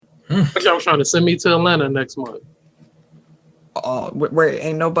But y'all trying to send me to Atlanta next month. Where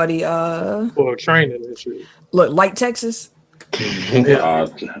ain't nobody for training and shit. Look, like Texas.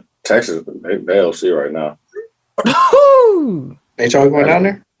 Texas, they LC right now. Ain't y'all going down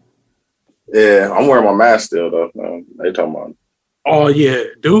there? Yeah, I'm wearing my mask still though. They talking about. Oh yeah,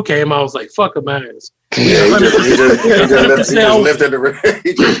 dude came out was like, "Fuck a mask." Yeah, he just lifted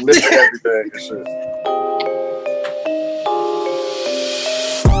he just lifted everything and shit.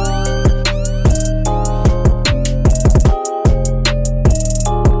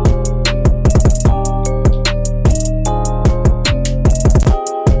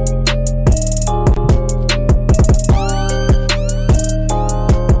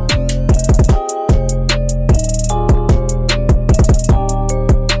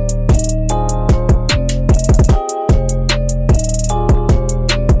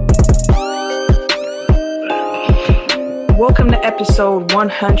 Welcome to episode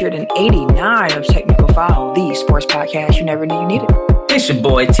 189 of Technical File, the sports podcast you never knew you needed. It's your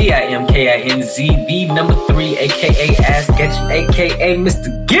boy TIMKINZ, the number 3, aka Ask Ketchum, aka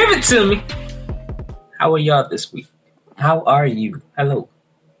Mr. Give It To Me. How are y'all this week? How are you? Hello.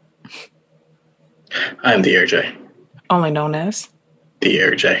 I'm the Air J. Only known as The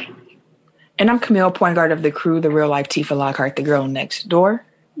Air J. And I'm Camille, point guard of the crew, the real life Tifa Lockhart, the girl next door.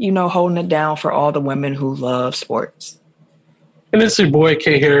 You know, holding it down for all the women who love sports. And it's your boy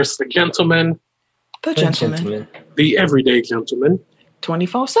K Harris, the gentleman. The gentleman. The everyday gentleman.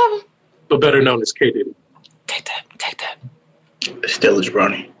 24/7. But better known as K Diddy. Take that. Still is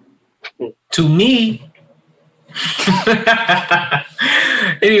Bronny. To me.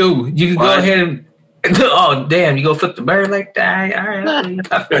 Anywho, you can go ahead and... Oh, damn, you go flip the bird like that? All right.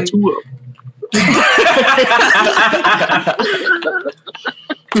 I got two of them.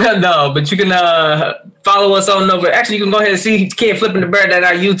 No, but you can follow us on over. Actually, you can go ahead and see Kid Flipping the Bird at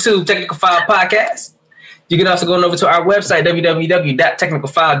our YouTube, Technical File Podcast. You can also go over to our website,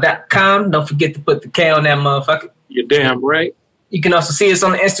 www.technicalfile.com. Don't forget to put the K on that motherfucker. You're damn right. You can also see us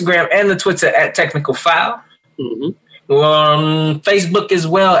on the Instagram and the Twitter at Technical File. Mm-hmm. We're on Facebook as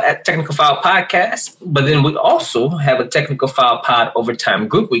well at Technical File Podcast. But then we also have a Technical File Pod Overtime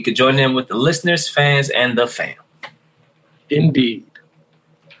group. We could join in with the listeners, fans, and the fam. Indeed.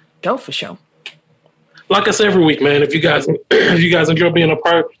 Go for sure. Like I say every week, man, if you guys enjoy being a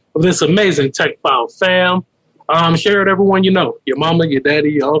part of this amazing Tech File fam, share it with everyone you know. Your mama, your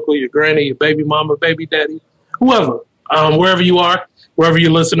daddy, your uncle, your granny, your baby mama, baby daddy, whoever. Wherever you are, wherever you're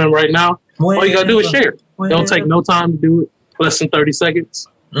listening right now, all you got to do is share. It don't take no time to do it. Less than 30 seconds.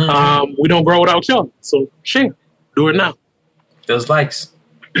 Mm-hmm. We don't grow without y'all. So share. Do it now. Those likes.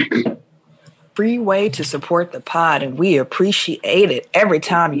 Free way to support the pod, and we appreciate it every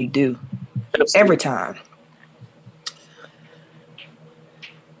time you do. Absolutely. Every time.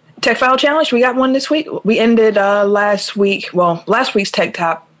 Tech File Challenge, we got one this week. We ended last week's Tech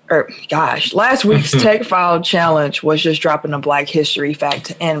File Challenge was just dropping a Black History fact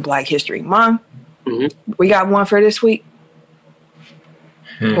to end Black History Month. Mm-hmm. We got one for this week.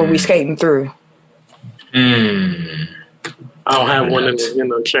 Or we skating through. I don't have one in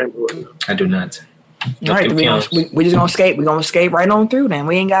the chamber right now. I do not. All right, we just gonna skate. We're gonna skate right on through then.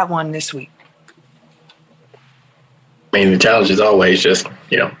 We ain't got one this week. I mean, the challenge is always just,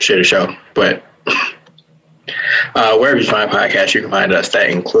 share the show. But wherever you find podcasts, you can find us. That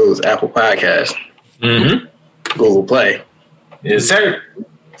includes Apple Podcasts, Google Play, yes, sir,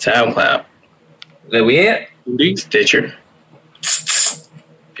 SoundCloud, there we at, Indeed, Stitcher,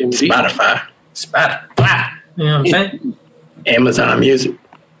 Indeed. Spotify. You know what I'm saying? Amazon Music.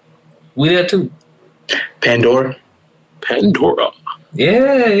 We there too. Pandora.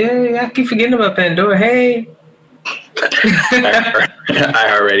 Yeah. I keep forgetting about Pandora. Hey.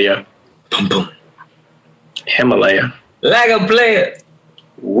 iHeartRadio. Boom, boom. Himalaya. Like a player.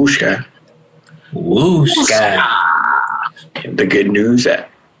 Wooshka. The Good News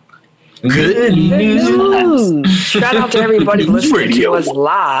app. Good news. Shout out to everybody listening to us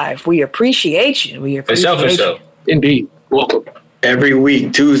live. We appreciate you. For sure. Indeed. Welcome. Every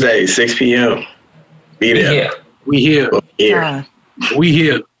week, Tuesday, 6 p.m. Be there. We here. We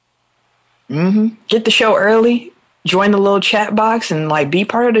here. Mm-hmm. Get the show early. Join the little chat box and be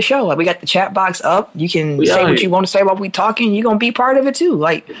part of the show. We got the chat box up. You can say what you want to say while we talking. You're gonna be part of it too.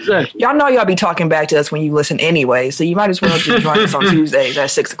 Exactly. Y'all know y'all be talking back to us when you listen anyway. So you might as well just join us on Tuesdays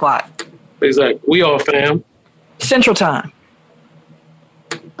at 6:00. Exactly. We all fam. Central Time.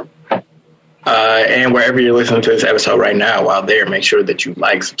 And wherever you're listening to this episode right now, while there, make sure that you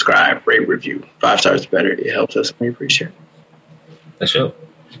like, subscribe, rate, review. 5 stars better. It helps us. We appreciate it. For sure.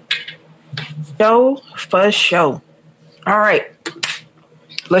 For sure. All right.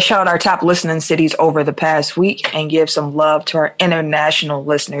 Let's shout out our top listening cities over the past week and give some love to our international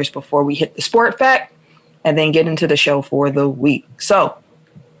listeners before we hit the sport fact and then get into the show for the week. So,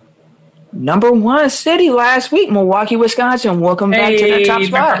 number 1 city last week, Milwaukee, Wisconsin. Welcome back to the top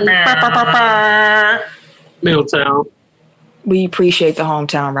spot. Middletown. We appreciate the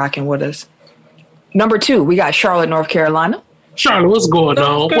hometown rocking with us. Number 2, we got Charlotte, North Carolina. Charlotte, what's going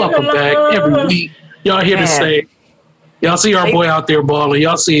on? Welcome back every week. Y'all here to stay. Y'all see our boy out there balling.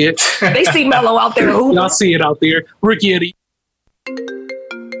 Y'all see it. They see Melo out there. Y'all see it out there. Rookie of the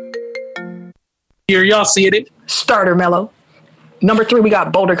year. Y'all see it. Starter Melo. Number 3, we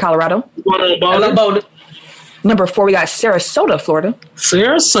got Boulder, Colorado. What's going on, Boulder? Number 4, we got Sarasota, Florida.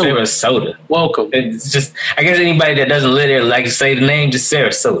 Sarasota. Welcome. It's just, I guess anybody that doesn't live there like to say the name, just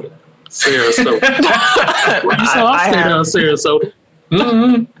Sarasota. Sarasota. I stayed on Sarasota.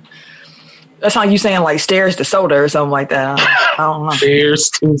 Mm-hmm. That's like you saying like stairs to soda or something like that. I don't know. Stairs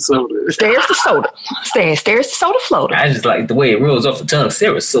to soda. Stairs to soda. Stairs to soda floater. I just like the way it rolls off the tongue.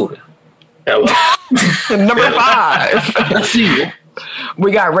 Sarasota. Number 5. I see you.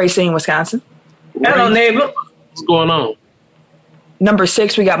 We got Racine, Wisconsin. Hello, neighbor. What's going on? Number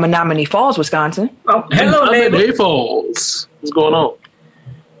 6, we got Menominee Falls, Wisconsin. Oh, hello, neighbor. Menominee Falls. What's going on?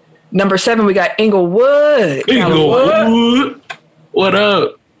 Number 7, we got Inglewood. Inglewood. What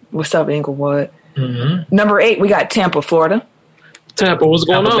up? What's up, Inglewood? Mm-hmm. Number 8, we got Tampa, Florida. Tampa, what's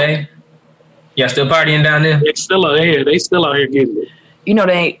going on? Bay. Y'all still partying down there? They still out here. They still out here getting it. You know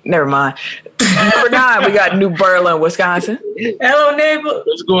they ain't. Never mind. Number 9, we got New Berlin, Wisconsin. Hello, neighbor.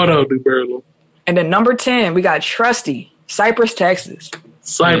 What's going on, New Berlin? And then number 10, we got Trusty, Cypress, Texas.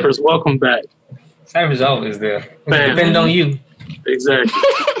 Cypress, welcome back. Cypress always there. Depending on you. Exactly.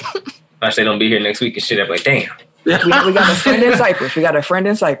 Gosh, they don't be here next week and shit. I'm like, damn. We got a friend in Cyprus. We got a friend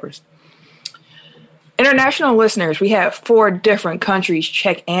in Cyprus. International listeners, we have 4 different countries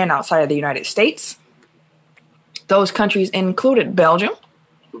check in outside of the United States. Those countries included Belgium.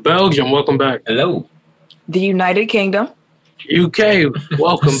 Belgium, welcome back. Hello. The United Kingdom. UK,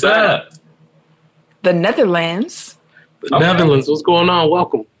 welcome back. The Netherlands. The Netherlands, what's going on?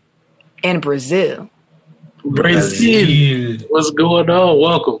 Welcome. And Brazil. Brazil. What's going on?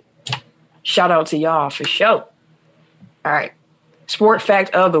 Welcome. Shout out to y'all for sure. All right. Sport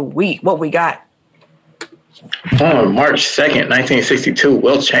fact of the week. What we got? On March 2nd, 1962,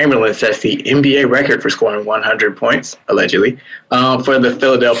 Wilt Chamberlain sets the NBA record for scoring 100 points, allegedly, for the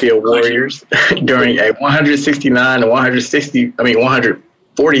Philadelphia Warriors during a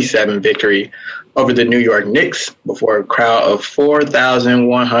 147 victory over the New York Knicks before a crowd of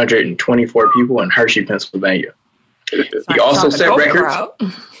 4,124 people in Hershey, Pennsylvania. He also set records.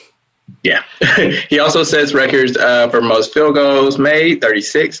 Yeah. He also sets records for most field goals made,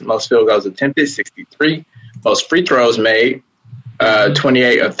 36, most field goals attempted, 63, most free throws made,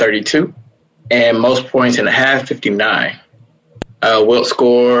 28 of 32, and most points in a half, 59. Wilt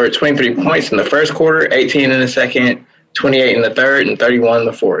scored 23 points in the first quarter, 18 in the second, 28 in the third, and 31 in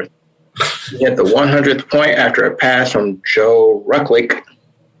the fourth. He had the 100th point after a pass from Joe Rucklick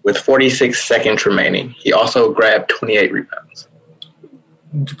with 46 seconds remaining. He also grabbed 28 rebounds.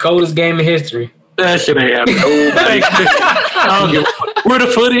 The coldest game in history. That shit ain't happening. Where the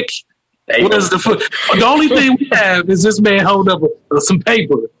footage? Where's the foot? The only thing we have is this man holding up some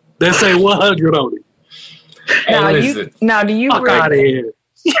paper that say 100 on it. Now, do you agree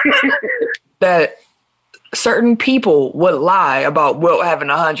that certain people would lie about Wilt having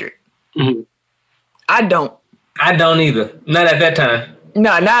 100? Mm-hmm. I don't. I don't either. Not at that time.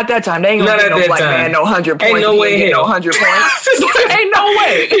 No, not at that time. They ain't gonna get no black man no 100 points. Ain't no way. Get no 100 points. Ain't no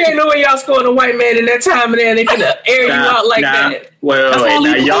way. There ain't no way y'all scoring a white man in that time and then they could air you out like that. Wait.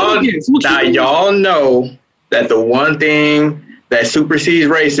 Now y'all know that the one thing that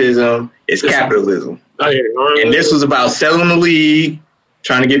supersedes racism is capitalism. And this was about selling the league,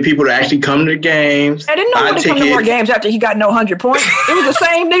 trying to get people to actually come to the games. I didn't know when to come to more games after he got no 100 points. It was the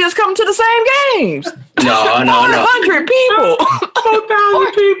same niggas coming to the same games. No. 400 people.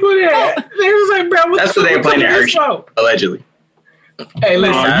 4,000 people there. They was like, bro, that's what they were playing at Hershey, allegedly. Hey,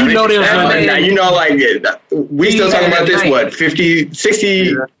 listen. You know they was now, you know, like, we still talking about this,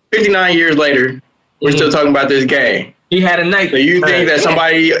 59 years later, we're still talking about this game. He had a night. So you think that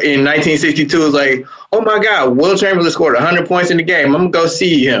somebody in 1962 was like, oh my God, Wilt Chamberlain scored 100 points in the game. I'm going to go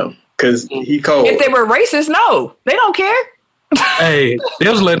see him because he cold. If they were racist, no. They don't care. Hey, they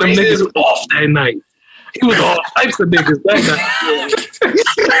was letting them niggas off that night. He was all types of niggas.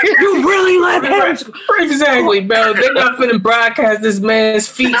 You really let him? Exactly, bro. They're not finna broadcast this man's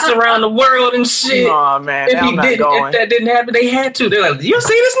feats around the world and shit. Oh man, if that didn't happen, they had to. They're like, you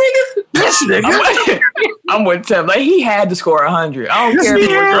see this nigga? This nigga. I'm with Tim. Like he had to score 100. I don't care if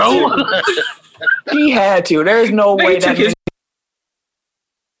he was He had to. There's no way that his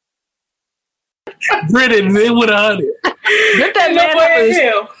Brennan with 100. Get that man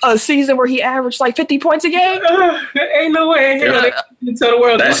a season where he averaged like 50 points a game. Ain't no way in hell they tell the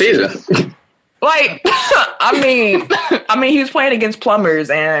world that season. Like, I mean, he was playing against plumbers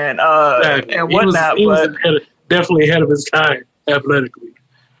and whatnot, but definitely ahead of his time athletically.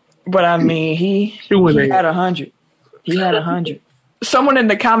 But I mean, he had 100. He had 100. Someone in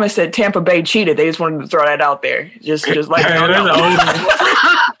the comments said Tampa Bay cheated. They just wanted to throw that out there. Just like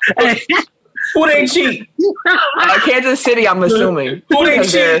who they cheat? Kansas City, I'm assuming. Who they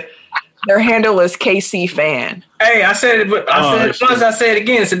cheat? Their handle is KC Fan. Hey, I said it, but I said it once. I say it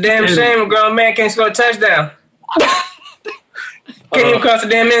again. It's a damn shame a grown man can't score a touchdown. Can't even cross the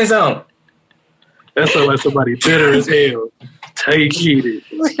damn end zone. That's like somebody bitter as hell. They cheated.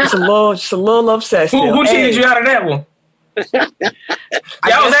 Just a little upset. Who cheated you out of that one?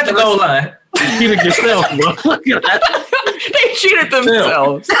 Y'all was at the goal line. You cheated yourself, bro. They cheated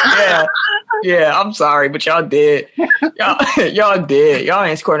themselves. Yeah, I'm sorry, but y'all did. Y'all did. Y'all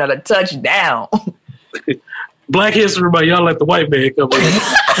ain't scoring out a touchdown. Black History Month, y'all let the white man come in.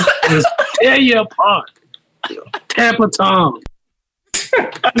 Just tear you apart. Tampa Tom.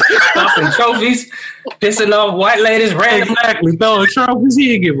 Tossing trophies, pissing off white ladies random. Exactly. Throwing trophies, he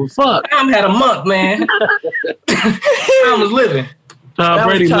didn't give a fuck. Tom had a month, man. Tom was living. Tom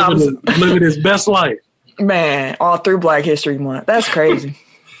Brady living his best life. Man, all through Black History Month. That's crazy.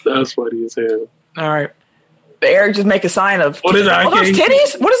 That's funny as hell. All right. Eric just make a sign of what is that? Those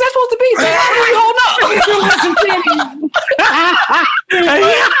titties? What is that supposed to be? Man,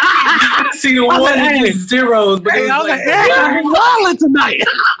 I see the one that gets zeros, but I was like, Eric, wallet tonight.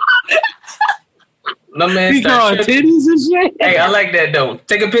 My man, he drawing titties and shit. Hey, I like that though.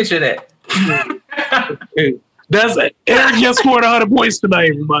 Take a picture of that. That's it. Eric just scored 100 points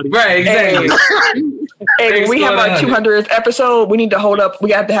tonight, everybody. Right, exactly. Hey, when we have our 200th episode, we need to hold up.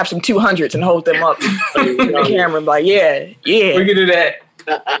 We have to have some 200s and hold them up in the camera. And be like, yeah. We can do that.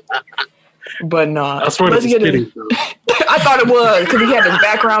 But no, let's get it. I thought it was because he had his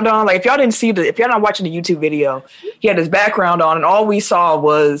background on. Like, if y'all didn't see if y'all not watching the YouTube video, he had his background on, and all we saw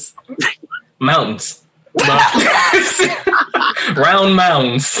was mountains. Round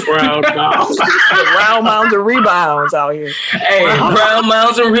mounds. Round mounds of rebounds out here. Hey, round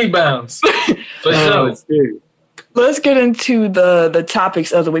mounds and rebounds. For sure. Let's get into the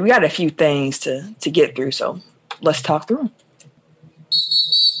topics of the week. We got a few things to get through, so let's talk through them.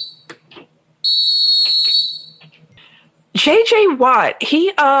 JJ Watt,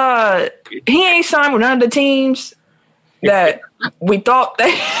 he ain't signed with none of the teams that we thought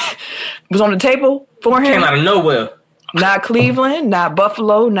that was on the table for him. Came out of nowhere. Not Cleveland, not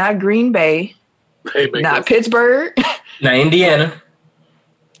Buffalo, not Green Bay, not Pittsburgh, not Indiana,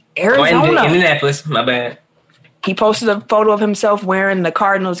 Arizona, Indianapolis. My bad. He posted a photo of himself wearing the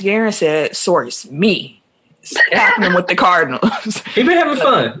Cardinals gear and said, "Source me." It's happening with the Cardinals. He been having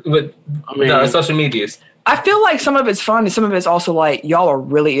fun with social medias. I feel like some of it's fun and some of it's also like, y'all are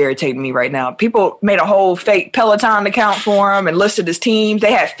really irritating me right now. People made a whole fake Peloton account for him and listed his teams.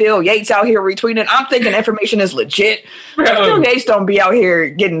 They had Phil Yates out here retweeting. I'm thinking information is legit. Phil Yates don't be out here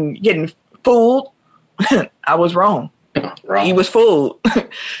getting fooled. I was wrong. He was fooled.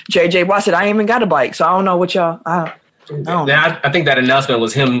 JJ Watt said, I ain't even got a bike, so I don't know what y'all... I think that announcement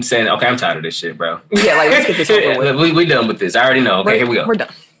was him saying, okay, I'm tired of this shit, bro. Yeah, like, let's get this over with. We done with this. I already know. Okay, here we go. We're done.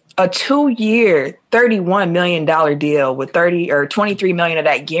 A 2-year, $31 million deal with $23 million of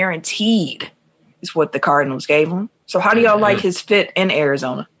that guaranteed is what the Cardinals gave him. So how do y'all like his fit in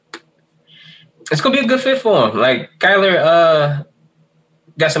Arizona? It's going to be a good fit for him. Like, Kyler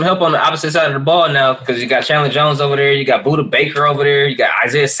got some help on the opposite side of the ball now because you got Chandler Jones over there, you got Budda Baker over there, you got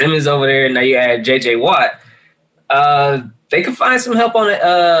Isaiah Simmons over there, and now you add J.J. Watt. They can find some help on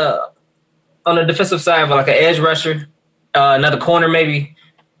the defensive side for like an edge rusher, another corner maybe.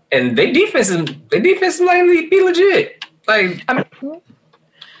 And they defense is likely be legit. Like,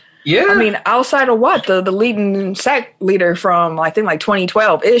 yeah. I mean, outside of what the leading sack leader from I think like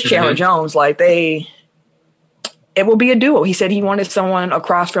 2012 is Chandler Jones. Like it will be a duo. He said he wanted someone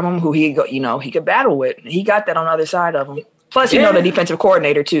across from him who he could battle with. He got that on the other side of him. Plus, the defensive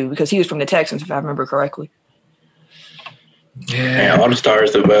coordinator too, because he was from the Texans, if I remember correctly. Yeah, all the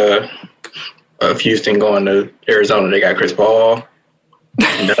stars of Houston going to Arizona. They got Chris Paul.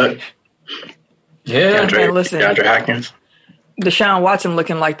 Yeah. DeAndre Hopkins. Deshaun Watson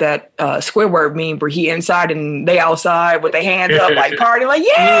looking like that Squidward meme where he inside and they outside with their hands up like party, like,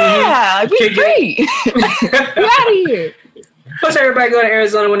 yeah, we free. Get out of here. Plus everybody go to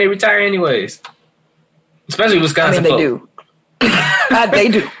Arizona when they retire anyways. Especially Wisconsin. I mean, they do. They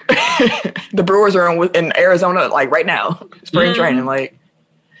do. The Brewers are in Arizona like right now. Spring training. Like,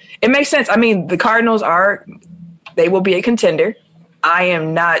 it makes sense. I mean, the Cardinals they will be a contender. I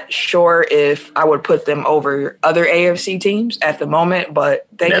am not sure if I would put them over other AFC teams at the moment, but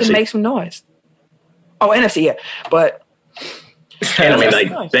they can make some noise. Oh, NFC, yeah. But and I mean,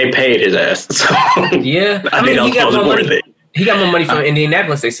 like, they paid his ass. So yeah. I mean, he got more money. He got more money from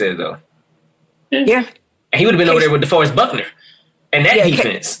Indianapolis, they said, though. Yeah. And he would have been over there with DeForest Buckner and that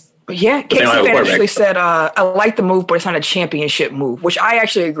defense. Casey Fan actually said, I like the move, but it's not a championship move, which I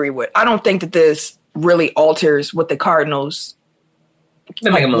actually agree with. I don't think that this really alters what the Cardinals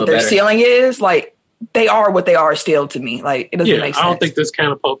their ceiling is. Like, they are what they are still to me. Like, it doesn't make sense. I don't think this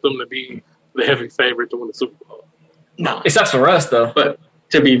catapults them to be the heavy favorite to win the Super Bowl. No. It sucks for us, though. But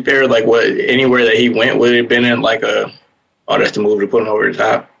to be fair, like, anywhere that he went, would it have been in like that's the move to put him over the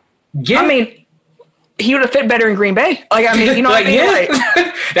top? Yeah. I mean, he would have fit better in Green Bay. Like, I mean, you know what I mean? Like,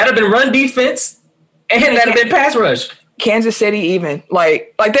 that'd have been run defense and that'd have been pass rush. Kansas City even.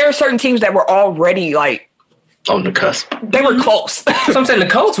 Like there are certain teams that were already like on the cusp. They were close. So I'm saying the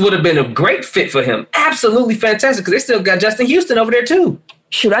Colts would have been a great fit for him. Absolutely fantastic, because they still got Justin Houston over there too.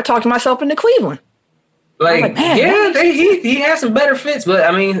 Shoot, I talked myself into Cleveland. Like he has some better fits, but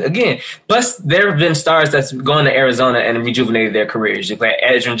I mean, again, plus there have been stars that's gone to Arizona and rejuvenated their careers. You play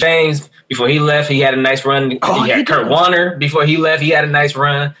Edgerrin James before he left, he had a nice run. He had Kurt Warner before he left, he had a nice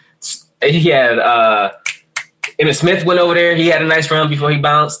run. He had Emmitt Smith went over there, he had a nice run before he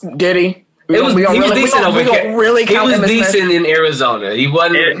bounced. Did he? He was decent over here. He was decent in Arizona. He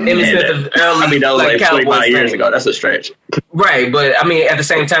wasn't Emmitt Smith of early. I mean, that was like 25 years ago. That's a stretch. Right, but I mean, at the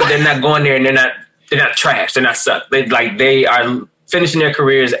same time, they're not going there and they're not trash. They're not suck. They are finishing their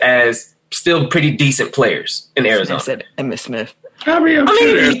careers as still pretty decent players in Arizona. I said Emmitt Smith. I mean,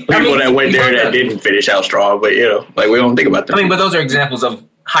 there's people that went there that didn't finish out strong, but we don't think about that. I mean, but those are examples of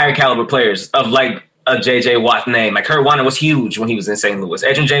higher caliber players of like a J.J. Watt name. Like Kurt Warner was huge when he was in St. Louis.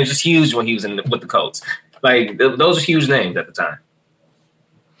 Edgerrin James was huge when he was with the Colts. Like those are huge names at the time.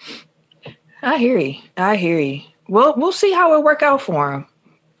 I hear you. Well, we'll see how it work out for him.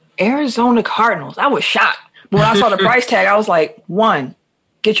 Arizona Cardinals. I was shocked. When I saw the price tag, I was like, one,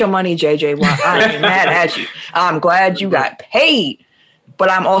 get your money, J.J. Watt. I ain't mad at you. I'm glad you got paid.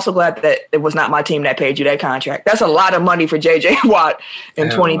 But I'm also glad that it was not my team that paid you that contract. That's a lot of money for J.J. Watt in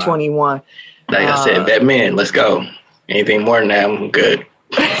 2021. Like I said, Batman, let's go. Anything more than that, I'm good.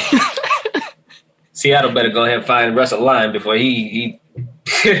 Seattle better go ahead and find Russell Lyon before he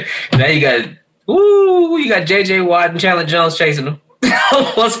now you got J.J. Watt and Chandler Jones chasing him.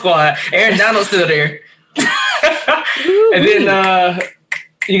 One squad. Aaron Donald's still there. And then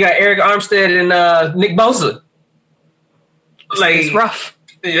you got Eric Armstead and Nick Bosa. Like, it's rough.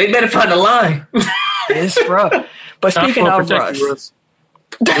 They better find a line. It's rough. But speaking of Russ.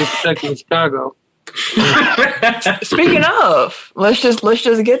 Protecting Chicago. Speaking of, let's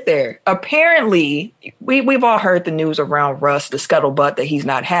just get there. Apparently, we've all heard the news around Russ, the scuttlebutt that he's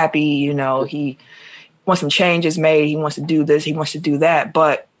not happy. You know, he wants some changes made. He wants to do this. He wants to do that.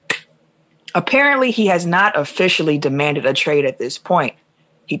 But apparently, he has not officially demanded a trade at this point.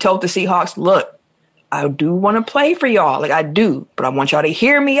 He told the Seahawks, "Look, I do want to play for y'all. Like I do, but I want y'all to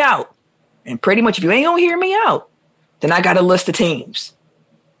hear me out. And pretty much, if you ain't gonna hear me out, then I got a list of teams."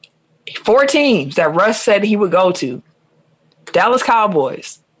 4 teams that Russ said he would go to: Dallas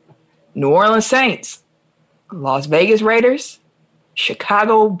Cowboys, New Orleans Saints, Las Vegas Raiders,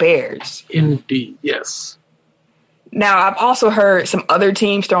 Chicago Bears. Indeed, yes. Now, I've also heard some other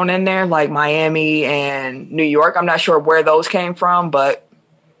teams thrown in there, like Miami and New York. I'm not sure where those came from, but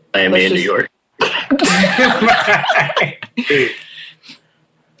Miami and New York.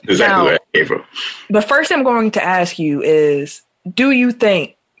 Exactly where I came from. The first thing I'm going to ask you is, do you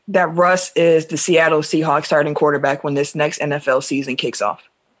think that Russ is the Seattle Seahawks starting quarterback when this next NFL season kicks off?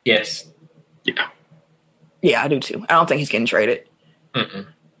 Yes. Yeah. Yeah, I do too. I don't think he's getting traded. Mm-mm.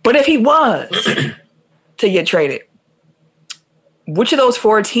 But if he was to get traded, which of those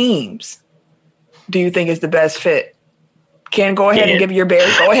 4 teams do you think is the best fit? Ken, go ahead and give your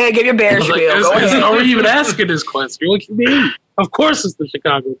Bears. Go ahead and give your Bears spiel. Go ahead. Are we even asking this question? What you mean? Of course it's the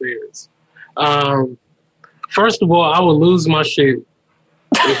Chicago Bears. First of all, I would lose my shit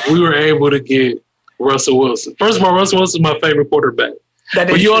if we were able to get Russell Wilson. First of all, Russell Wilson is my favorite quarterback.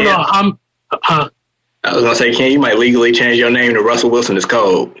 But you all know I was going to say, Ken, you might legally change your name to Russell Wilson is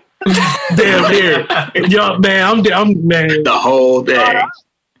cold. Damn near. Yo, man, I'm man. The whole thing.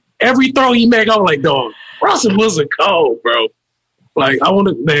 Every throw he make, I'm like, dog, Russell Wilson cold, bro. Like, I want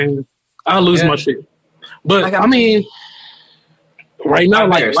to, man, I'll lose my shit. But, I mean, right now,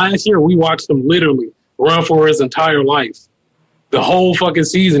 like last year, we watched him literally run for his entire life. The whole fucking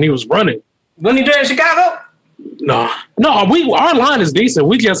season he was running. When he did in Chicago? No, our line is decent.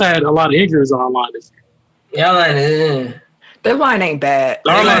 We just had a lot of injuries on our line this year. Y'all line is Their line ain't bad.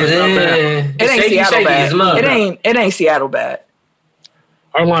 Our line is not bad. It ain't Seattle bad. It ain't Seattle bad.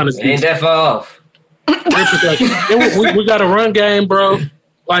 Our line is decent. Ain't that far off. we got a run game, bro.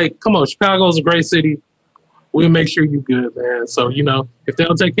 Like, come on, Chicago's a great city. We'll make sure you good, man. So, you know, if they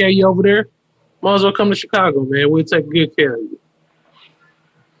don't take care of you over there, might as well come to Chicago, man. We'll take good care of you.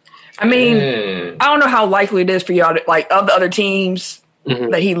 I mean, I don't know how likely it is for y'all to, like, of the other teams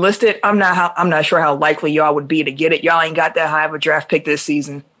that he listed. I'm not sure how likely y'all would be to get it. Y'all ain't got that high of a draft pick this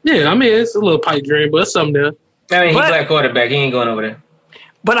season. Yeah, I mean, it's a little pipe dream, but it's something there. I mean, he's black quarterback. He ain't going over there.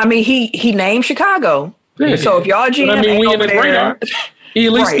 But I mean, he named Chicago. Yeah. So if y'all GM ain't over there, he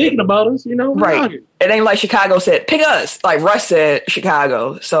at least thinking about us, you know. Right. It ain't like Chicago said, pick us. Like Russ said,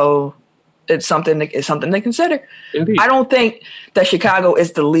 Chicago. So it's something to consider. Indeed. I don't think that Chicago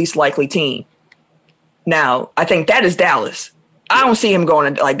is the least likely team. Now, I think that is Dallas. I don't see him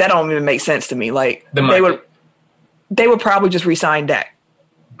going to, like, that don't even make sense to me. Like they would probably just re-sign Dak.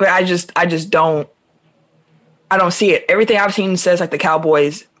 But I just don't see it. Everything I've seen says like the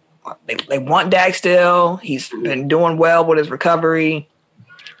Cowboys, they want Dak still. He's been doing well with his recovery.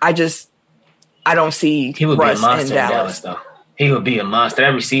 I don't see he would Russ be a monster in Dallas. though. He would be a monster. That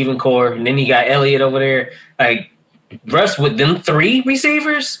receiving core, and then he got Elliott over there. Like Russ with them 3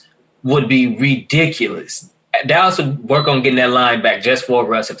 receivers would be ridiculous. Dallas would work on getting that line back just for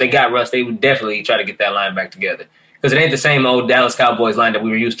Russ. If they got Russ, they would definitely try to get that line back together. Because it ain't the same old Dallas Cowboys line that we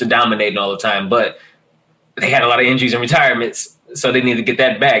were used to dominating all the time. But they had a lot of injuries and retirements, so they need to get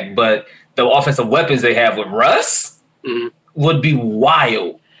that back. But the offensive weapons they have with Russ would be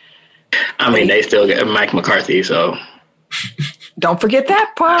wild. I mean, they still get Mike McCarthy, so. Don't forget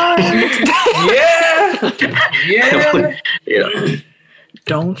that part. Yeah.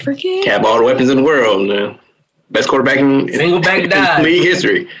 Don't forget. Have all the weapons in the world, man. Best quarterback in single back dive league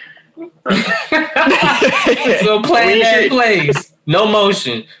history. So playing that plays, no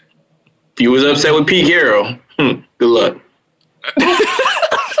motion. If you was upset with Pete Carroll, good luck.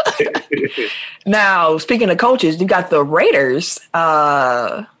 Now, speaking of coaches, you got the Raiders.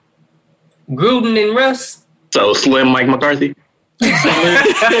 Gruden and Russ. So slim Mike McCarthy. But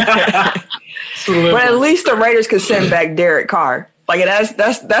at least the Raiders could send back Derek Carr. Like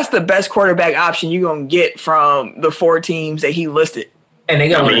that's the best quarterback option you're gonna get from the 4 teams that he listed. And they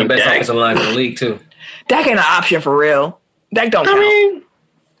got one of the best offensive lines in the league too. Dak ain't an option for real. Dak don't count. I mean,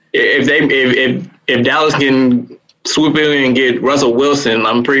 if Dallas can swoop in and get Russell Wilson,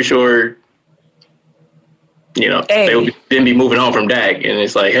 I'm pretty sure, you know, they would then be moving on from Dak. And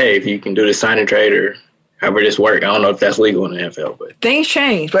it's like, hey, if you can do the sign and trade or however this work, I don't know if that's legal in the NFL, but things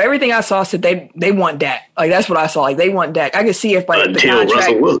change. But everything I saw said they want Dak. Like that's what I saw. Like they want Dak. I could see if like until the contract.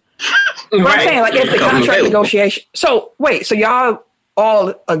 Russell Wilson. I'm saying like if the contract negotiation. So wait, so y'all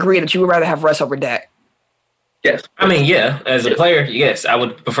all agree that you would rather have Russ over Dak? Yes. I mean, yeah. As a player, yes, I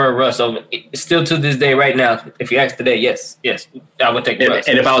would prefer Russ over. Still to this day, right now, if you ask today, yes, I would take Russ.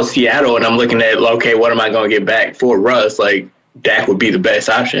 And if I was Seattle and I'm looking at, okay, what am I going to get back for Russ? Like Dak would be the best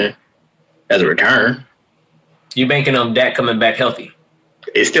option as a return. You banking on Dak coming back healthy?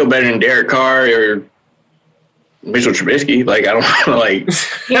 It's still better than Derek Carr or Mitchell Trubisky. Like I don't know, like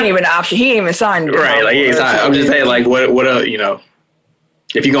he ain't even an option. He ain't even signed. Right, like he ain't signed. I'm just saying, like what you know,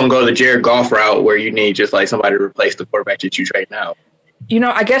 if you're gonna go the Jared Goff route where you need just like somebody to replace the quarterback that you trade now. You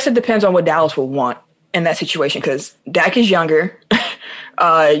know, I guess it depends on what Dallas would want in that situation because Dak is younger.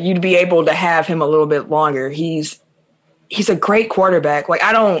 You'd be able to have him a little bit longer. He's a great quarterback. Like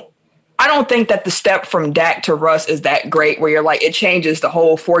I don't think that the step from Dak to Russ is that great where you're like, it changes the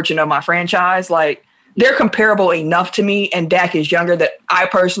whole fortune of my franchise. Like they're comparable enough to me and Dak is younger that I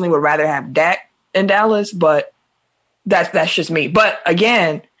personally would rather have Dak in Dallas, but that's just me. But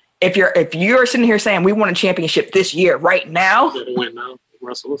again, if you're sitting here saying we won a championship this year right now,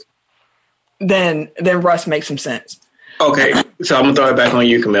 then Russ makes some sense. Okay. So I'm gonna throw it back on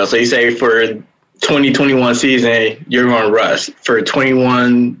you, Camille. So you say for 2021 season, you're going Russ. For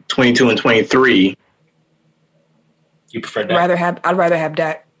 21, 22, and 23, you prefer Dak? I'd rather have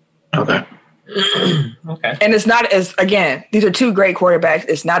Dak. Okay. Okay. And it's not as, again, these are 2 great quarterbacks.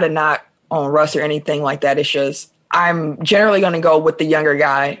 It's not a knock on Russ or anything like that. It's just I'm generally going to go with the younger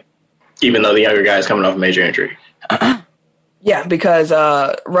guy. Even though the younger guy is coming off a major injury. Yeah, because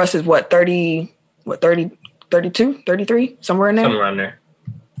Russ is 32, 33, somewhere in there. Somewhere around there.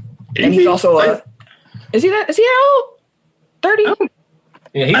 And he's also is he that old? 30?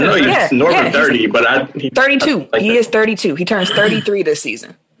 Yeah, I know he's north of 30, but 32. He is 32. He turns 33 this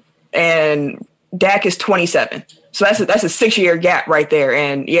season. And Dak is 27. So that's a 6-year gap right there.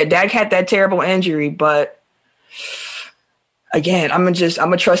 And yeah, Dak had that terrible injury, but again, I'm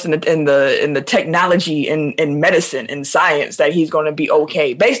gonna trust in the technology in medicine and science that he's going to be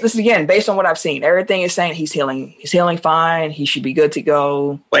okay. Based on what I've seen, everything is saying he's healing fine. He should be good to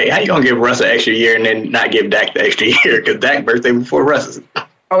go. Wait, how you gonna give Russ an extra year and then not give Dak the extra year? Because Dak's birthday before Russ's.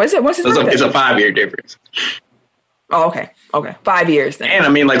 Oh, is it? What's his birthday? It's a 5-year difference. Oh, okay. 5 years then. And I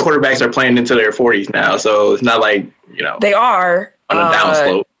mean, like, quarterbacks are playing into their 40s now, so it's not like, they are on a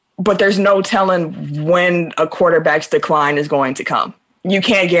downslope. But there's no telling when a quarterback's decline is going to come. You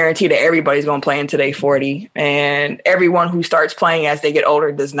can't guarantee that everybody's going to play into their 40, and everyone who starts playing as they get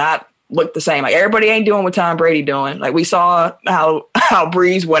older does not look the same. Like, everybody ain't doing what Tom Brady doing. Like, we saw how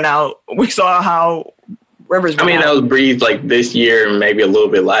Breeze went out. We saw how Rivers went out. That was Breeze like this year and maybe a little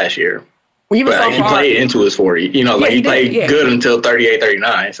bit last year. He played into his 40. He played good until 38,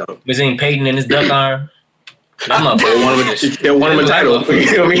 39. So was in Peyton in his duck arm. They won him a title.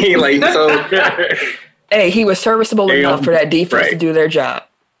 You know what I mean? Like, so. Hey, he was serviceable enough for that defense to do their job.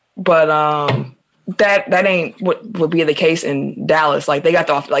 But that ain't what would be the case in Dallas. Like, they got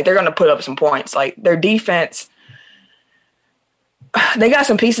they're going to put up some points. Like, their defense, they got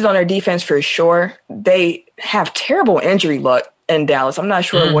some pieces on their defense for sure. They have terrible injury luck in Dallas. I'm not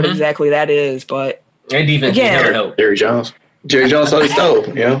sure what exactly that is, but their defense never help. Jerry Jones so he stole,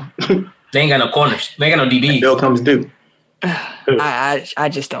 They ain't got no corners. They ain't got no DB. Bill comes due. I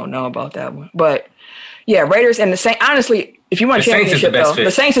just don't know about that one. But yeah, Raiders and the Saints. Honestly, if you want a championship,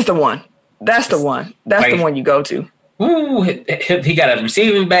 the Saints is the one. That's the one. That's the one you go to. Ooh, he got a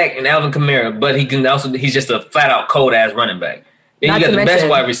receiving back in Alvin Kamara, but he's just a flat out cold ass running back. Then you got the best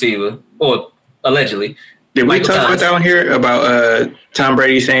wide receiver, or allegedly. Did we talk about down here about Tom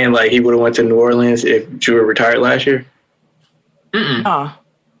Brady saying like he would have went to New Orleans if Drew retired last year?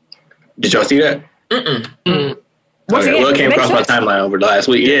 Did y'all see that? Okay, it came across my timeline over the last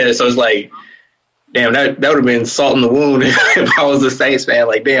week. Yeah, so it's like, damn, that would have been salt in the wound if I was a Saints fan.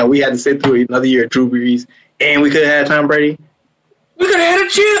 Like, damn, we had to sit through another year of Drew Brees, and we could have had Tom Brady. We could have had a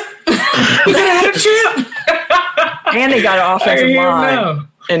chip. And they got an offensive line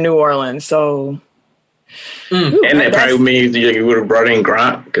in New Orleans, so. And that probably means you would have brought in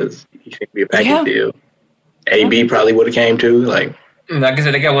Gronk because he should be a package deal. AB probably would have came too. Like I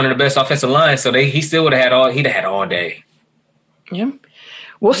said, they got one of the best offensive lines, so he still would have had he'd have had all day. Yeah,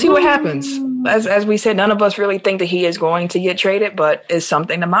 we'll see what happens. As we said, none of us really think that he is going to get traded, but it's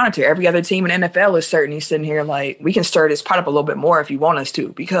something to monitor. Every other team in NFL is certainly sitting here like, we can stir this pot up a little bit more if you want us to,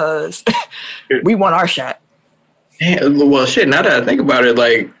 because we want our shot. Yeah, well, shit. Now that I think about it,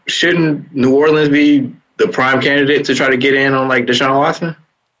 like, shouldn't New Orleans be the prime candidate to try to get in on like Deshaun Watson?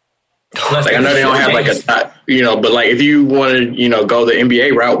 Like, I know they don't have like but like if you want to, go the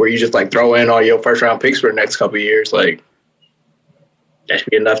NBA route where you just like throw in all your first round picks for the next couple of years, like that should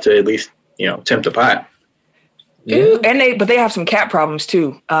be enough to at least, tempt the pot. Yeah. But they have some cap problems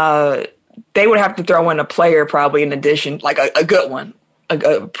too. They would have to throw in a player probably in addition, like a good one,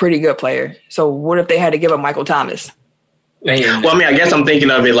 a pretty good player. So what if they had to give up Michael Thomas? Well, I mean, I guess I'm thinking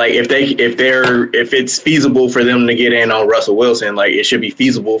of it like if it's feasible for them to get in on Russell Wilson, like it should be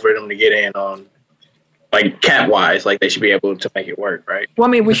feasible for them to get in on like cap wise, like they should be able to make it work, right? Well,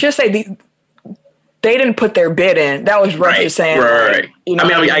 I mean, we should say they didn't put their bid in. That was Russ just saying, right?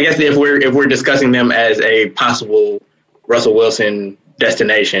 I guess if we're discussing them as a possible Russell Wilson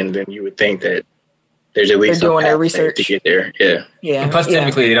destination, then you would think that there's at least they're doing their research to get there. Yeah, yeah. And plus,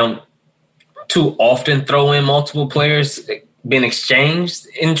 typically they don't too often throw in multiple players being exchanged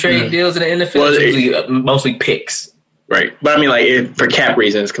in trade deals in the NFL. Well, it's usually mostly picks. Right. But I mean, like, for cap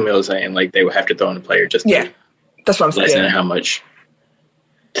reasons, Camille's saying, like, they would have to throw in a player just to that's what I'm saying. Lessen how much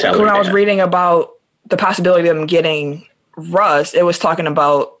salary. When I was reading about the possibility of them getting Russ, it was talking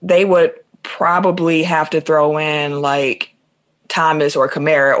about they would probably have to throw in, like, Thomas or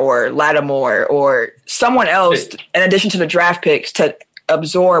Kamara or Lattimore or someone else in addition to the draft picks to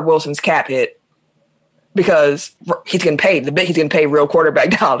absorb Wilson's cap hit. Because he's getting paid. He's getting paid real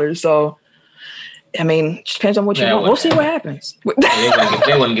quarterback dollars. So, I mean, it just depends on what you want. We'll see what happens.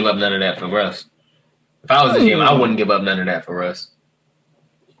 They wouldn't give up none of that for Russ. If I was the GM, I wouldn't give up none of that for Russ.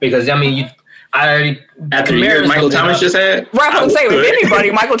 Because, I mean, after the year Michael Thomas just had? Right, I would say with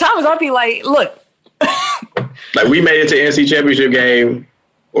anybody, Michael Thomas, I'd be like, look. Like, we made it to NFC Championship game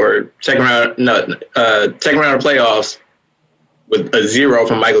or second round of playoffs. with a 0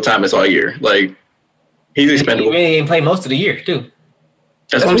 from Michael Thomas all year. Like, he's expendable. He really didn't play most of the year, too.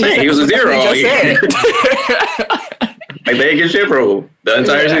 That's what I'm saying. He was a 0 all year. Like, they didn't get shit from him the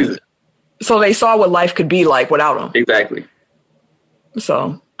entire season. So they saw what life could be like without him. Exactly.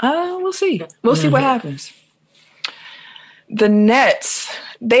 So we'll see. We'll see what happens. The Nets,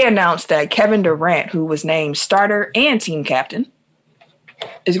 they announced that Kevin Durant, who was named starter and team captain,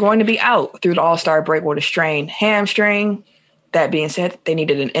 is going to be out through the All-Star break with a strained hamstring. That being said, they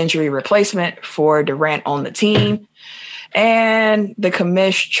needed an injury replacement for Durant on the team. And the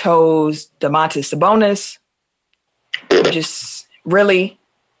commish chose Domantas Sabonis. Just really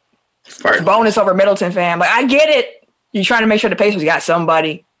Sabonis over Middleton, fam. Like, I get it. You're trying to make sure the Pacers got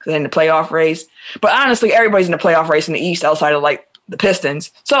somebody in the playoff race. But honestly, everybody's in the playoff race in the East outside of, like, the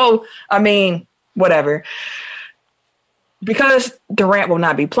Pistons. So, I mean, whatever. Because Durant will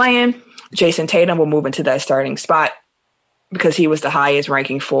not be playing, Jason Tatum will move into that starting spot because he was the highest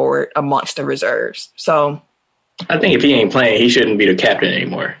ranking forward amongst the reserves. So I think if he ain't playing, he shouldn't be the captain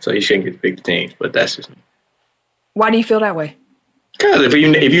anymore. So he shouldn't get to pick the team. But that's just me. Why do you feel that way? Because if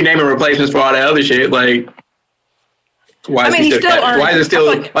you name replacements for all that other shit, like, why is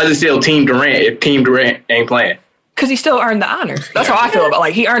it still Team Durant if Team Durant ain't playing? Because he still earned the honor. That's how I feel about.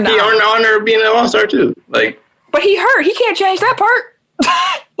 Like, he earned the honor of being an All-Star too. Like, but he hurt. He can't change that part.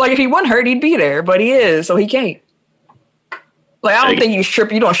 Like, if he wasn't hurt, he'd be there. But he is, so he can't. Like, I don't think you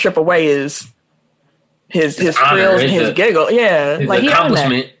don't strip away his thrills and his giggle. Yeah, his like,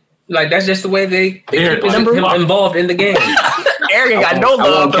 accomplishment. Like, that's just the way they keep him involved in the game. Arian got no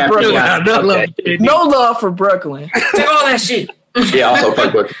love for Brooklyn. No love for Brooklyn. Take all that shit. Yeah, also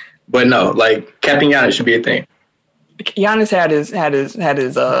fuck Brooklyn. But no, like, Captain Giannis should be a thing. Giannis had his.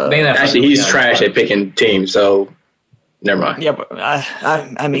 Actually, he's trash at picking teams, so never mind. Yeah, but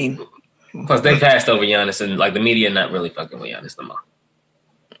I mean, plus they passed over Giannis, and like the media not really fucking with Giannis no more.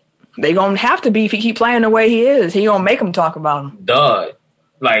 They gonna have to be if he keep playing the way he is. He gonna make them talk about him. Dog,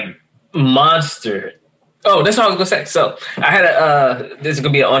 like monster. Oh, that's what I was gonna say. So I had this is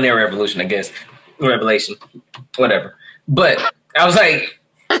gonna be an on-air revolution, I guess, revelation, whatever. But I was like,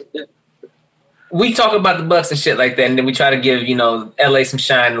 we talk about the Bucks and shit like that, and then we try to give LA some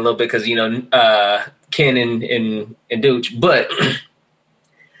shine a little bit because Ken and Dooch, but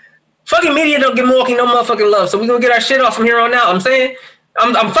fucking media don't give Milwaukee no motherfucking love, so we gonna get our shit off from here on out. I'm saying.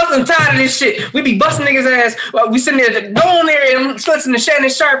 I'm fucking tired of this shit. We be busting niggas' ass. We sitting there, go on there and listening to Shannon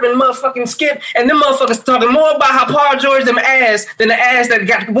Sharp and motherfucking Skip, and them motherfuckers talking more about how Paul George them ass than the ass that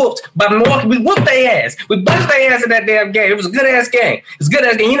got whooped by Milwaukee. We whooped their ass. We bust their ass in that damn game. It was a good ass game. It's a good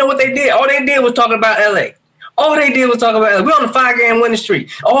ass game. You know what they did? All they did was talk about LA. All they did was talk about LA. We're on a 5-game winning streak.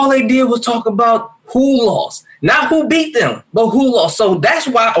 All they did was talk about who lost. Not who beat them, but who lost. So that's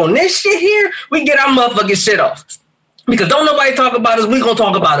why on this shit here, we get our motherfucking shit off. Because don't nobody talk about us, we gonna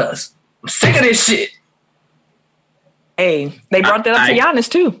talk about us. I'm sick of this shit. Hey, they brought that up to Giannis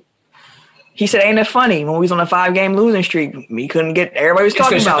too. He said, "Ain't it funny when we was on a 5-game losing streak? We couldn't get. Everybody was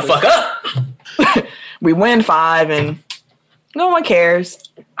talking about shut the fuck up. We win 5, and no one cares."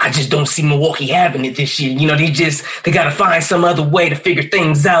 I just don't see Milwaukee having it this year. They got to find some other way to figure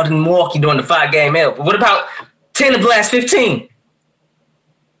things out in Milwaukee during the 5-game L. But what about 10 of the last 15?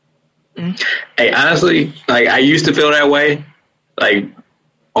 Hey, honestly, like, I used to feel that way, like,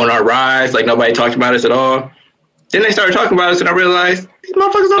 on our rise, like, nobody talked about us at all. Then they started talking about us, and I realized these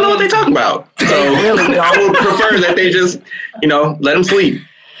motherfuckers don't know what they're talking about. So I would prefer that they just, let them sleep.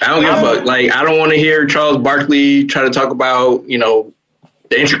 I don't give a fuck. Like, I don't want to hear Charles Barkley try to talk about,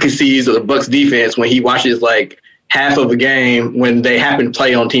 the intricacies of the Bucks defense when he watches, like, half of a game when they happen to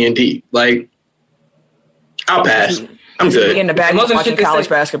play on TNT. Like, I'll pass. I'm good. In the back watching college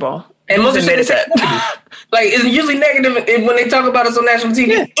basketball. And most of that. Like, it's usually negative when they talk about us on national TV.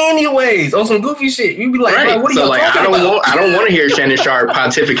 Yeah. Anyways, on some goofy shit. You be like, right. What are you talking about? I don't want to hear Shannon Sharp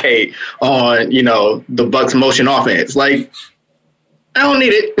pontificate on, the Bucks motion offense. Like, I don't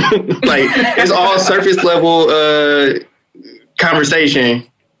need it. Like, it's all surface level conversation.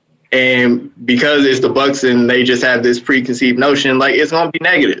 And because it's the Bucks and they just have this preconceived notion, like, it's going to be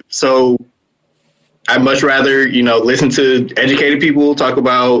negative. So I'd much rather, listen to educated people talk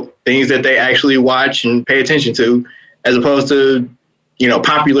about things that they actually watch and pay attention to, as opposed to,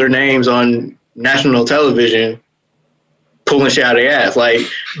 popular names on national television pulling shit out of their ass. Like,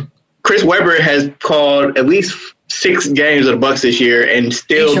 Chris Webber has called at least 6 games of the Bucks this year and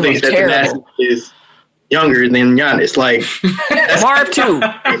still thinks that the Nationals is younger than Giannis. Like, Marv too.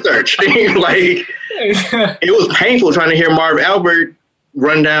 Research. Like, it was painful trying to hear Marv Albert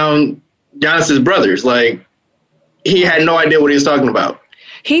run down Giannis's brothers. Like, he had no idea what he was talking about.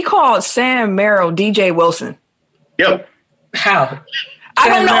 He called Sam Merrill DJ Wilson. Yep. How? I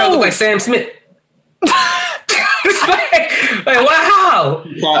don't know. Look like Sam Smith. Wow.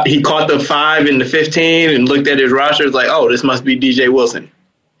 He caught the 5 and the 15 and looked at his roster. Was like, oh, this must be DJ Wilson.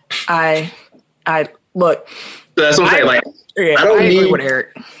 I look. So that's what I'm saying. Like, yeah, I agree with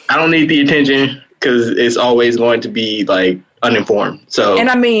Eric. I don't need the attention because it's always going to be like uninformed. So, and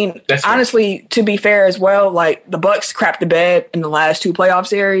I mean, honestly, to be fair as well, like the Bucks crapped the bed in the last 2 playoff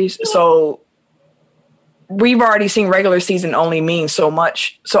series, so we've already seen regular season only mean so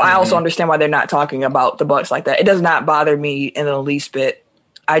much. So I also understand why they're not talking about the Bucks like that. It does not bother me in the least bit.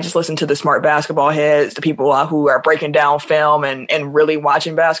 I just listen to the smart basketball heads, the people who are breaking down film and really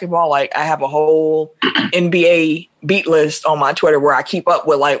watching basketball. Like I have a whole NBA beat list on my Twitter where I keep up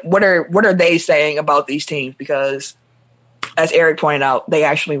with like what are they saying about these teams, because as Eric pointed out, they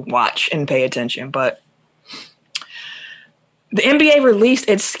actually watch and pay attention. But the NBA released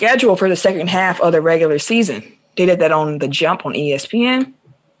its schedule for the second half of the regular season. They did that on The Jump on ESPN.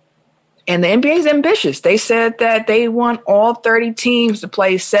 And the NBA is ambitious. They said that they want all 30 teams to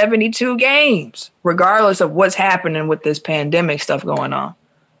play 72 games, regardless of what's happening with this pandemic stuff going on.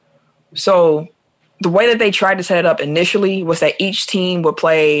 So the way that they tried to set it up initially was that each team would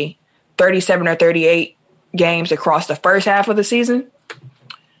play 37 or 38 games across the first half of the season.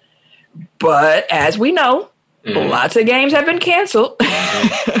 But as we know, lots of games have been canceled.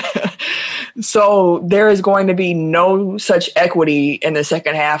 So there is going to be no such equity in the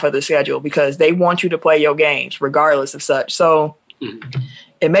second half of the schedule because they want you to play your games regardless of such. So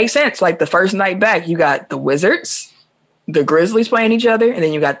it makes sense. Like the first night back, you got the Wizards, the Grizzlies playing each other, and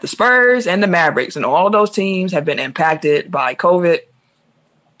then you got the Spurs and the Mavericks. And all of those teams have been impacted by COVID.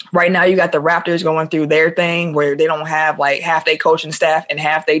 Right now, you got the Raptors going through their thing where they don't have like half their coaching staff and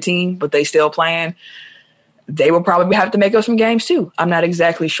half their team, but they still playing. They will probably have to make up some games too. I'm not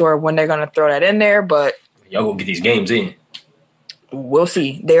exactly sure when they're going to throw that in there, but y'all go get these games in. We'll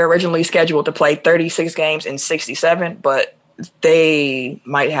see. They're originally scheduled to play 36 games in 67, but they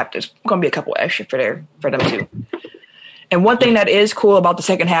might have to. It's going to be a couple extra for them too. And one thing that is cool about the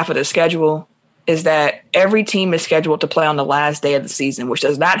second half of the schedule is that every team is scheduled to play on the last day of the season, which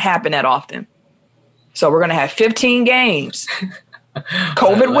does not happen that often. So we're going to have 15 games,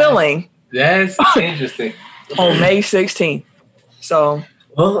 COVID willing. That's interesting. On May 16th. So,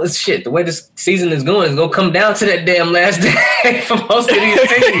 well, it's shit. The way this season is going, it's going to come down to that damn last day for most of these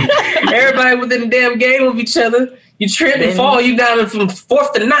teams. Everybody within the damn game with each other. You trip and fall, you down from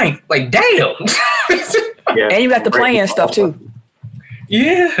 4th to 9th. Like, damn. Yeah. And you got the play-in stuff, too.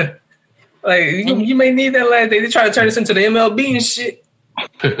 Yeah. Like, you may need that last day. They try to turn this into the MLB and shit.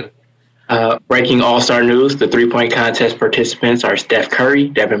 Breaking All-Star news, the 3-point contest participants are Steph Curry,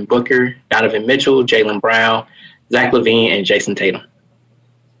 Devin Booker, Donovan Mitchell, Jaylen Brown, Zach LaVine, and Jason Tatum.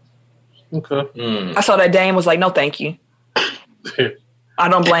 Okay. I saw that Dame was like, no, thank you. I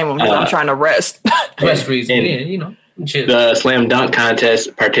don't blame him because I'm trying to rest. Rest reason, yeah, you know. The Slam Dunk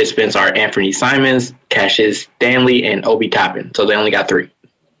contest participants are Anthony Simons, Cassius Stanley, and Obi Toppin. So they only got 3.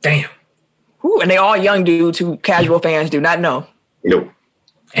 Damn. Ooh, and they all young dudes who casual fans do not know. Nope.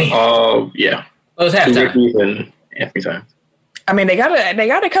 Oh, yeah. Oh, it's halftime. Anthony Simons. I mean, they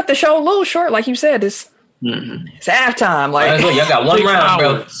gotta cut the show a little short, like you said. It's halftime. Like y'all got 1 round,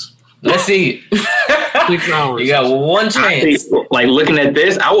 bro. Let's see it. 6 hours. You got 1 chance. Like looking at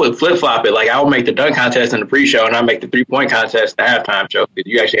this, I would flip flop it. Like I would make the dunk contest in the pre-show, and I make the 3-point contest the halftime show. Because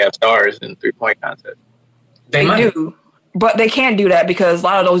you actually have stars in the 3-point contest. They do, but they can't do that because a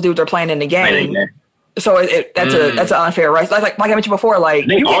lot of those dudes are playing in the game. So that's an unfair race. Like I mentioned before, like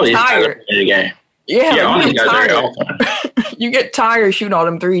you get tired. In the game. Yeah, you get tired. You get tired shooting all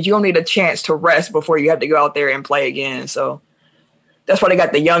them threes. You don't need a chance to rest before you have to go out there and play again. So that's why they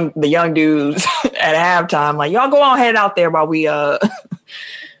got the young dudes at halftime. Like y'all go on head out there while we chill.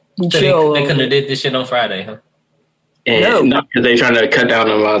 They couldn't have did this shit on Friday, huh? And no, because they're trying to cut down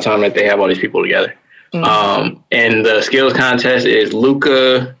the amount of time that they have all these people together. And the skills contest is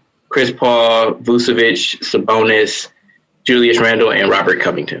Luka, Chris Paul, Vucevic, Sabonis, Julius Randle, and Robert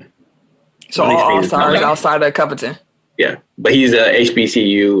Covington. So all stars outside of Covington. Yeah, but he's a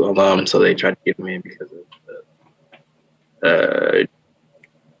HBCU alum, so they tried to get him in because of the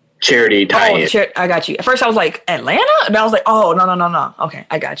charity tie-in. I got you. At first, I was like Atlanta, and I was like, oh no. Okay,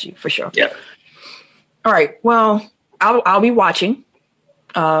 I got you for sure. Yeah. All right. Well, I'll be watching.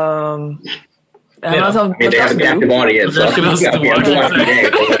 They have a captive audience.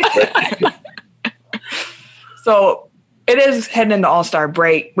 So it is heading into All-Star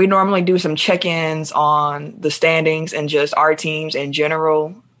break. We normally do some check-ins on the standings and just our teams in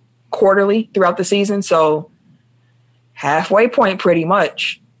general quarterly throughout the season. So halfway point pretty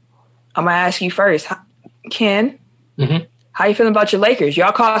much. I'm going to ask you first, Ken, How you feeling about your Lakers?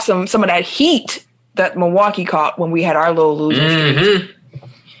 Y'all caught some of that heat that Milwaukee caught when we had our little losing streak.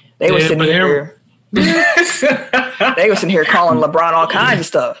 They were sitting here. They were sitting here calling LeBron all kinds of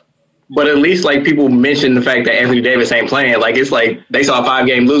stuff. But at least like people mentioned the fact that Anthony Davis ain't playing. Like it's like they saw a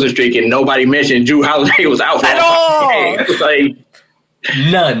 5-game losing streak and nobody mentioned Jrue Holiday was out for at all. It's like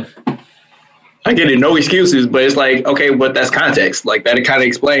none. I get it, no excuses, but it's like okay, but that's context. Like that, it kind of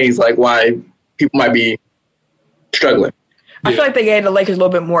explains like why people might be struggling. I feel like they gave the Lakers a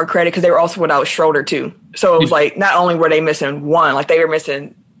little bit more credit because they were also without Schroeder too. So it was like not only were they missing one, like they were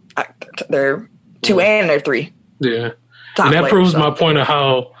missing their 2 and their 3. Yeah, and that proves my point of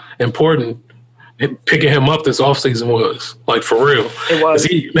how important picking him up this offseason was. Like for real, it was.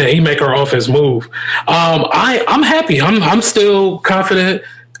 He make our offense move. I'm happy. I'm still confident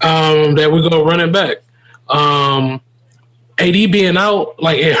that we're gonna run it back. AD being out,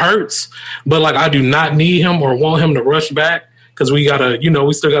 like it hurts, but like I do not need him or want him to rush back because we gotta,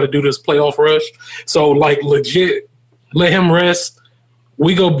 we still gotta do this playoff rush. So like legit, let him rest.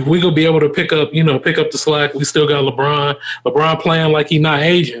 We go be able to pick up the slack. We still got LeBron. LeBron playing like he's not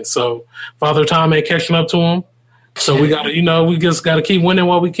aging. So Father Time ain't catching up to him. So we gotta, we just gotta keep winning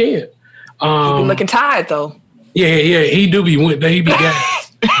while we can. He be looking tired though. Yeah, he do be winning. He be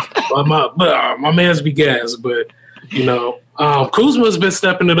gassed. my man's be gassed, but Kuzma's been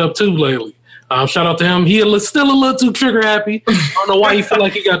stepping it up too lately. Shout out to him. He still a little too trigger happy. I don't know why he feel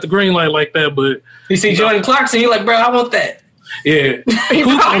like he got the green light like that, but you see Jordan Clarkson, you're like, bro, I want that. Yeah.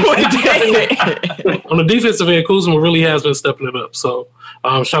 On the defensive end, Kuzma really has been stepping it up. So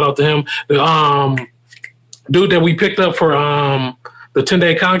shout out to him. The dude that we picked up for the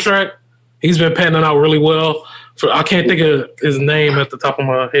 10-day contract, he's been panning out really well. I can't think of his name at the top of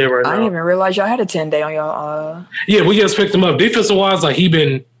my head right now. I didn't even realize y'all had a 10-day on y'all. Yeah, we just picked him up. Defensive wise, like he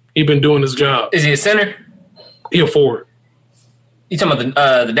been doing his job. Is he a center? He a forward. You talking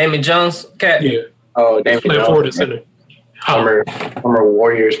about the Damian Jones cat? Yeah. Oh, Damian Jones. Forward and center. Former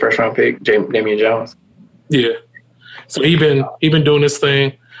Warriors first round pick, Damian Jones. Yeah. So he been doing this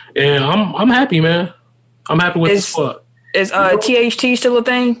thing, and I'm happy, man. I'm happy with the squad. Is THT still a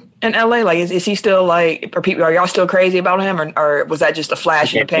thing in LA? Like, is he still like? Are y'all still crazy about him, or was that just a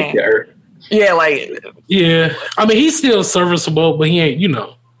flash in the pan? Yeah, like. Yeah, I mean he's still serviceable, but he ain't.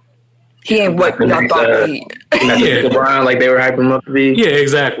 He ain't what y'all thought he. Yeah, LeBron, like they were hyping him up to be. Yeah,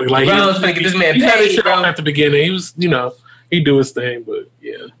 exactly. Like LeBron was making this man he had his pay, shit bro. on at the beginning. He was, he do his thing, but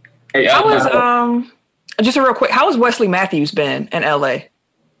yeah. Hey, how was just a real quick? How has Wesley Matthews been in LA?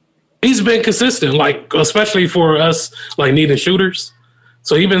 He's been consistent, like especially for us, like needing shooters.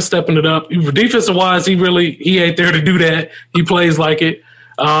 So he's been stepping it up. Defensive wise, he ain't there to do that. He plays like it.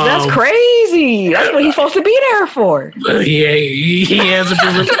 That's crazy. That's what he's supposed to be there for. He hasn't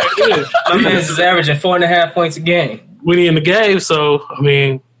been really good. My man's is averaging 4.5 points a game. When he in the game, so I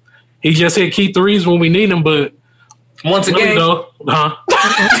mean, he just hit key threes when we need him, but once again, what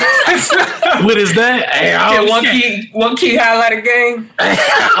is that? Hey, one key highlighted game.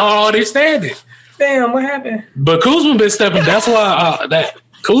 I don't understand it. Damn, what happened? But Kuzma been stepping. That's why that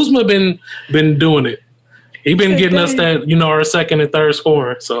Kuzma been doing it. He been getting us that, our second and third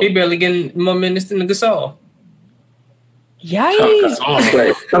scorer. So he barely getting more minutes than the Gasol. Yikes!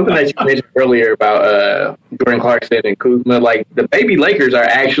 Something that you mentioned earlier about Jordan Clarkson and Kuzma, like the baby Lakers are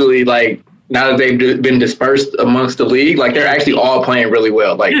actually like now that they've been dispersed amongst the league, like they're actually all playing really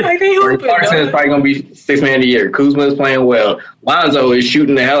well. Like Jordan Clarkson is probably going to be 6th man of the year. Kuzma is playing well. Lonzo is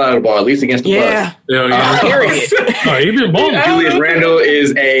shooting the hell out of the ball, at least against the Bucks. He been balling. Julius Randle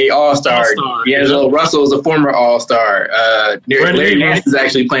is a all-star. D'Angelo Russell is a former all-star. Larry Nance is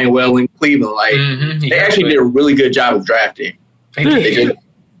actually playing well in Cleveland. Like they actually did a really good job of drafting. They just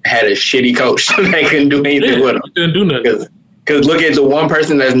had a shitty coach. They couldn't do anything with them. Couldn't do nothing. Because look at the one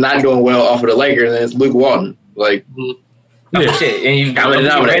person that's not doing well off of the Lakers, and it's Luke Walton. Like, shit, and you got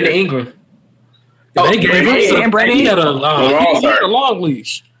Brandon Ingram. They gave him Brandon. He had a long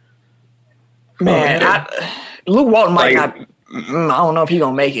leash. Man, Luke Walton might not. I don't know if he's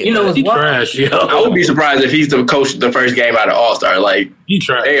gonna make it. He's trash. I would be surprised if he's the coach the first game out of All-Star. Like,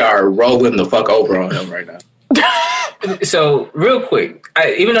 they are rolling the fuck over on him right now. So real quick,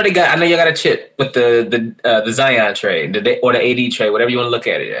 even though I know y'all got a chip with the Zion trade, or the AD trade, whatever you want to look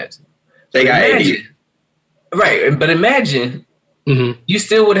at it as. They got AD, right? But imagine you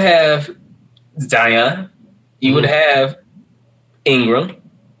still would have Zion, you would have Ingram,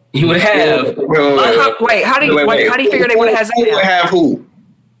 you would have. Wait, how do you figure they would have Zion? Who would have who?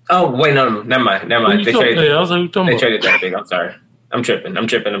 Oh wait, no, never mind. They traded that big. I'm sorry, I'm tripping.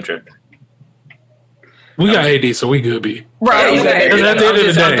 We got AD, so we good, B. Right. At the end of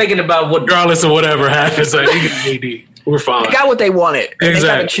the day, I'm thinking about what, regardless of whatever happens, like, we got AD. We're fine. They got what they wanted.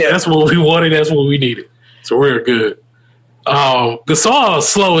 Exactly. That's what we wanted. That's what we needed. So we're good. Gasol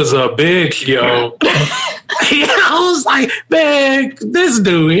slow as a bitch, yo. I was like, man, this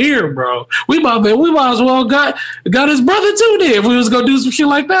dude here, bro. We might as well got his brother too. Then if we was gonna do some shit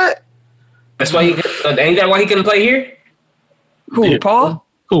like that. That's why ain't that why he couldn't play here? Who? Yeah. Paul?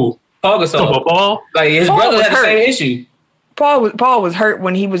 Who? Paul Gasol. Paul? Like his brother had the same issue. Paul was hurt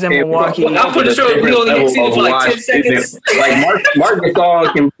when he was in Milwaukee. I'm pretty sure we only get to see it for like 10 seconds. Like Marc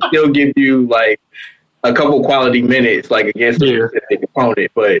Gasol can still give you like a couple quality minutes, like against a specific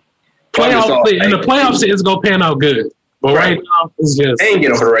opponent, but in the playoffs it's gonna pan out good. But right now it's just they ain't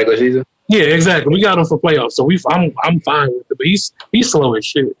get him for the regular season. Yeah, exactly. We got him for playoffs, so I'm fine with it. But he's slow as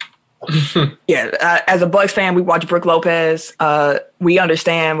shit. Yeah, as a Bucks fan, we watch Brook Lopez. We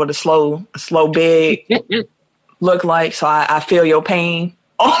understand what a slow big look like. So I feel your pain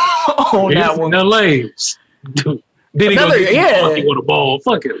on that one. The legs. Then he goes with a ball.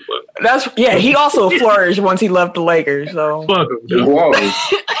 Fuck it. He also flourished once he left the Lakers. So fuck him.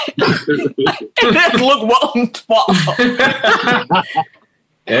 And that's Luke Walton's fault.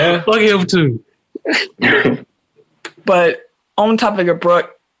 Yeah, fuck him too. But on topic of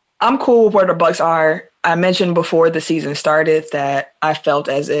Brook, I'm cool with where the Bucks are. I mentioned before the season started that I felt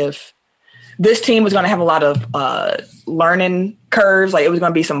as if this team was going to have a lot of learning curves. Like it was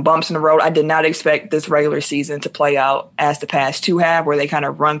going to be some bumps in the road. I did not expect this regular season to play out as the past two have, where they kind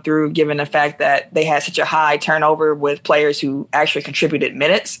of run through, given the fact that they had such a high turnover with players who actually contributed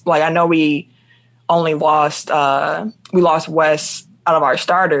minutes. Like I know we only lost Wes out of our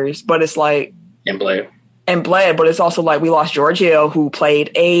starters, but it's like and Blade, but it's also like we lost George Hill, who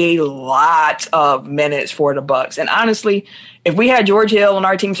played a lot of minutes for the Bucks. And honestly, if we had George Hill on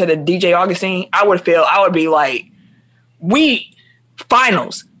our team instead of DJ Augustine, I would be like, we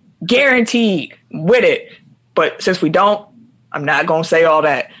finals guaranteed with it. But since we don't, I'm not gonna say all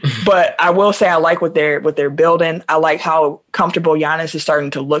that. But I will say I like what they're building. I like how comfortable Giannis is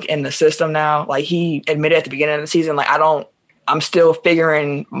starting to look in the system now. Like he admitted at the beginning of the season, like I'm still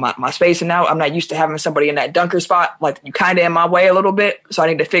figuring my spacing out. I'm not used to having somebody in that dunker spot. Like you kind of in my way a little bit. So I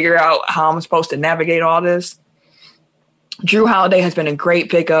need to figure out how I'm supposed to navigate all this. Drew Holiday has been a great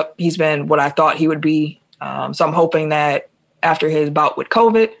pickup. He's been what I thought he would be. So I'm hoping that after his bout with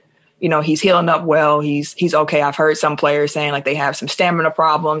COVID, he's healing up well. He's okay. I've heard some players saying like they have some stamina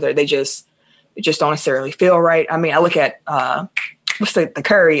problems or they just don't necessarily feel right. I mean, I look at what's the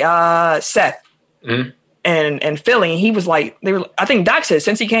Curry, Seth. Mm-hmm. And Philly, he was like, I think Doc said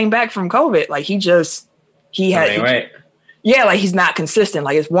since he came back from COVID, like like he's not consistent.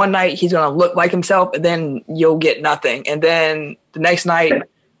 Like it's one night he's going to look like himself and then you'll get nothing. And then the next night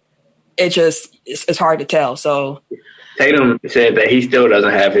it's hard to tell. So Tatum said that he still doesn't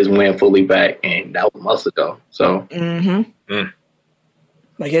have his win fully back and that was months ago. So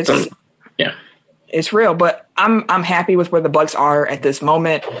like it's real, but I'm happy with where the Bucks are at this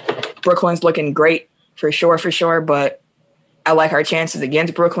moment. Brooklyn's looking great. For sure. But I like our chances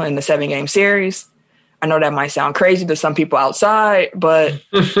against Brooklyn in the 7-game series. I know that might sound crazy to some people outside, but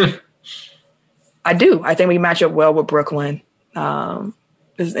I do. I think we match up well with Brooklyn. And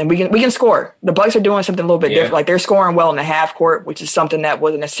we can score. The Bucks are doing something a little bit different. Like they're scoring well in the half court, which is something that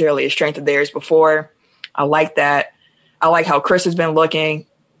wasn't necessarily a strength of theirs before. I like that. I like how Chris has been looking.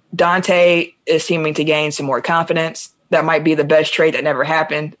 Dante is seeming to gain some more confidence. That might be the best trade that never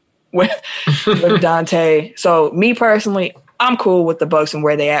happened with Dante. So me personally, I'm cool with the Bucks and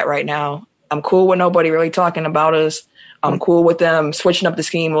where they at right now. I'm cool with nobody really talking about us. I'm cool with them switching up the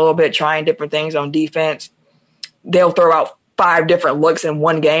scheme a little bit, trying different things on defense. They'll throw out 5 different looks in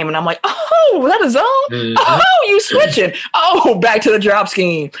one game, and I'm like, oh, was that a zone? Mm-hmm. Oh, you switching. Oh, back to the drop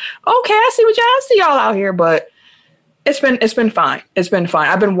scheme. Okay, I see y'all out here, but it's been fine. It's been fine.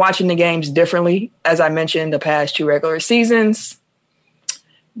 I've been watching the games differently, as I mentioned, the past 2 regular seasons.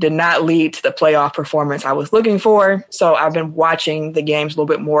 Did not lead to the playoff performance I was looking for. So I've been watching the games a little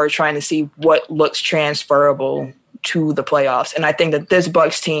bit more, trying to see what looks transferable to the playoffs. And I think that this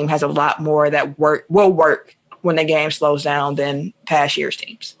Bucks team has a lot more that will work when the game slows down than past year's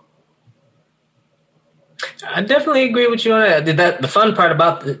teams. I definitely agree with you on that. The fun part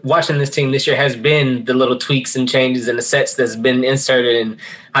about watching this team this year has been the little tweaks and changes and the sets that's been inserted and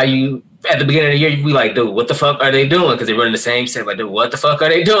how you – at the beginning of the year, you'd be like, dude, what the fuck are they doing? Because they're running the same set. Like, dude, what the fuck are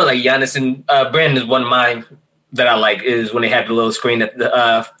they doing? Like, Giannis and Brandon is one of mine that I like is when they have the little screen at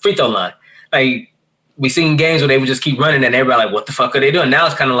the free throw line. Like, we seen games where they would just keep running and everybody like, what the fuck are they doing? Now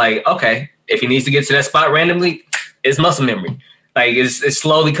it's kind of like, okay, if he needs to get to that spot randomly, it's muscle memory. Like, it's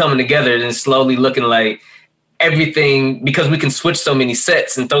slowly coming together and slowly looking like everything, because we can switch so many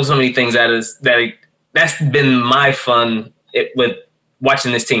sets and throw so many things at us that that's been my fun with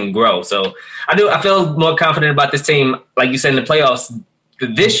watching this team grow. So I feel more confident about this team, like you said, in the playoffs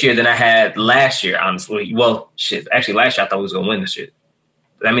this year than I had last year, honestly. Well, shit. Actually, last year I thought we was going to win this shit.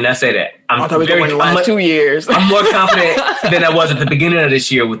 I mean, I say that. I thought we was going to win the last 2 years. I'm more confident than I was at the beginning of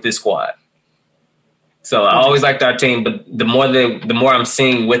this year with this squad. So I always liked our team, but the more I'm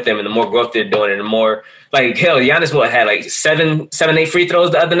seeing with them and the more growth they're doing, and the more, like, hell, Giannis had like 8 free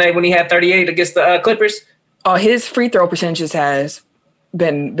throws the other night when he had 38 against the Clippers. Oh, his free throw percentages has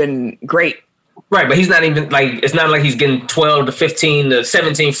been great. Right, but he's not even like, it's not like he's getting 12 to 15 to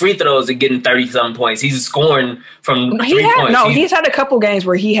 17 free throws and getting 30-something points. He's scoring from 3 points. No, he's had a couple games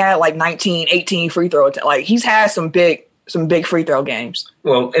where he had like 19, 18 free throws. Like, he's had some big free throw games.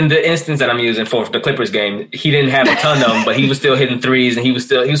 Well, in the instance that I'm using for the Clippers game, he didn't have a ton of them, but he was still hitting threes, and he was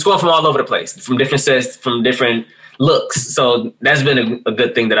scoring from all over the place, from different sets, from different looks. So that's been a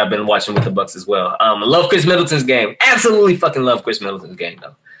good thing that I've been watching with the Bucks as well. I love Chris Middleton's game. Absolutely fucking love Chris Middleton's game,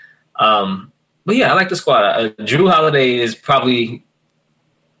 though. But yeah, I like the squad. Drew Holiday is probably.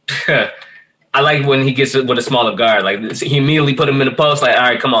 I like when he gets with a smaller guard. Like, he immediately put him in the post. Like, all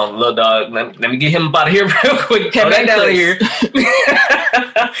right, come on, little dog. Let me get him out of here real quick. Throw that down here.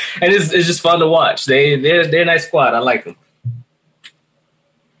 And it's just fun to watch. They're a nice squad. I like them.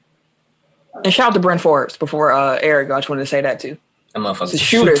 And shout out to Brent Forbes before Eric. I just wanted to say that too. That motherfucker's a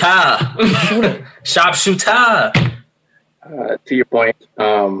shooter. Sharp shooter. To your point,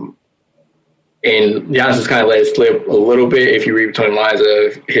 and Giannis has kind of let it slip a little bit if you read between the lines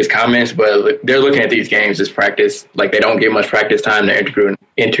of his comments, but they're looking at these games as practice. Like, they don't get much practice time. They're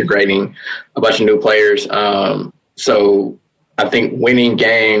integrating a bunch of new players. So I think winning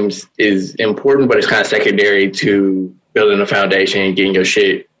games is important, but it's kind of secondary to building a foundation and getting your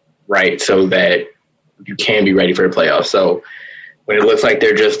shit right so that you can be ready for the playoffs. So when it looks like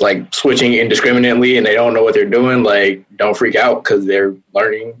they're just like switching indiscriminately and they don't know what they're doing, like, don't freak out because they're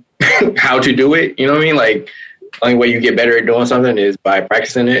learning how to do it. You know what I mean? Like, the only way you get better at doing something is by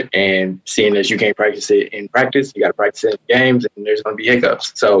practicing it, and seeing that you can't practice it in practice, you got to practice it in games, and there's going to be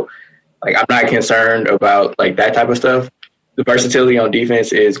hiccups. So, like, I'm not concerned about like that type of stuff. The versatility on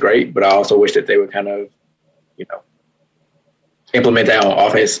defense is great, but I also wish that they would kind of, implement that on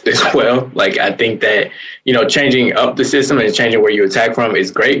offense as well. Like, I think that, changing up the system and changing where you attack from is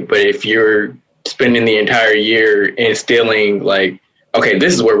great, but if you're spending the entire year instilling, like, okay,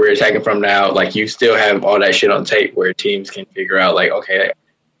 this is where we're attacking from now, like, you still have all that shit on tape where teams can figure out, like, okay,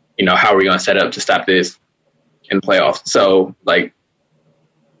 how are we going to set up to stop this in the playoffs? So, like,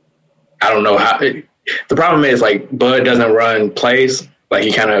 I don't know how. The problem is, like, Bud doesn't run plays. Like,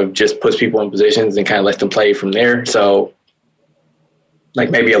 he kind of just puts people in positions and kind of lets them play from there. So, like,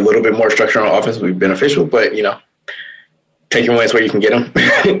 maybe a little bit more structure on offense would be beneficial, but, take your wins where you can get them.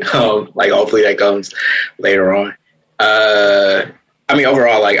 Like, hopefully that comes later on. I mean,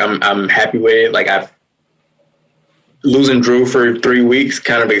 overall, like, I'm happy with it. Like, losing Drew for 3 weeks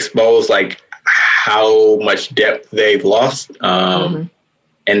kind of exposed, like, how much depth they've lost,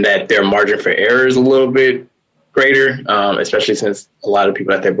 and that their margin for error is a little bit greater, especially since a lot of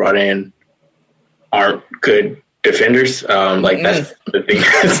people that they brought in aren't good defenders. Like, that's the thing.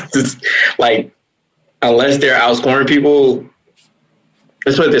 Just, like, unless they're outscoring people,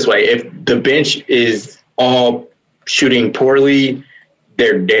 let's put it this way: if the bench is all shooting poorly,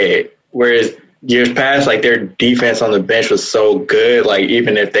 they're dead. Whereas years past, like, their defense on the bench was so good, like,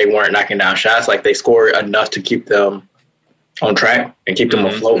 even if they weren't knocking down shots, like, they scored enough to keep them on track and keep them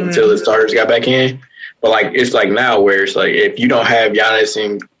afloat until the starters got back in. But, like, it's like now where it's like, if you don't have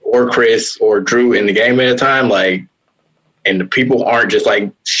Giannis or Chris or Drew in the game at a time, like, and the people aren't just,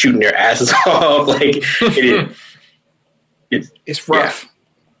 like, shooting their asses off, like, it's rough.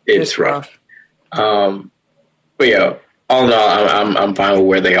 Yeah, it's rough. But yeah, all in all, I'm fine with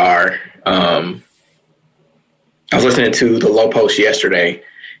where they are. I was listening to the Low Post yesterday,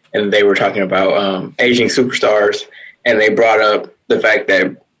 and they were talking about aging superstars, and they brought up the fact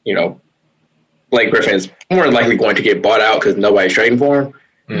that, Blake Griffin is more than likely going to get bought out because nobody's trading for him.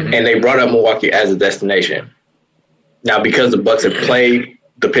 And they brought up Milwaukee as a destination. Now, because the Bucks have played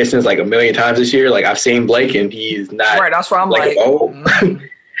the Pistons like a million times this year, like, I've seen Blake, and he's not right. That's why I'm like,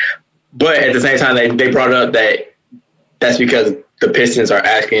 But at the same time, they brought up that that's because the Pistons are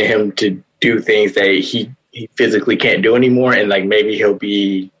asking him to do things that he physically can't do anymore, and, like, maybe he'll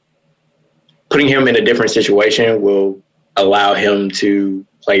be putting him in a different situation will allow him to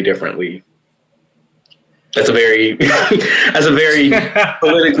play differently. That's a very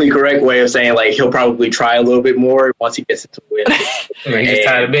politically correct way of saying, like, he'll probably try a little bit more once he gets into it. He's just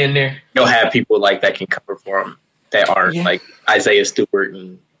tired of being there. He'll have people like that can cover for him that aren't like Isaiah Stewart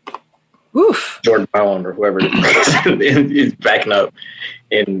and Oof. Jordan Bone or whoever is backing up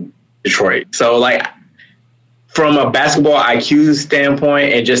in Detroit. So, like, from a basketball IQ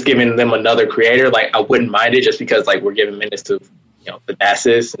standpoint and just giving them another creator, like, I wouldn't mind it just because, like, we're giving minutes to,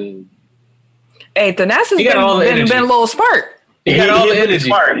 Thanasis and... Hey, Thanasis been a little smart. He got all the energy.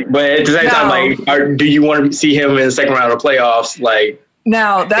 Smart, but at the same time, like, do you want to see him in the second round of playoffs? Like,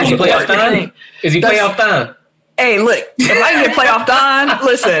 now, that's the thing. Is he playoff time? Hey, look, if I can get playoff Don,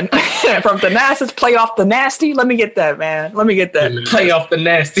 listen, from Thanasis, playoff the nasty, let me get that, man. Let me get that. Playoff the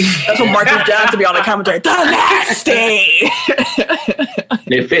nasty. That's what Marcus Johnson be on the commentary. The nasty.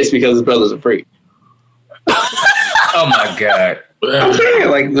 And it fits because his brother's a freak. Oh, my God. I'm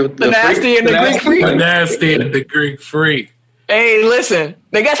saying, like, the nasty and the Greek freak. The nasty and the Greek freak. Hey, listen,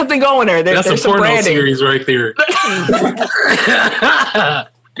 they got something going there. That's a porno series right there.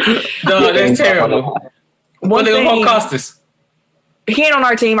 No, that's terrible. What they gonna cost us? He ain't on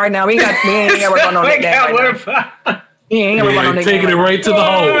our team right now. We ain't got work on no nickname right now. He ain't got work on no nickname. Taking it right to the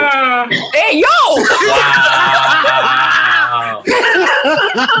hole. Hey, yo! Wow.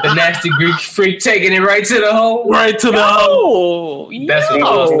 The nasty Greek freak taking it right to the hole. Right to the hole. That's what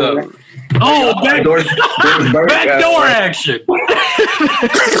close up. Oh, backdoor action.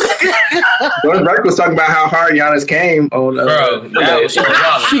 Doris Burke was talking about how hard Giannis came on.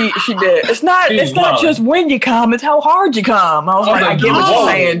 She did. It's not just when you come; it's how hard you come. I was like, I get what you're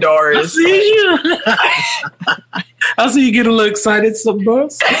saying, Doris. I see you. I see you get a little excited, some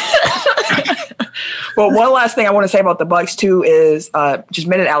buzz. Well, one last thing I want to say about the Bucks too is just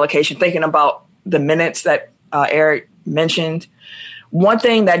minute allocation. Thinking about the minutes that Eric mentioned. One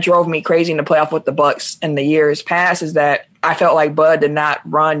thing that drove me crazy in the playoff with the Bucks in the years past is that I felt like Bud did not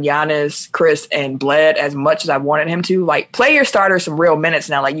run Giannis, Chris, and Bled as much as I wanted him to. Like, play your starters some real minutes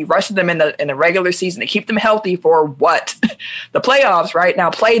now. Like, you rushed them in the regular season to keep them healthy for what? The playoffs, right? Now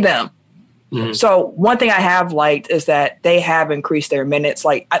play them. Mm-hmm. So one thing I have liked is that they have increased their minutes.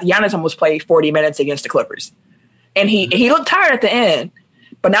 Like, Giannis almost played 40 minutes against the Clippers. And he looked tired at the end.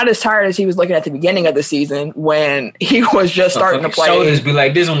 But not as tired as he was looking at the beginning of the season when he was just starting to play. Shoulders be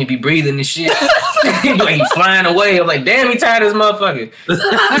like this when he be breathing and shit. Like he's flying away. I'm like, damn, he tired as motherfucker.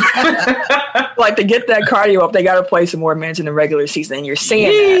 Like, to get that cardio up, they got to play some more minutes in the regular season. And you're seeing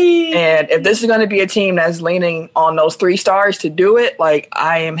that. And if this is going to be a team that's leaning on those 3 stars to do it, like,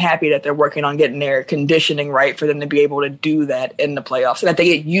 I am happy that they're working on getting their conditioning right for them to be able to do that in the playoffs, so that they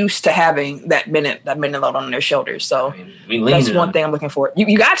get used to having that minute load on their shoulders. So that's one thing I'm looking for.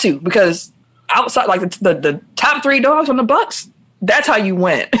 You got to, because outside, like, the top 3 dogs on the Bucks, that's how you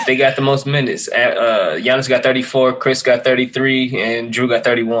win. They got the most minutes. Giannis got 34, Chris got 33, and Drew got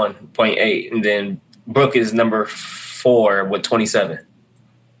 31.8. And then Brooke is number 4 with 27.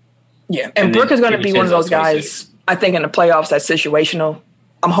 Yeah, and Brooke is going to be one of those guys, I think, in the playoffs that's situational.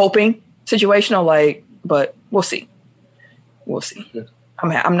 I'm hoping situational, like, but we'll see. We'll see.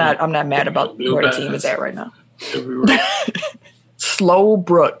 I'm not mad about where the team is at right now. Slow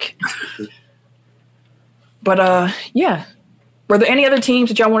Brooke. But yeah. Were there any other teams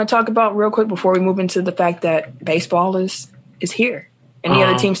that y'all want to talk about real quick before we move into the fact that baseball is here? Any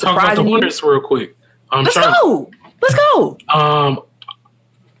other teams surprising you? Talk about the winners real quick. Let's go.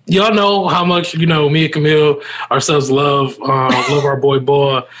 Y'all know how much, me and Camille ourselves love our boy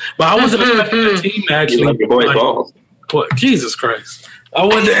Ball. But I wasn't expecting the team to actually. Love your boy Ball. What? Jesus Christ. I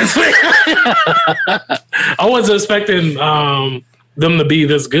wasn't expecting them to be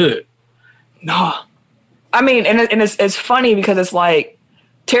this good. No. I mean, and it's funny because it's like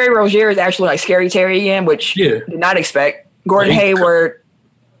Terry Rozier is actually like Scary Terry again, which did not expect. Gordon Hayward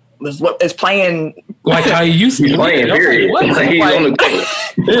is playing like how he used to be playing.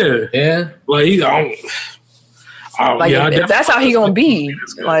 Yeah. Like he's on. If that's how he gonna be,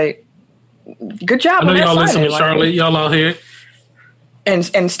 like, good job. I know y'all listen to Charlotte. Y'all out here.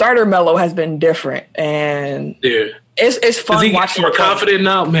 And starter Melo has been different, and it's fun watching. More confident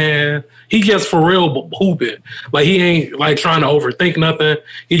now, man. He just for real hooping. Like, he ain't like trying to overthink nothing.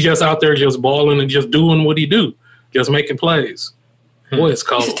 He's just out there just balling and just doing what he do, just making plays. Boy, it's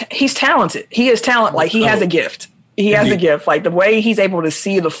cold. He's talented. He is talent. Like, he has a gift. He has a gift. Like, the way he's able to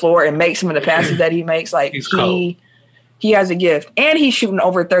see the floor and make some of the passes that he makes, like, he has a gift. And he's shooting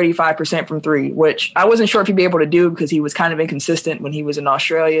over 35% from 3, which I wasn't sure if he'd be able to do because he was kind of inconsistent when he was in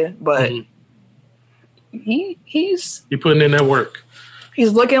Australia. But he's putting in that work.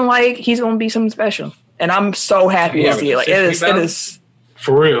 He's looking like he's going to be something special. And I'm so happy to see it. Like, it is.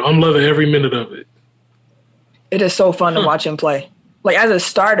 For real. I'm loving every minute of it. It is so fun to watch him play. Like, as a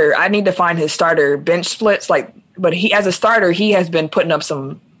starter, I need to find his starter bench splits. Like, but as a starter, he has been putting up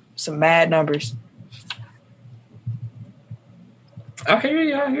some mad numbers. I hear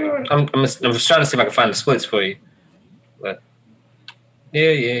you. I'm just trying to see if I can find the splits for you. But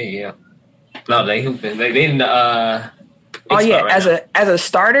yeah. No, they hooping. They didn't. As a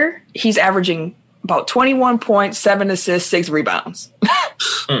starter, he's averaging about 21 points, 7 assists, 6 rebounds.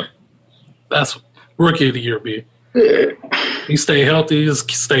 That's rookie of the year, B. He stay healthy,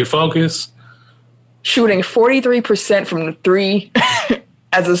 stay focused. Shooting 43% from the three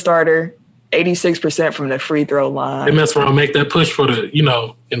as a starter, 86% from the free throw line. They mess around, make that push for the,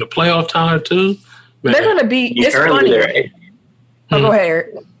 in the playoff time too. Man. They're going to be. It's funny. Go ahead,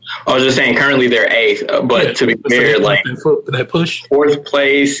 Eric. I was just saying, currently they're 8th, but to be fair, like that push, 4th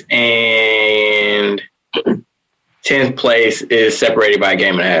place and 10th place is separated by a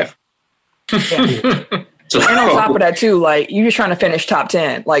game and a half. Yeah. And on top of that, too, like you're just trying to finish top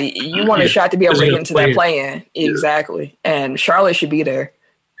 10. Like you want a shot to be able to get into that play-in. Exactly. And Charlotte should be there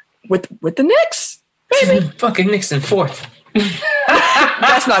with the Knicks. Baby. Fucking Knicks in 4th.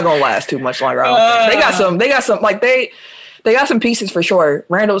 That's not gonna last too much longer. They got some. Like they got some pieces for sure.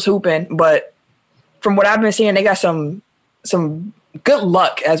 Randall's hooping, but from what I've been seeing, they got some good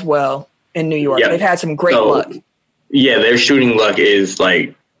luck as well in New York. They've had some great luck. Yeah, their shooting luck is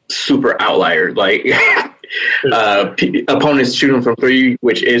like super outlier. Like opponents shooting from 3,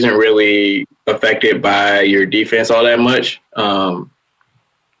 which isn't really affected by your defense all that much.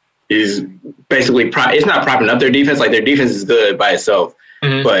 Is basically it's not propping up their defense. Like their defense is good by itself,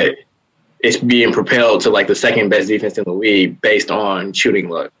 but it's being propelled to like the second best defense in the league based on shooting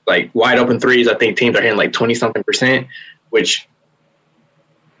luck. Like wide open threes, I think teams are hitting like 20-something%, which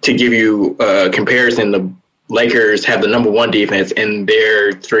to give you a comparison, the Lakers have the number 1 defense and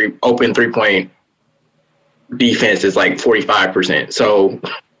their open 3-point defense is like 45%. So,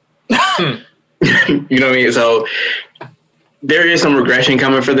 you know what I mean? So there is some regression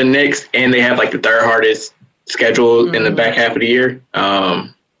coming for the Knicks, and they have like the 3rd hardest schedule in the back half of the year.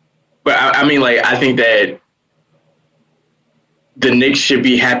 But I mean, like, I think that the Knicks should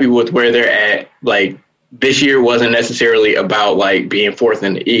be happy with where they're at. Like, this year wasn't necessarily about like being 4th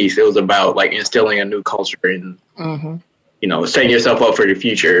in the East. It was about like instilling a new culture and, setting yourself up for the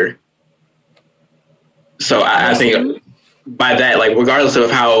future. So I think by that, like, regardless of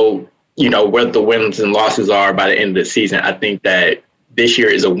how, what the wins and losses are by the end of the season, I think that this year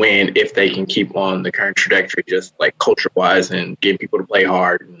is a win if they can keep on the current trajectory, just like culture-wise, and get people to play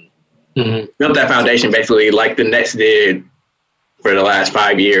hard and build that foundation, basically, like the Nets did for the last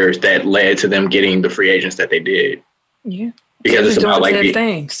 5 years, that led to them getting the free agents that they did. Yeah, because it's about like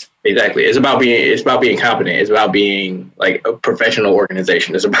things. Exactly, it's about being competent. It's about being like a professional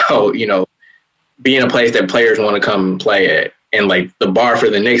organization. It's about being a place that players want to come and play at. And like the bar for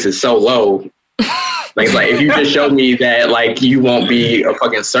the Knicks is so low. like if you just showed me that like you won't be a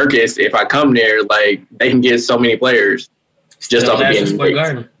fucking circus if I come there, like they can get so many players just off of being the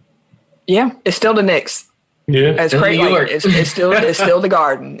Knicks. Yeah, it's still the Knicks. Yeah, it's crazy. Like, it's still the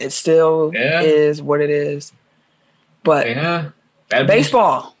Garden. It still is what it is. But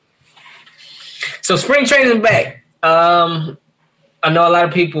baseball. So spring training back. I know a lot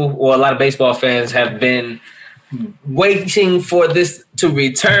of people, or a lot of baseball fans, have been waiting for this to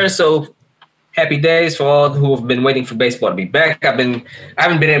return. So happy days for all who have been waiting for baseball to be back. I haven't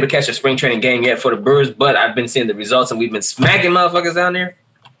been able to catch a spring training game yet for the Brewers, but I've been seeing the results, and we've been smacking motherfuckers down there.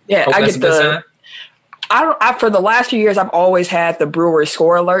 Yeah, I get for the last few years, I've always had the Brewers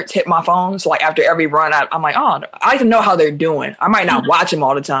score alerts hit my phone. So like after every run, I'm like, oh, I like to know how they're doing. I might not watch them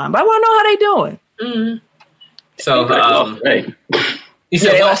all the time, but I want to know how they're doing. So,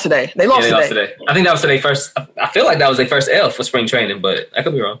 they lost today. They lost today. I think that was today first. I feel like that was their first L for spring training, but I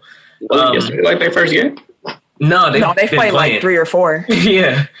could be wrong. Like their first game? No, they played like 3 or 4.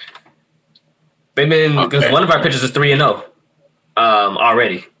 Yeah, they've been, because one of our pitchers is 3-0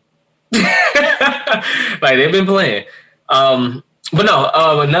 already. Like they've been playing. But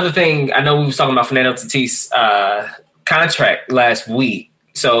no, another thing, I know we was talking about Fernando Tatis contract last week.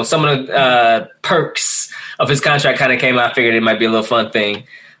 So some of the perks of his contract kind of came out. I figured it might be a little fun thing.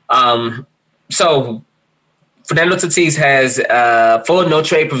 So Fernando Tatis has full no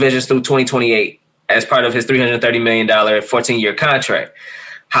trade provisions through 2028 as part of his $330 million 14-year contract.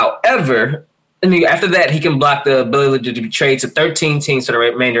 However, after that, he can block the ability to trade to 13 teams for the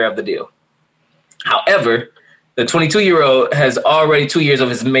remainder of the deal. However, the 22-year-old has already 2 years of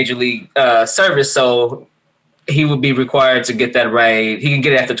his major league service, so he would be required to get that right. He can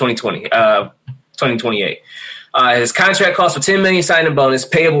get it after 2028. His contract calls for $10 million signing bonus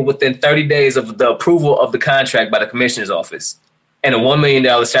payable within 30 days of the approval of the contract by the commissioner's office, and a $1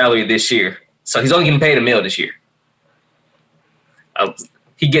 million salary this year. So he's only getting paid $1 million this year.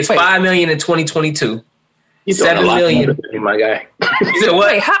 He gets $5 million in 2022, $7 million. My guy. You said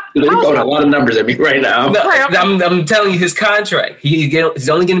what? He's throwing a lot of numbers at me right now. No, I'm telling you his contract. He's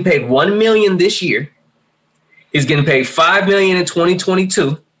only getting paid $1 million this year. He's getting paid $5 million in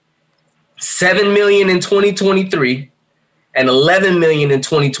 2022, $7 million in 2023, and $11 million in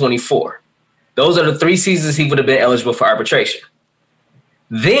 2024. Those are the 3 seasons he would have been eligible for arbitration.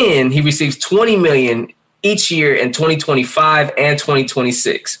 Then he receives $20 million each year in 2025 and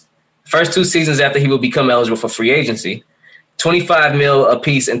 2026. First 2 seasons after he will become eligible for free agency, $25 million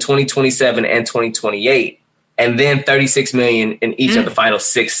apiece in 2027 and 2028, and then $36 million in each of the final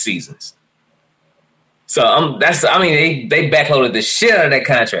 6 seasons. So they backloaded the shit out of that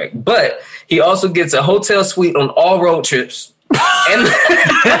contract. But he also gets a hotel suite on all road trips and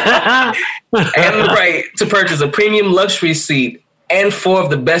the right to purchase a premium luxury seat and 4 of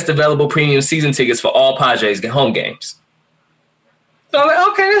the best available premium season tickets for all Padres home games. So I'm like,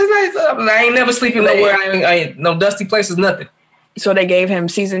 okay, that's nice. I ain't never sleeping nowhere. I ain't no dusty places, nothing. So they gave him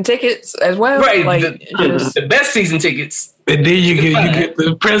season tickets as well? Right. The best season tickets. And then you get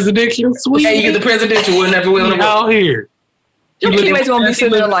the presidential suite. And you get the presidential whenever we're on the out here. Your teammates gonna be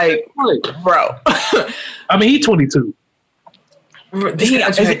sitting there like, bro. I mean, he's 22.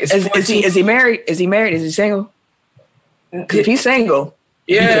 Is he married? Is he married? Is he single? If he's single,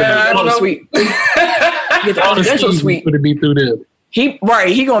 I don't know. Suite. Get the presidential suite. Would it be through them? He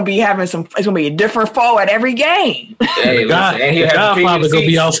gonna be having some. It's gonna be a different fall at every game. Hey, Godfather gonna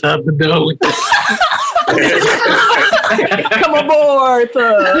be outside the door. Come aboard,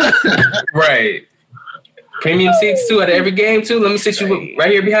 right? Premium seats too at every game too. Let me sit you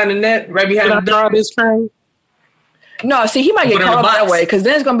right here behind the net, right behind the door. This train. No, see, he might get caught up that way because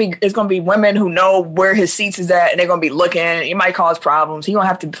then it's gonna be women who know where his seats is at, and they're gonna be looking. It might cause problems. He gonna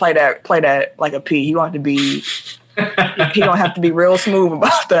have to play that like a P. He gonna have to be. He gonna have to be real smooth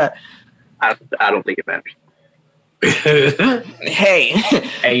about that. I don't think it matters. Hey,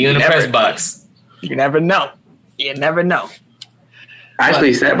 you in the press box. You never know. You never know. I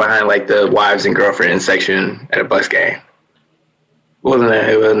actually sat behind like the wives and girlfriends section at a Bucks game. It wasn't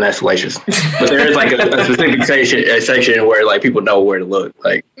that salacious. But there is like a specific section where like people know where to look.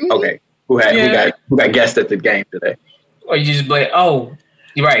 Like, okay, who got guests at the game today? Or you just like, oh,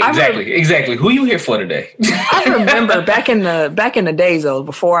 you're right, exactly. Who you here for today? I remember back in the days though,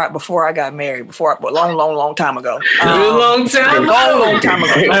 before I got married, long time ago. Long time ago.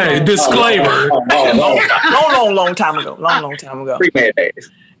 Hey, disclaimer. Long time ago. Pre-man days.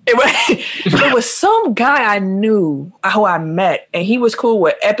 It was some guy I knew who I met, and he was cool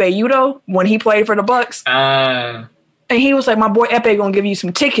with Epe Udo when he played for the Bucks. And he was like, my boy Epe gonna give you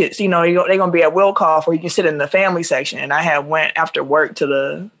some tickets. You know, they're gonna be at Will Call where you can sit in the family section. And I had went after work to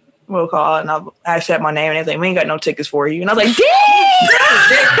the Will Call, and I said my name, and they was like, we ain't got no tickets for you. And I was like, damn!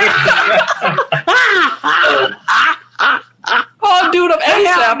 Oh, dude, I'm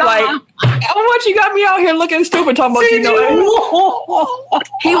ASAP. Like, what you got me out here looking stupid talking about, you know?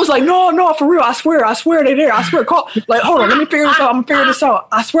 He was like, no, for real. I swear they're there. I swear. Call. Like, hold on, let me figure this out. I'm gonna figure this out.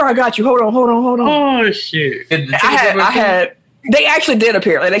 I swear I got you. Hold on. Oh, shit. I had. They actually did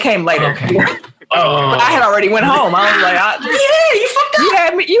appear. Like, they came later. Okay. But I had already went home. I was like, you fucked up. You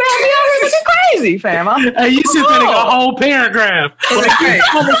had me out here looking crazy, fam. Hey, you sit there and a whole paragraph.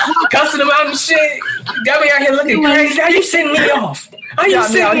 Cussing them out and shit. Got me out here looking crazy. How you sending me off? How you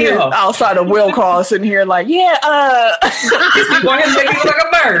sending me off? Outside of Will Call, sitting here like, These people out here making me look like a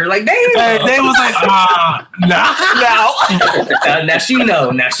bird. Like, damn. Hey, they was like, no. Now she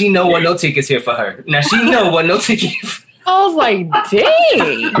know. Now she know what no tickets here for her. Now she know what no ticket. I was like,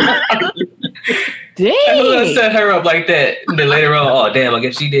 dang. I set her up like that. And then later on, oh damn, I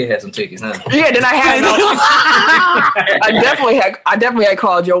guess she did have some tickets, huh? Yeah, then I definitely had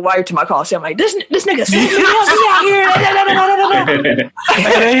called your wife to my call. So I'm like, this nigga sent me out here.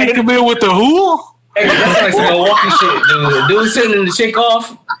 Hey, they come in with the who? Hey, that's like some Milwaukee shit, dude. Dude sending the chick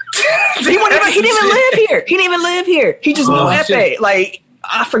off. He didn't even live here. He just knew Epe. Like,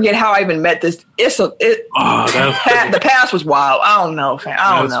 I forget how I even met this. The past was wild. I don't know, fam.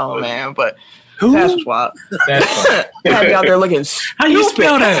 I don't know, man. But the past was wild. Had me out there looking. How you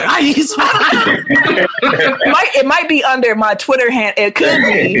spell that? It might be under my Twitter hand. It could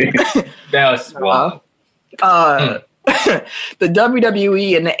be. That was wild. The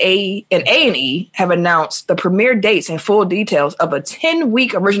WWE and A&E have announced the premiere dates and full details of a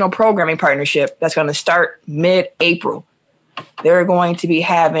 10-week original programming partnership that's going to start mid-April. They're going to be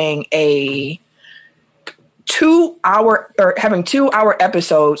having a 2-hour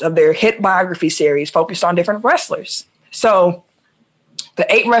episodes of their hit biography series focused on different wrestlers. So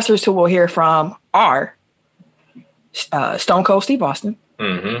the 8 wrestlers who we'll hear from are Stone Cold Steve Austin,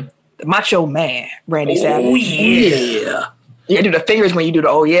 the the Macho Man, Randy Savage. Oh, yeah. You do the fingers when you do the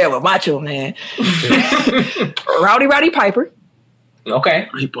oh yeah with Macho Man. Rowdy Piper. Okay.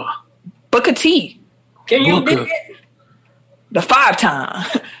 Booker T. Can you get it? The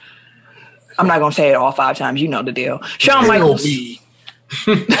 5-time. I'm not going to say it all 5 times. You know the deal. Shawn Michaels.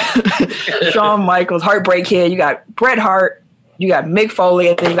 Shawn Michaels, Heartbreak Kid. You got Bret Hart. You got Mick Foley.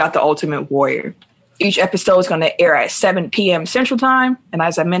 And then you got the Ultimate Warrior. Each episode is going to air at 7 p.m. Central Time. And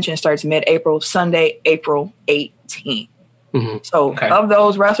as I mentioned, it starts mid-April, Sunday, April 18th. Mm-hmm. So of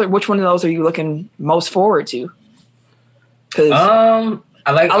those wrestlers, which one of those are you looking most forward to? Because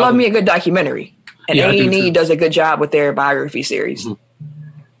I love me a good documentary. And A&E does a good job with their biography series.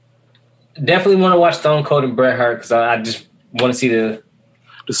 Mm-hmm. Definitely want to watch Stone Cold and Bret Hart because I just want to see the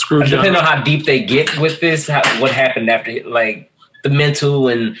screw job. Depending on how deep they get with this, what happened after, like the mental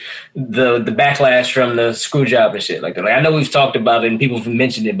and the backlash from the screw job and shit like that. Like, I know we've talked about it and people have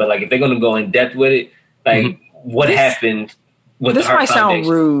mentioned it, but like if they're going to go in depth with it, like what happened with the Hart Foundation. This might sound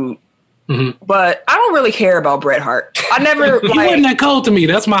rude. Mm-hmm. But I don't really care about Bret Hart. I never. He wasn't that cold to me.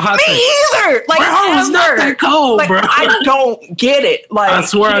 That's my hot take. Me either. Like, Bret Hart was not that cold, like, bro. I don't get it. Like, I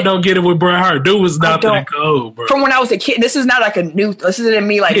swear I don't get it with Bret Hart. Dude was not that cold, bro. From when I was a kid, this is not like a new. This isn't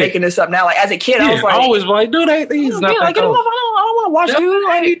me like making this up now. Like as a kid, I was like, always like, dude, he's not that cold. I don't want to watch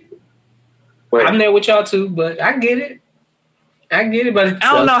dude. Like, I'm there with y'all too, but I get it. But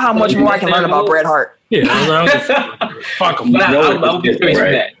I don't know how much more I can learn about Bret Hart. Yeah, fuck him. I'll be curious for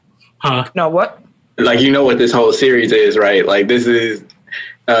that. Huh? No, what? Like, you know what this whole series is, right? Like, this is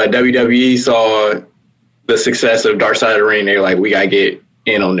WWE saw the success of Dark Side of the Ring. They're like, we gotta get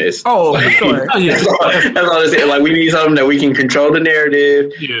in on this. Oh, like, sure. That's all I'm saying. Like, we need something that we can control the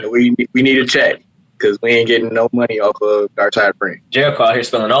narrative. Yeah. We need a check because we ain't getting no money off of Dark Side of the Ring. Jericho out here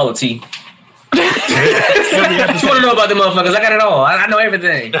spilling all the tea. What you want to know about the motherfuckers? I got it all. I know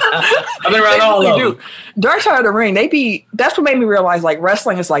everything. I've been around all of them. Dark Side of the Ring. That's what made me realize like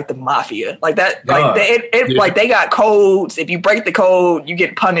wrestling is like the mafia. Like that. Like like they got codes. If you break the code, you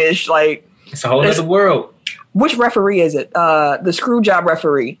get punished. Like it's a whole other world. Which referee is it? The screw job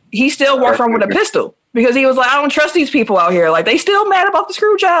referee. He still walked around with a pistol because he was like, I don't trust these people out here. Like they still mad about the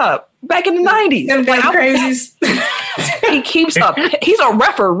screw job back in the 90s. Them damn crazies. He keeps up. He's a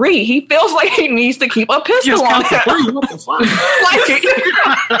referee. He feels like he needs to keep a pistol on him. What the fuck?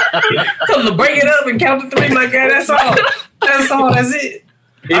 Tell him to break it up and count to 3. Like, yeah, that's all. That's it.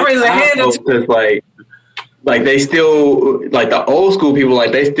 I raise a hand. Because like they still, like the old school people,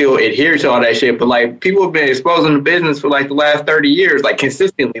 like they still adhere to all that shit. But like people have been exposing the business for like the last 30 years, like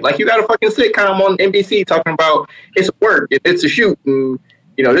consistently. Like you got a fucking sitcom on NBC talking about it's a work, it's a shoot, and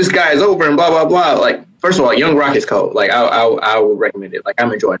you know this guy is over and blah blah blah. Like first of all, Young Rock is cold. Like I would recommend it. Like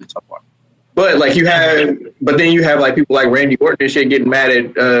I'm enjoying it so far. But like then you have like people like Randy Orton and shit getting mad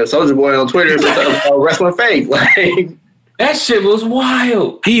at Soulja Boy on Twitter for wrestling fake. Like. That shit was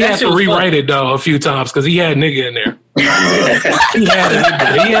wild. He had to rewrite it though a few times because he had nigga in there. he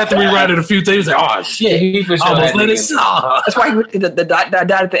had to rewrite it a few times. Like, oh shit, he for sure almost let it saw. That's why the dot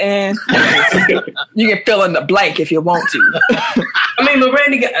at the end. You can fill in the blank if you want to. I mean, but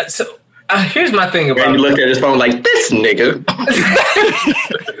Randy got so. Here's my thing about. Randy looked at his phone like this nigga.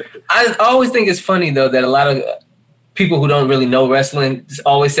 I always think it's funny though that a lot of people who don't really know wrestling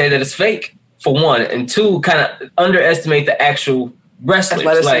always say that it's fake. For one, and two, kind of underestimate the actual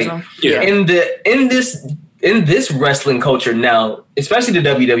wrestlers. Like in this wrestling culture now, especially the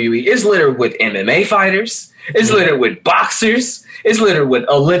WWE, it's littered with MMA fighters. It's littered with boxers. It's littered with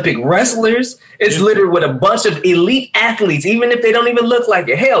Olympic wrestlers. It's littered with a bunch of elite athletes, even if they don't even look like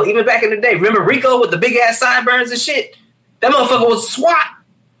it. Hell, even back in the day, remember Rico with the big ass sideburns and shit? That motherfucker was SWAT.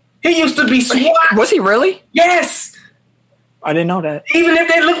 He used to be SWAT. Was he really? Yes. I didn't know that. Even if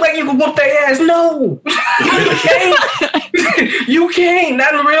they look like you could whoop their ass, no. You can't. You can't.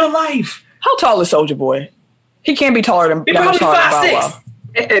 Not in real life. How tall is Soulja Boy? He can't be taller than. He's probably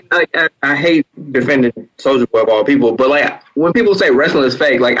 5'6". I hate defending Soulja Boy of all people, but like when people say wrestling is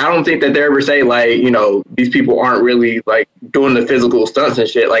fake, like I don't think that they ever say like, you know, these people aren't really like doing the physical stunts and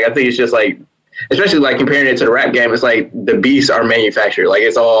shit. Like I think it's just like, especially like comparing it to the rap game, it's like the beasts are manufactured. Like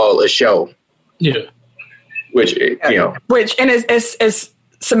it's all a show. Yeah. And it's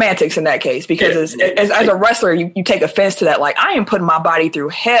semantics in that case because as a wrestler you take offense to that. Like I am putting my body through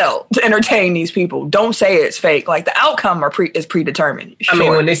hell to entertain these people. Don't say it's fake. Like the outcome is predetermined. Sure. I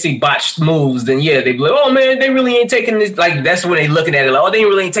mean, when they see botched moves, then yeah, they be like, oh man, they really ain't taking this. Like that's when they looking at it. Like, oh, they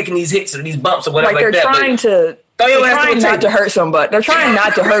really ain't taking these hits or these bumps or whatever. Like they're trying to They're trying not to hurt somebody. They're trying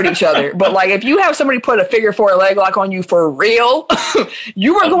not to hurt each other. But like, if you have somebody put a figure 4 leg lock on you for real,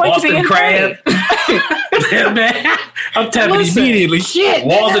 you are going to be in pain. Man, I'm tapping immediately. Shit.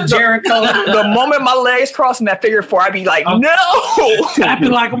 Walls of Jericho. The moment my legs cross in that figure 4, I'd be like, no.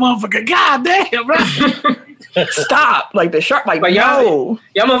 Tapping like a motherfucker. God damn, bro. Stop. Like the shark, like y'all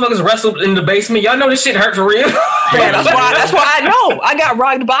motherfuckers wrestled in the basement. Y'all know this shit hurt for real. Man, that's why I know. I got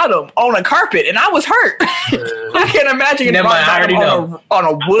rock bottom on a carpet and I was hurt. I can't imagine getting rock bottom on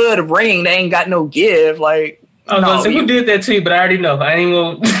a wood ring that ain't got no give. Like, I was gonna say, who did that to you? But I already know. I ain't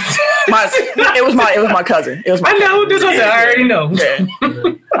gonna. It was my cousin. It was my. I know this was. I already know. Yeah.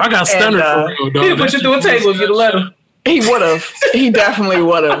 I got stunned for real, dog. He put you through a table if you'd let him. He would have. He definitely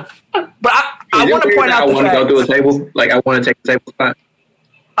would have. But I want to point out the fact. I want to go through a table. Like, I want to take a table spot.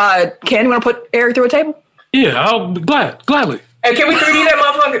 Can you want to put Eric through a table? Yeah, I'll be gladly. Hey, can we 3D that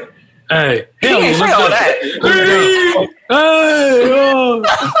motherfucker? Hey, hell yeah, say all that.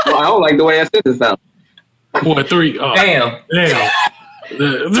 Well, I don't like the way I said this out. Boy, 3. Oh, damn.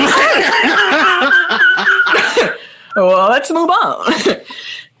 Well, let's move on.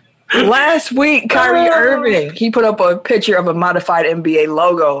 Last week, Kyrie Irving, he put up a picture of a modified NBA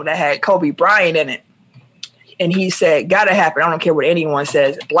logo that had Kobe Bryant in it. And he said, gotta happen. I don't care what anyone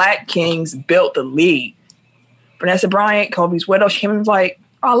says. Black Kings built the league. Vanessa Bryant, Kobe's widow, she was like,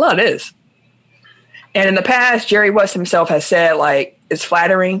 oh, I love this. And in the past, Jerry West himself has said, like, it's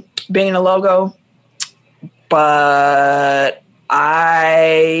flattering being a logo. But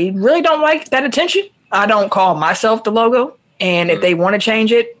I really don't like that attention. I don't call myself the logo. And if they want to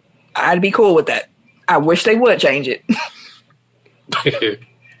change it, I'd be cool with that. I wish they would change it.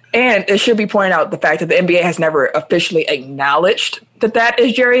 And it should be pointed out the fact that the NBA has never officially acknowledged that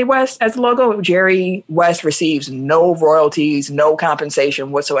is Jerry West as the logo. Jerry West receives no royalties, no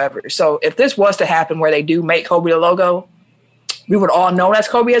compensation whatsoever. So if this was to happen where they do make Kobe the logo, we would all know that's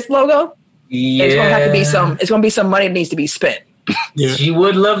Kobe as the logo. Yeah. It's gonna have to be it's gonna be some money that needs to be spent. Yeah. She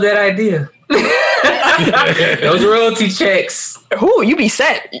would love that idea. Those royalty checks. Who you be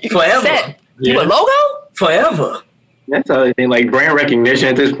set forever? Set. Yeah. You a logo forever. That's the other thing. Like brand recognition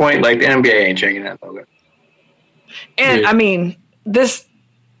at this point, like the NBA ain't checking that logo. And I mean, it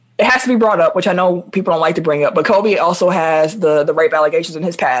has to be brought up, which I know people don't like to bring up. But Kobe also has the rape allegations in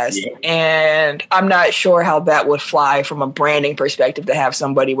his past, and I'm not sure how that would fly from a branding perspective to have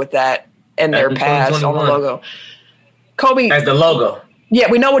somebody with that in their past on the logo. Kobe as the logo. Yeah,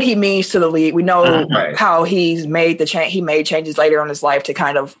 we know what he means to the league. We know how he's made the change. He made changes later in his life to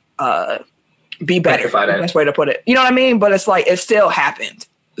kind of be better. That's the way to put it. You know what I mean? But it's like it still happened.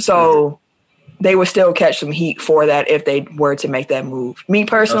 So they would still catch some heat for that if they were to make that move. Me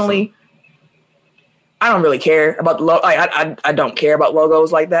personally, I don't really care about the logo. I don't care about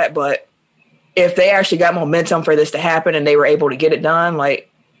logos like that. But if they actually got momentum for this to happen and they were able to get it done,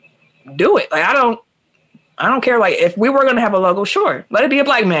 like do it. Like I don't care. Like if we were going to have a logo, sure, let it be a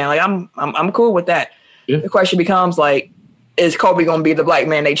black man. Like I'm cool with that. Yeah. The question becomes like, is Kobe going to be the black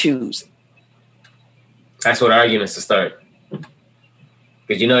man they choose? That's what arguments to start.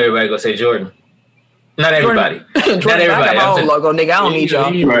 Because you know everybody gonna say Jordan. Not everybody. Jordan, not everybody. I got my own logo, nigga. I don't need y'all.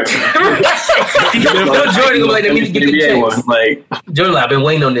 No, Jordan gonna like let me get the checks. Like Jordan, I've been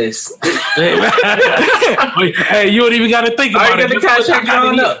waiting on this. Hey, you don't even got to think about it. I got the contract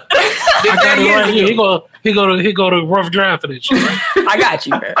drawn up. I got it right here. He go to rough draft for this shit. Right? I got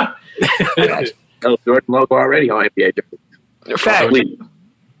you, man. I got you. Oh, Jordan logo already on NBA jerseys. Fact.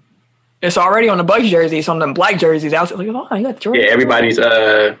 It's already on the Bucks jerseys, on them black jerseys. I was like, oh, you got Jordan. Yeah, everybody's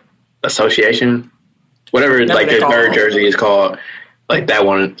association, whatever like their third jersey is called, like that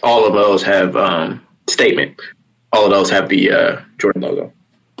one. All of those have statement. All of those have the Jordan logo.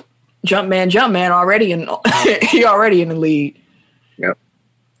 Jumpman already he already in the lead. Yep.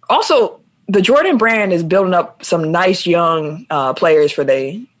 Also, the Jordan brand is building up some nice young players for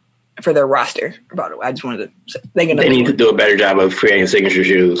their roster. About it, I just wanted to say they need to do a better job of creating signature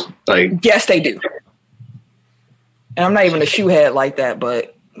shoes. Like yes, they do. And I'm not even a shoe head like that,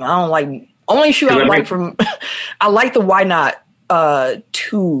 but I don't like only shoe I like from. I like the Why Not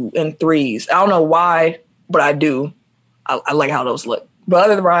 2 and 3s. I don't know why, but I do. I like how those look. But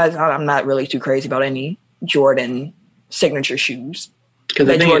otherwise, I'm not really too crazy about any Jordan signature shoes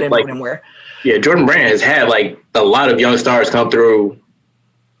that Jordan wouldn't wear. Yeah, Jordan Brand has had like a lot of young stars come through,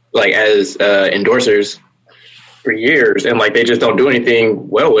 like as endorsers for years, and like they just don't do anything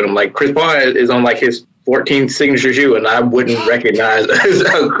well with them. Like Chris Paul is on like his 14th signature shoe, and I wouldn't recognize as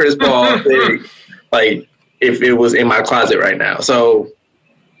a Chris Paul thing, like if it was in my closet right now. So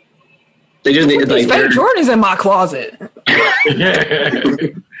they just need like fake Jordans in my closet.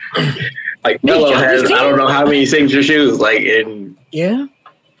 Like Melo has, I don't know how many signature shoes. Like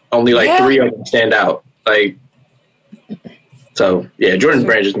only like 3 of them stand out. Like, so yeah, Jordan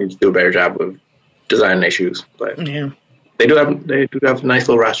Brand just needs to do a better job of designing their shoes. But they do have a nice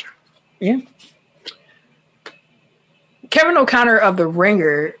little roster. Yeah. Kevin O'Connor of The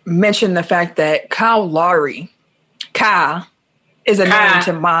Ringer mentioned the fact that Kyle Lowry is a name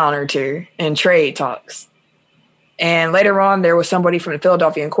to monitor in trade talks. And later on, there was somebody from the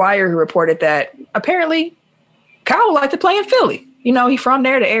Philadelphia Inquirer who reported that apparently Kyle would like to play in Philly. You know, he's from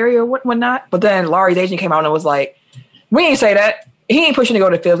there, the area, whatnot. But then Lowry's agent came out and was like, we ain't say that. He ain't pushing to go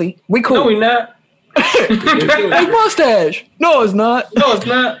to Philly. We cool. No, we not. His mustache. No, it's not. No, it's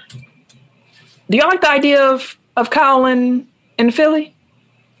not. Do y'all like the idea of Kyle in Philly?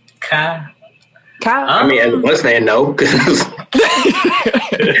 Kyle? I mean, as a Bucks fan, no, because that's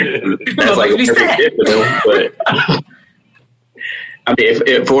like a perfect fit for them. But I mean,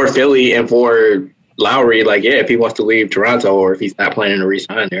 if for Philly and for Lowry, like, yeah, if he wants to leave Toronto or if he's not planning to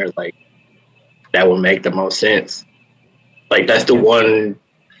re-sign there, like, that would make the most sense. Like, that's the one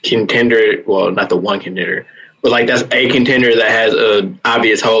contender. Well, not the one contender, but like that's a contender that has an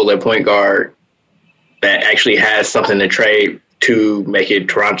obvious hole at point guard that actually has something to trade to make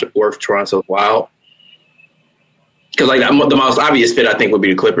it worth Toronto's while. Because like the most obvious fit, I think, would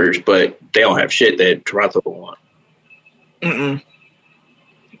be the Clippers, but they don't have shit that Toronto would want.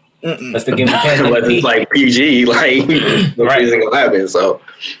 That's the game. Unless it's like PG, like right. Isn't gonna happen. So,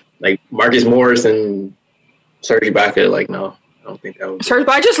 like Marcus Morris and Serge Ibaka, like no, I don't think that would. Serge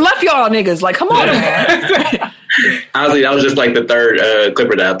Ibaka just left y'all niggas. Like, come on, man. Honestly, that was just like the third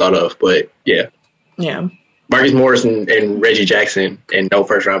Clipper that I thought of, but yeah. Marcus Morris and Reggie Jackson and no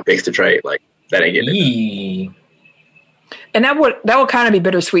first round picks to trade, like that ain't getting it. And that would kind of be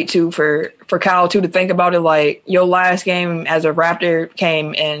bittersweet too for Kyle too, to think about it. Like, your last game as a Raptor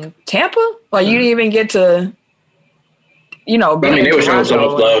came in Tampa. Like, you didn't even get to, you know. I mean, they were showing so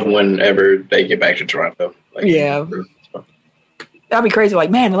much love whenever they get back to Toronto. Like, that'd be crazy.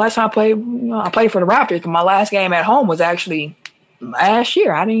 Like, man, the last time I played for the Raptors, but my last game at home was actually last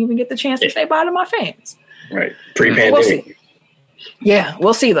year. I didn't even get the chance to say bye to my fans. Right, pre-pandemic.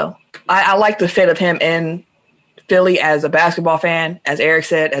 We'll see though. I like the fit of him in Philly as a basketball fan. As Eric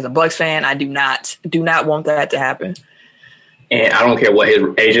said, as a Bucks fan, I do not want that to happen. And I don't care what his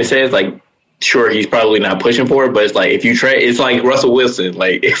agent says. Like, sure, he's probably not pushing for it, but it's like, if you trade, it's like Russell Wilson.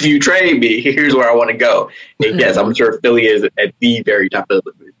 Like, if you trade me, here's where I want to go. And yes, I'm sure Philly is at the very top of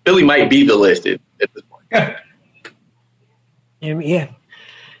the list. Philly might be the listed at this point. Yeah.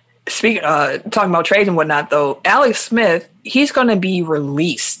 Speaking, talking about trades and whatnot, though, Alex Smith, he's going to be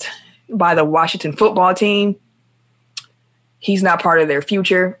released by the Washington football team. He's not part of their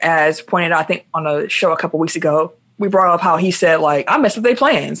future, as pointed out, I think, on a show a couple weeks ago. We brought up how he said, like, I messed with their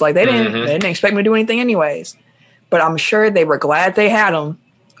plans. Like, they didn't expect me to do anything anyways. But I'm sure they were glad they had him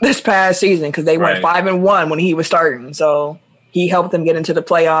this past season because they went 5-1 when he was starting. So he helped them get into the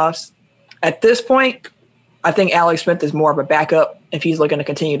playoffs. At this point, I think Alex Smith is more of a backup if he's looking to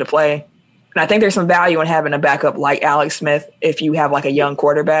continue to play. And I think there's some value in having a backup like Alex Smith if you have, like, a young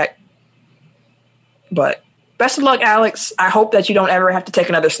quarterback. But best of luck, Alex. I hope that you don't ever have to take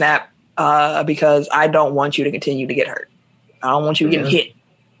another snap because I don't want you to continue to get hurt. I don't want you getting hit.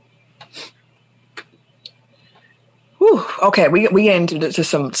 Whew. Okay, we get into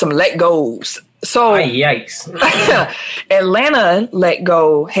some let goes. So yikes. Atlanta let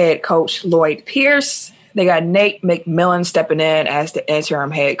go head coach Lloyd Pierce. They got Nate McMillan stepping in as the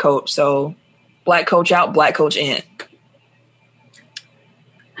interim head coach. So black coach out, black coach in.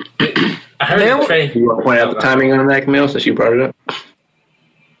 I heard you want to point out the timing on that, Camille, since you brought it up?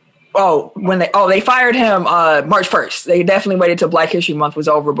 They fired him March 1st. They definitely waited till Black History Month was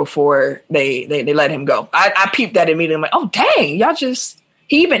over before they let him go. I peeped that immediately. I'm like, oh dang, y'all just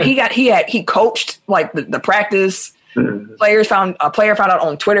he coached like the practice. A player found out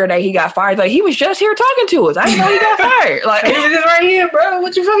on Twitter that he got fired. Like, he was just here talking to us. I didn't know he got fired. Like, he was just right here, bro.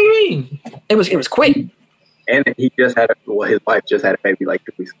 What you fucking mean? It was quick. And he just had his wife just had a baby like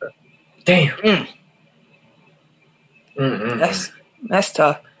 2 weeks ago. Damn. That's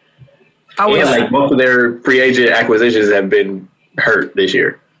tough. Like most of their free agent acquisitions have been hurt this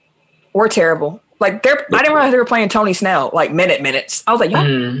year. Or terrible. Like, I didn't realize they were playing Tony Snell like minutes. I was like,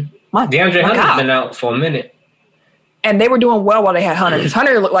 DeAndre Hunter's been out for a minute. And they were doing well while they had Hunter. Because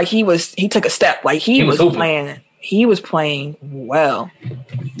Hunter looked like he took a step. Like, he was playing. He was playing well.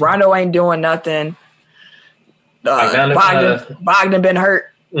 Rondo ain't doing nothing. Bogdan been hurt.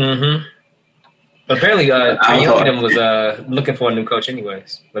 Mm-hmm. Apparently, Trae Young was looking for a new coach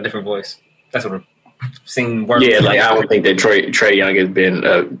anyways, a different voice. That's what I've seen work. Yeah, like, I don't think that Trae Young has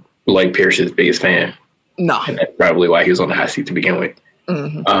been like Pierce's biggest fan. No. And that's probably why he was on the hot seat to begin with.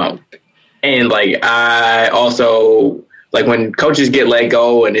 Mm-hmm. And like I also like when coaches get let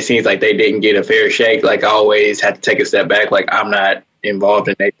go and it seems like they didn't get a fair shake, like I always have to take a step back. Like I'm not involved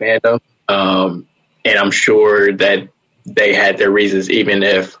in their fandom. And I'm sure that they had their reasons, even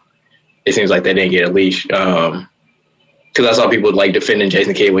if it seems like they didn't get a leash. Because I saw people like defending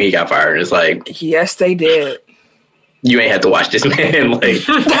Jason Kidd when he got fired. It's like, yes, they did. You ain't have to watch this man. Like,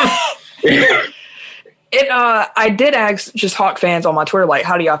 I did ask just Hawk fans on my Twitter, like,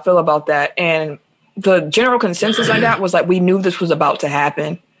 how do y'all feel about that? And the general consensus I got was like, we knew this was about to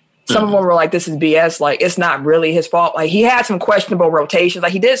happen. Some of them were like, this is BS. Like, it's not really his fault. Like, he had some questionable rotations.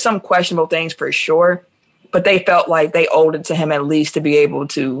 Like, he did some questionable things for sure, but they felt like they owed it to him at least to be able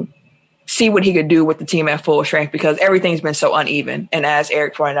to see what he could do with the team at full strength because everything's been so uneven. And as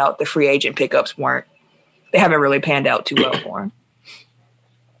Eric pointed out, the free agent pickups they haven't really panned out too well for him.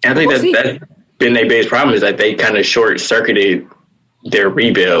 I think that's been their biggest problem is that they kind of short-circuited their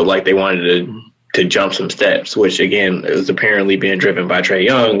rebuild. Like, they wanted to jump some steps, which, again, is apparently being driven by Trae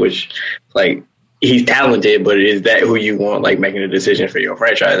Young, which, like, he's talented, but is that who you want, like, making a decision for your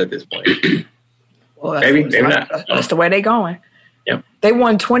franchise at this point? Well, maybe not. That's the way they're going. Yep. They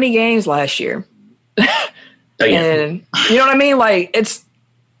won 20 games last year. And you know what I mean? Like,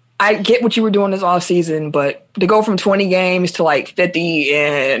 I get what you were doing this offseason, but to go from 20 games to like 50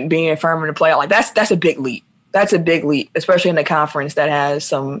 and being firm in the playoff, like that's a big leap. That's a big leap, especially in a conference that has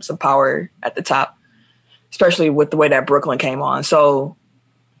some power at the top, especially with the way that Brooklyn came on. So,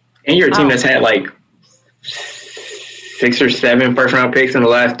 and you're a team that's had like 6 or 7 first-round picks in the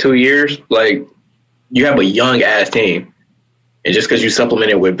last 2 years. Like, you have a young-ass team. And just because you supplement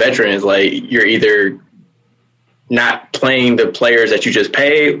it with veterans, like, you're either not playing the players that you just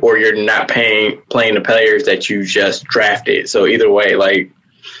paid or you're not playing the players that you just drafted. So either way, like,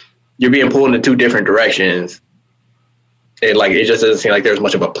 you're being pulled in 2 different directions. It just doesn't seem like there's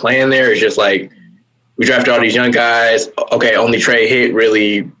much of a plan there. It's just like, we drafted all these young guys. Okay, only Trae hit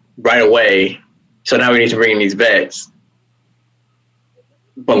really right away. So now we need to bring in these vets.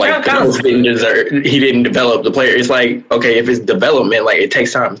 But like, he didn't develop the player. It's like, okay, if it's development, like, it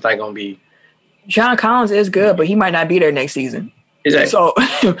takes time. It's not going to be. John Collins is good, but he might not be there next season. Exactly. So,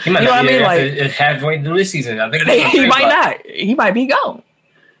 he might not be there like halfway through this season. I think he might not. He might be gone.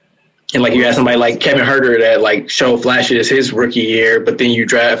 And like, you have somebody like Kevin Huerter that like showed flashes his rookie year, but then you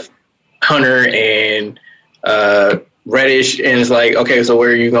draft Hunter and Reddish, and it's like, okay, so where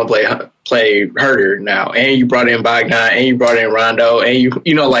are you gonna play Huerter now? And you brought in Bogdan, and you brought in Rondo, and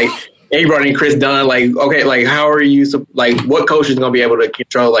you know, like, and you brought in Chris Dunn. Like, okay, like, how are you like, what coach is gonna be able to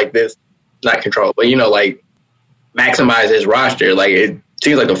control like this? Not control, but, you know, like, maximize his roster. Like, it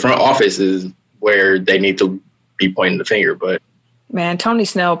seems like the front office is where they need to be pointing the finger. But man, Tony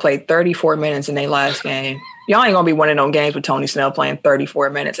Snell played 34 minutes in their last game. Y'all ain't gonna be winning on games with Tony Snell playing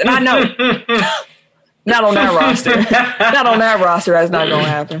 34 minutes. And I know, not on that roster. Not on that roster. That's not gonna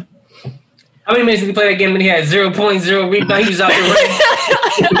happen. How many minutes did he play that game when he had 0 points, 0 rebounds? He was out there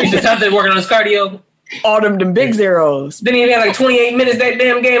running. He was just out there working on his cardio. All them big zeros. Then he had like 28 minutes that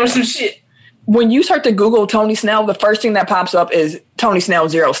damn game or some shit. When you start to Google Tony Snell, the first thing that pops up is Tony Snell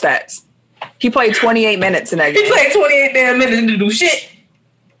 0 stats. He played 28 minutes in that game. He played 28 damn minutes and didn't do shit.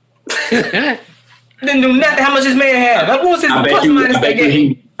 Didn't do nothing. How much this man have? What was his plus minus that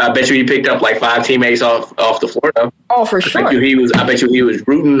game? I bet you he picked up like 5 teammates off the floor though. Oh, for sure. I bet you he was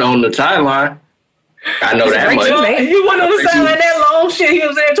rooting on the sideline. I know that much. He wasn't on the sideline that long. Shit, he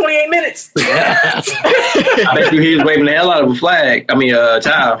was there 28 minutes. I bet you he was waving the hell out of a flag. I mean,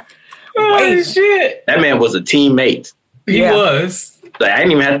 towel. Oh, shit. That man was a teammate. He was. Like, I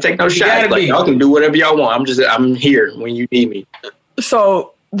didn't even have to take no shots. Like, y'all can do whatever y'all want. I'm here when you need me.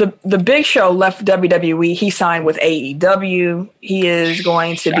 So the Big Show left WWE. He signed with AEW. He is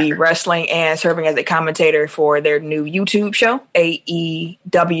going to be wrestling and serving as a commentator for their new YouTube show,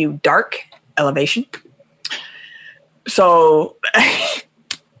 AEW Dark Elevation. So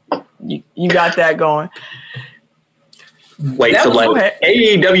you got that going. Wait, so like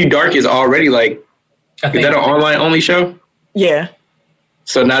AEW Dark is already like, is that an online only show? Yeah.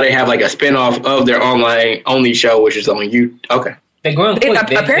 So now they have like a spinoff of their online only show, which is on you. Okay. They're growing quick.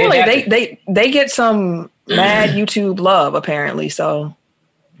 Apparently they get some mad YouTube love apparently. So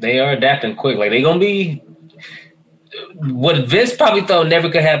they are adapting quick. Like, they're gonna be what Vince probably thought never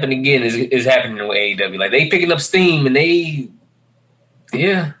could happen again is happening with AEW. Like, they picking up steam and they're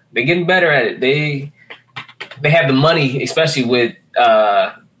getting better at it. They have the money, especially with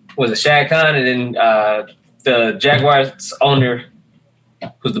was it Shad Khan, and then the Jaguars owner,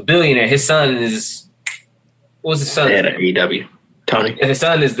 who's the billionaire. His son is, what's his son? Yeah, AEW. Tony. And his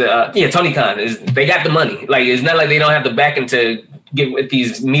son is Tony Khan. They got the money. Like, it's not like they don't have the backing to get with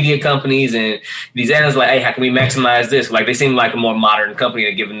these media companies and these analysts. Like, hey, how can we maximize this? Like, they seem like a more modern company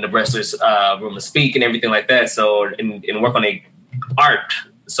that giving the wrestlers room to speak and everything like that. So, and work on a art,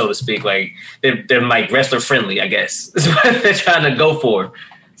 so to speak. Like, they're like wrestler friendly, I guess. That's what they're trying to go for.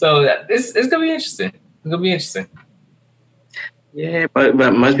 So it's gonna be interesting. It's gonna be interesting. Yeah, but it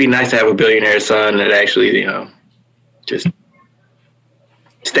must be nice to have a billionaire son that actually, just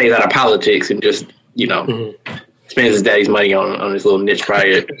stays out of politics and just, spends his daddy's money on his little niche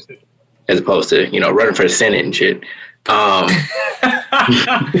project as opposed to, running for the Senate and shit. Are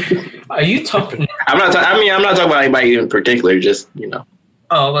you talking? I'm not talking about anybody in particular, just,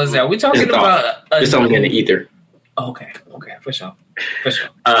 Oh, what's that? We're talking about... just something in the ether. Okay, for sure.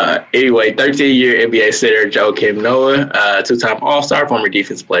 Anyway, 13-year NBA center Joakim Noah, two-time All-Star, former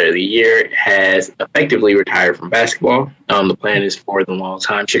Defensive Player of the Year, has effectively retired from basketball. The plan is for the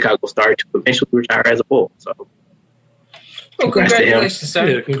long-time Chicago star to eventually retire as a Bull. So, congratulations, sir.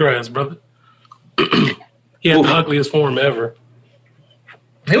 Yeah, congrats, brother. He had the ugliest form ever.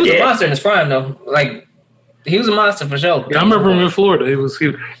 He was a monster in his prime, though. Like, he was a monster for sure. Yeah, I remember him in Florida. He was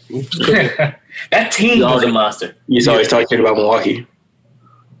that team was a monster. You used to always talk shit about Milwaukee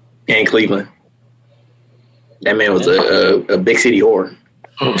and Cleveland. That man was a big city whore.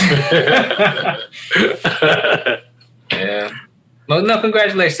 Yeah. Well, no,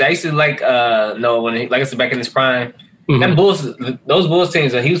 congratulations. I used to like Noah when like I said, back in his prime. Mm-hmm. Those Bulls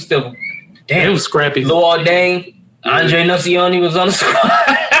teams, he was still it was scrappy. Luol Deng, Andre Nocioni was on the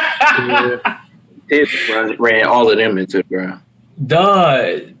squad. It ran all of them into the ground.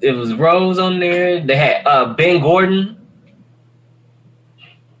 Duh, it was Rose on there. They had Ben Gordon.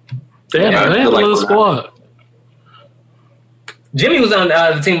 They had a little squad. Jimmy was on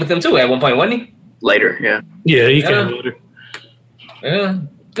the team with them too at one point, wasn't he? Later, yeah. Yeah, he came later. Yeah.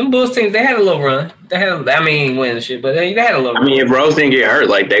 Them Bulls teams, they had a little run. They had, win and shit, but they had a little run. If Rose didn't get hurt,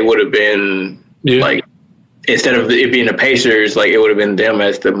 like, they would have been, like, instead of it being the Pacers, like, it would have been them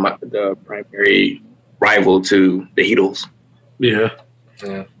as the primary rival to the Heatles. Yeah.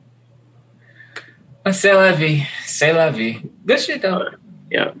 C'est la vie. C'est la vie. Good shit, though.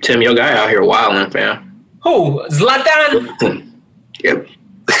 Yeah. Tim, your guy out here wilding, fam. Who? Zlatan? Yep.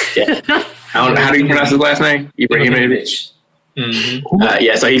 Yeah. How do you pronounce his last name? Ibrahimovic.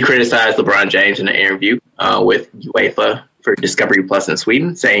 Mm-hmm. So he criticized LeBron James in an interview with UEFA for Discovery Plus in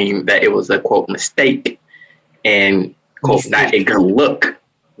Sweden, saying that it was a, quote, mistake and, quote, not a good look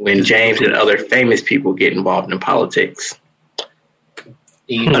when James and other famous people get involved in politics.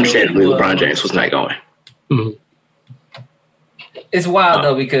 Understandably, LeBron James was not going. Mm-hmm. It's wild,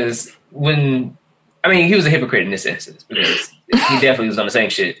 though, because he was a hypocrite in this instance because he definitely was on the same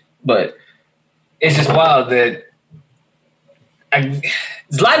shit. But it's just wild that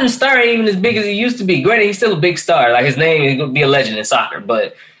Zlatan's star ain't even as big as he used to be. Granted, he's still a big star. Like, his name is going to be a legend in soccer.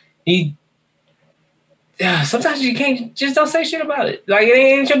 But sometimes you can't, just don't say shit about it. Like, it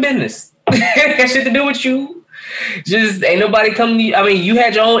ain't your business. It ain't got shit to do with you. Just ain't nobody coming to you. You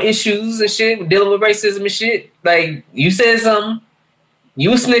had your own issues and shit, dealing with racism and shit. Like, you said something.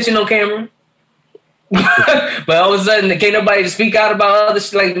 You was snitching on camera. But all of a sudden, can't nobody just speak out about other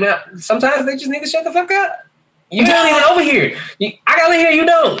shit. Like, now, sometimes they just need to shut the fuck up. You don't even over here. I got to hear you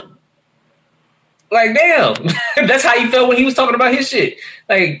don't. Like, damn. That's how you felt when he was talking about his shit.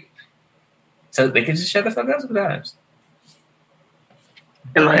 Like, so they can just shut the fuck up sometimes.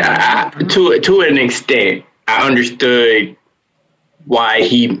 And like, to an extent, I understood why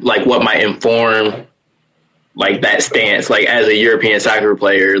he, like, what might inform, like, that stance. Like, as a European soccer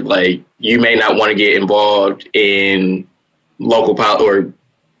player, like, you may not want to get involved in local or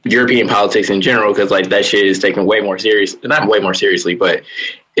European politics in general because, like, that shit is taken way more serious. Not way more seriously, but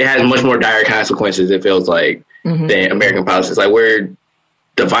it has much more dire consequences, it feels like, than American politics. Like, we're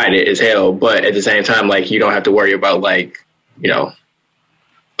divided as hell, but at the same time, like, you don't have to worry about, like,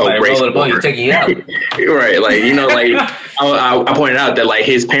 race taking you out. Right, like, like, I pointed out that, like,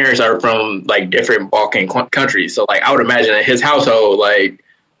 his parents are from, like, different Balkan countries, so, like, I would imagine that his household, like,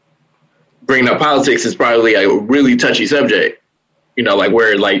 bringing up politics is probably a really touchy subject. Like,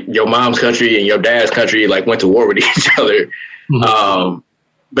 where, like, your mom's country and your dad's country, like, went to war with each other. Mm-hmm.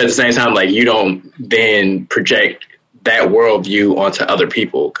 But at the same time, like, you don't then project that worldview onto other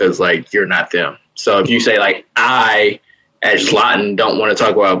people because, like, you're not them. So if you say, like, I, as Zlatan, don't want to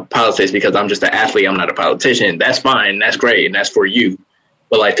talk about politics because I'm just an athlete, I'm not a politician, that's fine, that's great, and that's for you.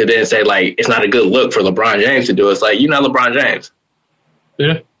 But, like, to then say, like, it's not a good look for LeBron James to do it, it's like, you're not LeBron James.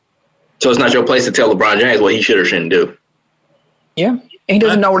 Yeah. So it's not your place to tell LeBron James what he should or shouldn't do. Yeah. And he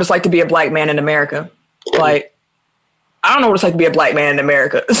doesn't know what it's like to be a black man in America. Like, I don't know what it's like to be a black man in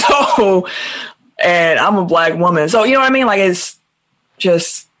America. So, and I'm a black woman. So, you know what I mean? Like, it's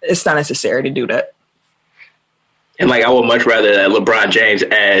not necessary to do that. And like, I would much rather that LeBron James,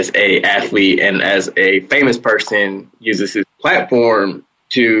 as a athlete and as a famous person, uses his platform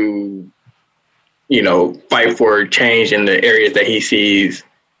to, you know, fight for change in the areas that he sees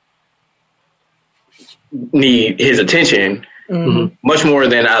need his attention, much more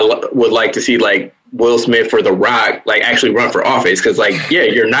than I would like to see like Will Smith or The Rock like actually run for office. Because like, yeah,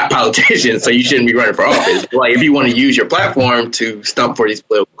 you're not politicians, so you shouldn't be running for office. Like, if you want to use your platform to stump for these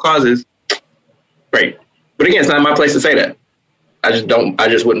political causes, great. But again, it's not my place to say that. I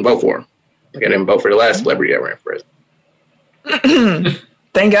just wouldn't vote for him. Like, I didn't vote for the last celebrity that ran for president.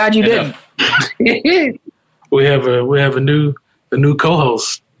 Thank God you didn't. We have a new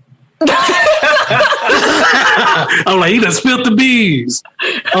co-host. I'm like, he done spilled the beans.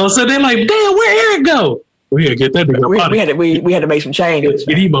 So they're like, damn, where Eric go? We gotta get that nigga up out of here. We had to make some changes.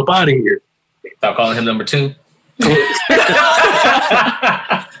 Get him up out of here. Stop calling him number 2.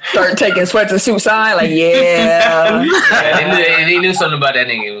 Start taking sweats and suits sign, like, yeah. He knew something about that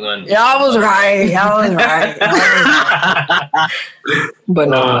nigga. Y'all was right. But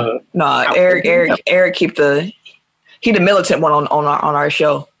no, Eric keep the militant one on our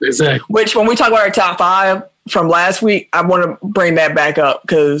show. Exactly. Which, when we talk about our top 5 from last week, I want to bring that back up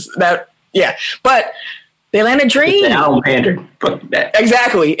because that, yeah. But the Atlanta Dream. I don't pander. Fuck that.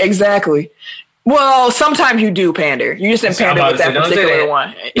 Exactly. Well, sometimes you do pander. You just didn't pander with that particular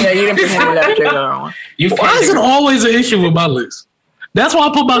one. Yeah, you didn't pander with that particular one. Why is it always an issue with my list? That's why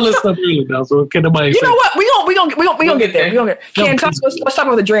I put my list up early now. So can nobody? You know what? We gonna get there. Ken, let's talk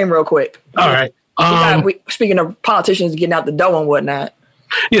about the Dream real quick. All right. Speaking of politicians getting out the dough and whatnot.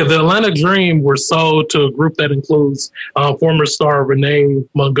 Yeah, the Atlanta Dream were sold to a group that includes former star Renee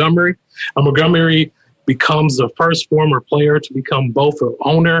Montgomery. Montgomery becomes the first former player to become both an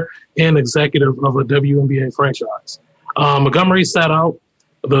owner and executive of a WNBA franchise. Montgomery sat out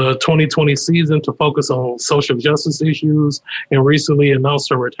the 2020 season to focus on social justice issues and recently announced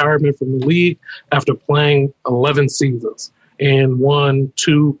her retirement from the league after playing 11 seasons and won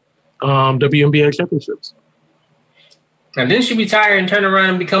 2 WNBA championships. Now, didn't she retire and turn around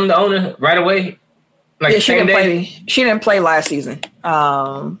and become the owner right away? Like, yeah, she didn't play last season.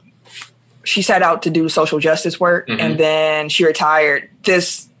 She set out to do social justice work, and then she retired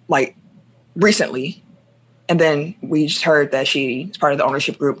recently. And then we just heard that she's part of the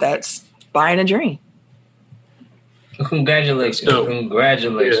ownership group that's buying a Dream. Congratulations.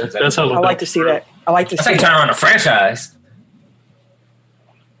 Congratulations. Yeah, that's how I like to see that. That's like turn around a franchise.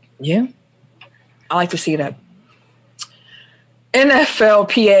 Yeah. I like to see that.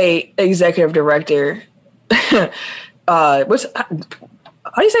 NFLPA executive director, how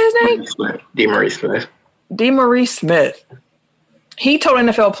do you say his name? DeMaurice Smith. He told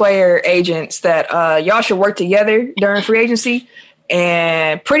NFL player agents that y'all should work together during free agency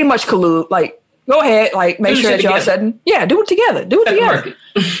and pretty much collude. Like, go ahead, like make sure that y'all setting. Yeah, do it together.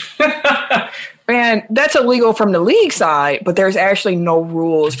 And that's illegal from the league side, but there's actually no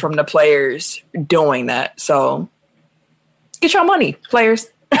rules from the players doing that. So get your money, players.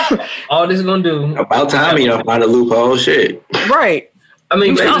 All this is gonna do about time find a loophole. Shit. Right. I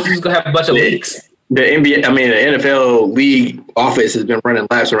mean, this is gonna have a bunch of leaks. The NFL league office has been running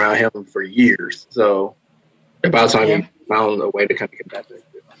laps around him for years. So about time he found a way to kind of combat that.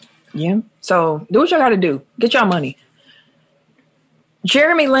 Yeah. So do what y'all got to do. Get y'all money.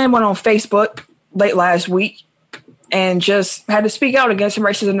 Jeremy Lin went on Facebook late last week and just had to speak out against some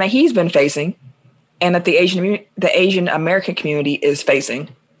racism that he's been facing and that the Asian American community is facing.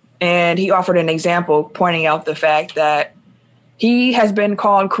 And he offered an example pointing out the fact that he has been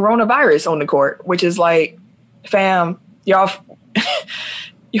called coronavirus on the court, which is like, fam, y'all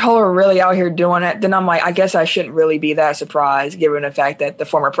are really out here doing it. Then I'm like, I guess I shouldn't really be that surprised given the fact that the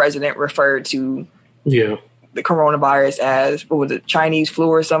former president referred to the coronavirus as, what was it, Chinese flu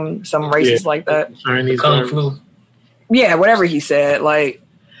or some racist like that. Chinese flu. Yeah, whatever he said. Like,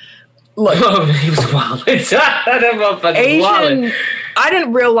 look. He was wild. Asian, I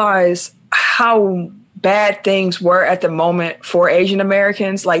didn't realize how bad things were at the moment for Asian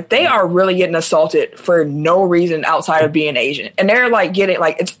Americans. Like, they are really getting assaulted for no reason outside of being Asian. And they're like getting,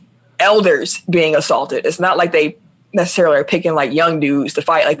 like, it's elders being assaulted. It's not like they necessarily are picking like young dudes to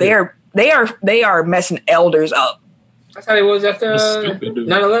fight. Like they are messing elders up. That's how it was after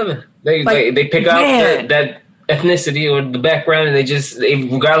 9/11. They pick out that ethnicity or the background, and they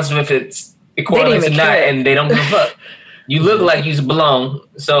regardless of if it's equivalent or not, and they don't give a fuck. You look like you belong,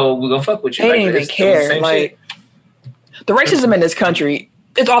 so we're gonna fuck with you. They didn't even care. Like, the racism in this country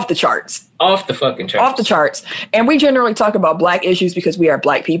it's off the charts. Off the fucking charts. Off the charts. And we generally talk about Black issues because we are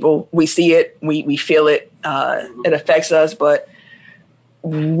Black people. We see it. We feel it. It affects us. But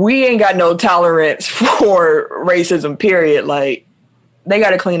we ain't got no tolerance for racism, period. Like, they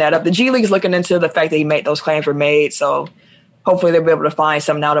got to clean that up. The G League's looking into the fact that those claims were made. So hopefully they'll be able to find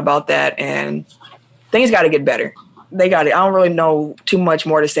something out about that. And things got to get better. They got it. I don't really know too much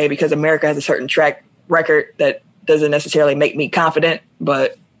more to say because America has a certain track record that doesn't necessarily make me confident,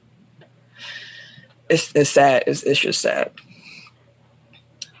 but it's sad. It's just sad.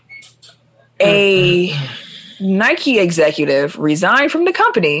 A Nike executive resigned from the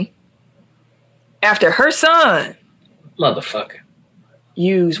company after her son motherfucker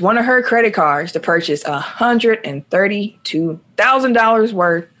used one of her credit cards to purchase $132,000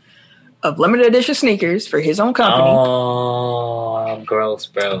 worth of limited edition sneakers for his own company. Oh, gross,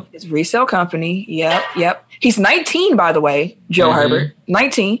 bro. His resale company. Yep. He's 19, by the way, Joe Herbert.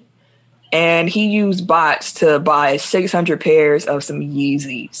 19. And he used bots to buy 600 pairs of some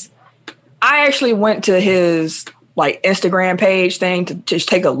Yeezys. I actually went to his Instagram page thing to just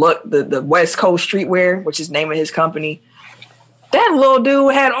take a look, the West Coast Streetwear, which is the name of his company. That little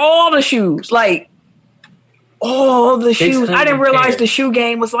dude had all the shoes. All the shoes. I didn't realize the shoe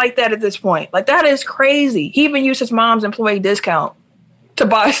game was like that at this point. That is crazy. He even used his mom's employee discount to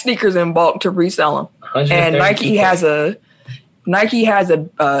buy sneakers in bulk to resell them. And Nike has a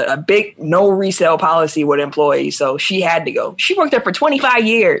big no resale policy with employees, so she had to go. She worked there for 25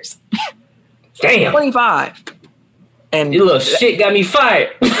 years. Damn. 25. And you little shit got me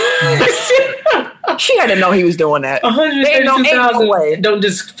fired. She had to know he was doing that. $132,000 don't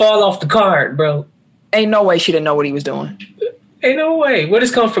just fall off the card, bro. Ain't no way she didn't know what he was doing. Ain't no way. Where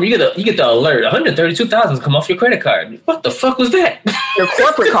this come from? You get the alert. $132,000 come off your credit card. What the fuck was that? Your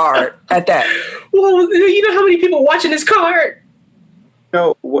corporate card at that. Well, you know how many people watching this card?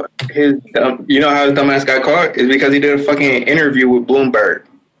 You know you know how his dumbass got caught? Is because he did a fucking interview with Bloomberg.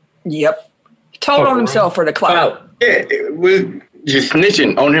 Yep. He told on himself for the clout. Yeah, it was just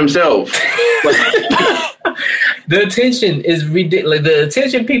snitching on himself. The attention is ridiculous. The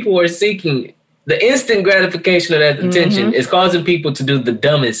attention people are seeking, the instant gratification of that attention is causing people to do the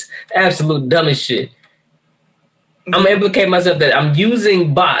absolute dumbest shit. I'm implicating myself that I'm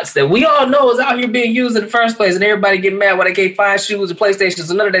using bots that we all know is out here being used in the first place, and everybody get mad when they can't find shoes and PlayStations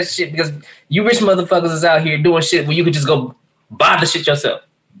and none of that shit because you rich motherfuckers is out here doing shit where you could just go buy the shit yourself.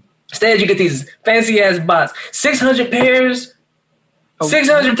 Instead, you get these fancy ass bots. 600 pairs?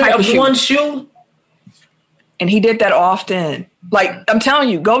 600 pairs of one shoe? And he did that often. I'm telling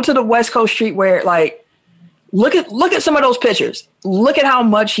you, go to the West Coast Streetwear. Look at some of those pictures. Look at how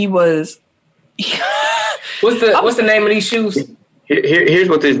much he was. What's the name of these shoes? Here's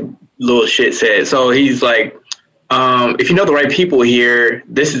what this little shit said. So he's like, if you know the right people here,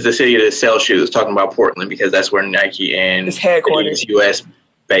 this is the city that sells shoes. Talking about Portland because that's where Nike and his headquarters, U.S.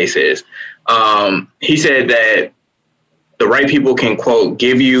 base is. He said that the right people can, quote,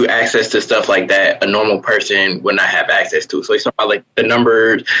 give you access to stuff like that a normal person would not have access to. So he's talking about the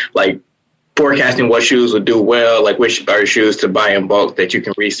numbers, forecasting what shoes would do well, which are shoes to buy in bulk that you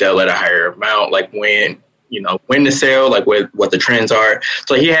can resell at a higher amount, when to sell, what the trends are.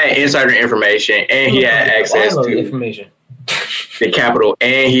 So he had insider information and he had access to information, the capital,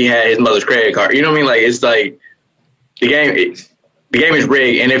 and he had his mother's credit card. You know what I mean? It's the game is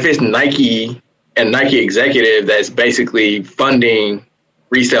rigged. And if it's Nike and Nike executive that's basically funding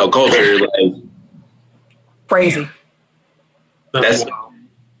resale culture, crazy. That's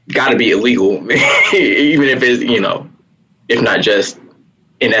got to be illegal, even if it's, if not just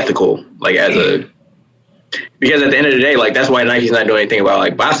unethical, because at the end of the day, that's why Nike's not doing anything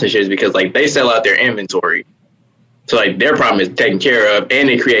about bots and shit, because they sell out their inventory. So their problem is taken care of, and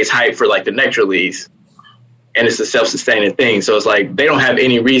it creates hype for the next release. And it's a self-sustaining thing. So it's they don't have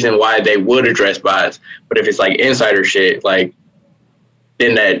any reason why they would address bots. But if it's insider shit, then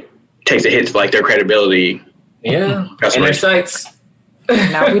that takes a hit to their credibility. Yeah. And their sites.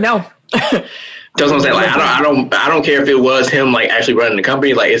 Now we know. That's what I'm saying. I don't care if it was him actually running the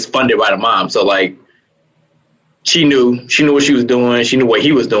company. It's funded by the mom. So she knew what she was doing. She knew what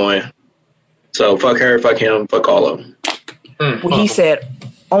he was doing. So fuck her, fuck him, fuck all of them. Well, he said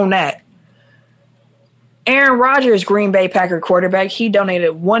on that. Aaron Rodgers, Green Bay Packer quarterback, he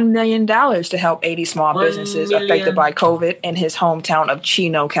donated $1 million to help 80 small businesses affected by COVID in his hometown of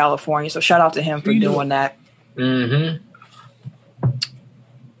Chino, California. So shout out to him for doing that. Mm-hmm.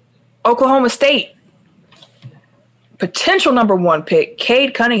 Oklahoma State, potential number 1 pick,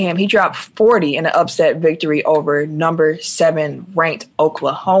 Cade Cunningham, he dropped 40 in an upset victory over number 7 ranked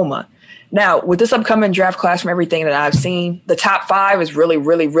Oklahoma. Now, with this upcoming draft class, from everything that I've seen, the top 5 is really,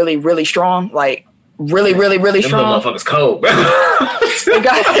 really, really, really strong. Like, really, really, really strong. Them motherfuckers cold, bro.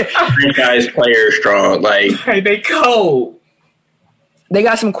 Franchise player strong. Like, they cold. They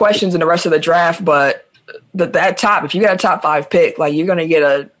got some questions in the rest of the draft, but that top, if you got a top 5 pick, like, you're going to get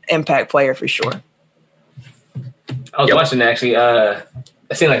an impact player for sure. I was watching actually. I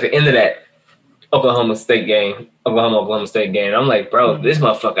seen like the end of that Oklahoma State game. I'm like, bro, this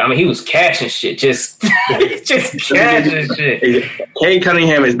motherfucker. I mean, he was cashing shit, just cashing shit. Cade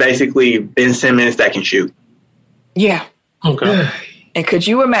Cunningham is basically Ben Simmons that can shoot. Yeah. Okay. And could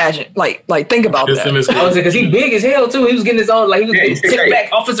you imagine, like think about that? I was like, because he big as hell too. He was getting his own, like he was getting tick back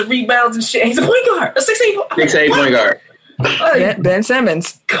offensive rebounds and shit. He's a point guard, a 6'8" point guard. Ben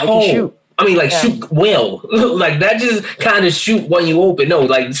Simmons, cold. Shoot. I mean, like shoot well, like that. Just kind of shoot when you open. No,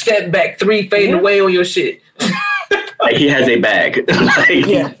 like step back 3, fading away on your shit. Like he has a bag.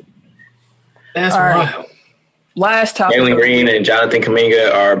 That's wild. Last topic. Jalen Green and Jonathan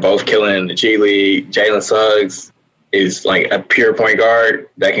Kuminga are both killing the G League. Jalen Suggs is like a pure point guard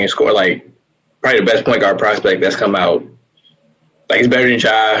that can score, like probably the best point guard prospect that's come out. Like he's better than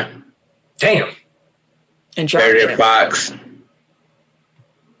Ja. Damn. And better than Fox.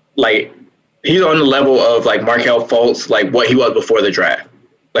 Like he's on the level of like Markelle Fultz, like what he was before the draft.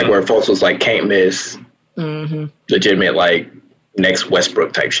 Like where Fultz was like can't miss, legitimate like next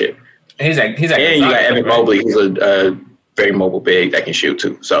Westbrook type shit. He's like, and you got Evan Mobley, who's a very mobile big that can shoot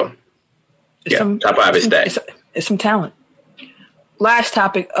too. So top 5 is that. It's some talent. Last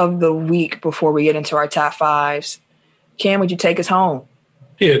topic of the week before we get into our top 5s. Cam, would you take us home?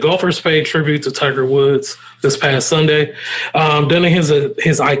 Yeah, golfers paid tribute to Tiger Woods this past Sunday. Done in his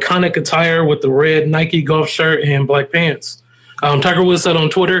iconic attire with the red Nike golf shirt and black pants. Tiger Woods said on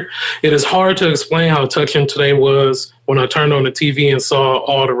Twitter, "It is hard to explain how touching today was when I turned on the TV and saw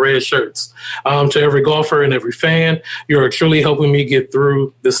all the red shirts. To every golfer and every fan, you are truly helping me get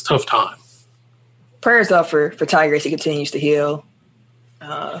through this tough time." Prayers up for Tiger as he continues to heal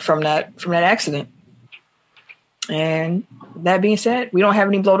from that accident. And that being said, we don't have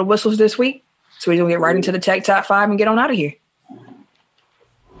any blow the whistles this week, so we're gonna get right into the Tech Top 5 and get on out of here.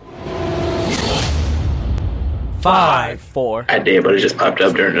 5, 4. I did, but it just popped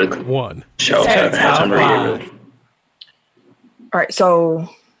up during the 1 show. All right, so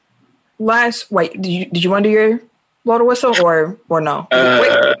did you want to do your blow the whistle or no?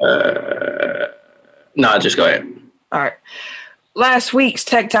 No, just go ahead. All right. Last week's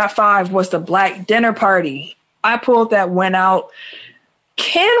Tech Top 5 was the Black Dinner Party. I pulled that one out.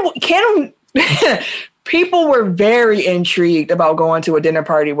 People were very intrigued about going to a dinner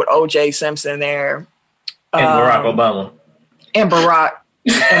party with O.J. Simpson there. And Barack Obama. And Barack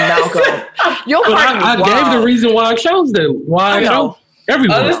and Malcolm. I gave the reason why I chose them. Why I chose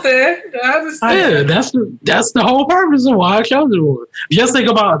everyone. I understand. Yeah, that's the whole purpose of why I chose it. Just think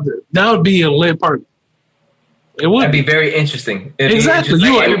about it. That would be a lit party. It would. That'd be very interesting. Exactly.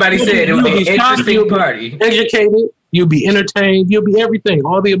 Everybody said it would be an interesting party. Educated. You'll be entertained. You'll be everything.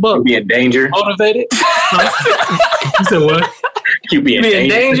 All the above. You'll be in danger. Motivated. You said what? You'll be in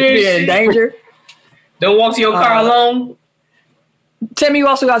danger. Be in danger. Don't walk to your car alone. Tim, you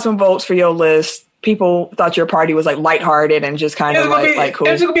also got some votes for your list. People thought your party was like lighthearted and just kind of like cool.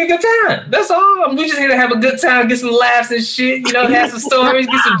 It's gonna be a good time. That's all. We just here to have a good time, get some laughs and shit. You know, have some stories,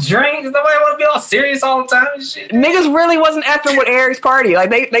 get some drinks. Nobody want to be all serious all the time and shit. Niggas really wasn't effing with Eric's party. Like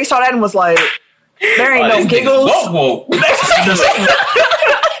they saw that and was like, there ain't no giggles. Whoa.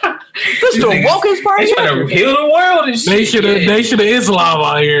 This is the wokest party. They trying to heal the world and shit. They should have Islam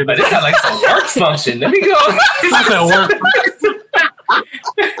out here. But this got like some work function. Let me go.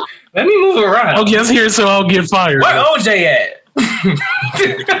 Let me move around. I'll get here so I'll get fired. Where OJ at?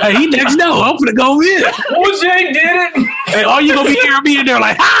 Hey, he next door. I'm gonna go in. OJ did it. Hey, all you gonna be here being there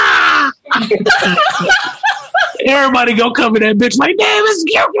like, ah! Everybody go come in that bitch like, damn, it's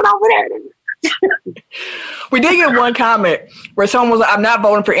cute. Get over there. We did get one comment where someone was like, I'm not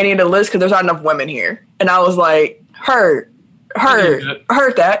voting for any of the lists because there's not enough women here. And I was like, heard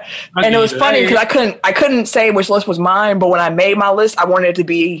that. And it was funny because I couldn't say which list was mine, but when I made my list, I wanted it to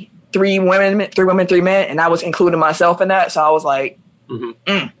be 3 women, 3 men, and I was including myself in that. So I was like,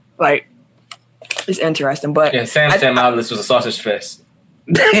 like, it's interesting. But yeah, Sam said my list was a sausage fest.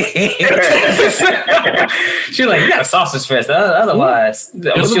 She's like, you got a sausage fest. Otherwise,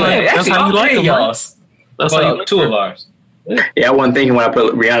 that's how you like them, y'all. That's like 2 of ours. Yeah, I wasn't thinking when I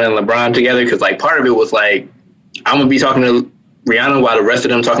put Rihanna and LeBron together because like part of it was like I'm gonna be talking to Rihanna while the rest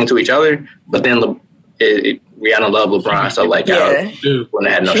of them talking to each other, but then Rihanna loved LeBron, so like, when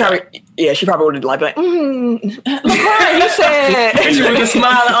they had no shot. She probably would have like, LeBron, you said. She would have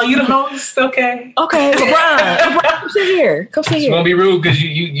smiled. Oh, you the host? Okay, LeBron, come sit here. She won't be rude because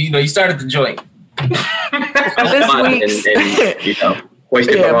you started the joint. This week's, and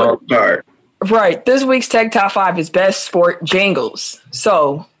wasted the wrong card. Right. This week's Tech Top 5 is best sport jingles.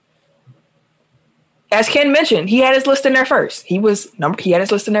 So, as Ken mentioned, he had his list in there first. He had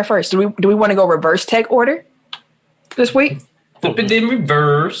his list in there first. Do we want to go reverse Tech order this week? Flip it in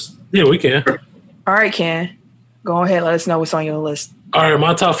reverse. Yeah, we can. All right, Ken. Go ahead. Let us know what's on your list. All right,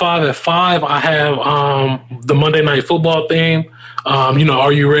 my top 5 at 5. I have the Monday Night Football theme.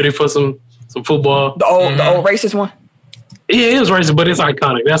 Are you ready for some football? The old racist one. Yeah, it is racist, but it's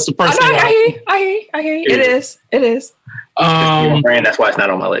iconic. That's the first thing. I hear you. Yeah. It is. That's why it's not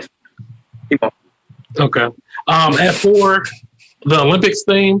on my list. Okay. At 4, the Olympics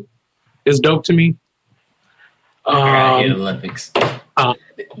theme is dope to me. Olympics.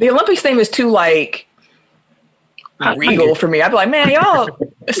 The Olympics theme is too like regal for me. I'd be like, man, y'all.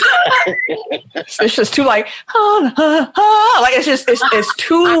 It's just too like, like it's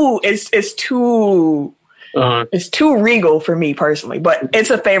too regal for me personally. But it's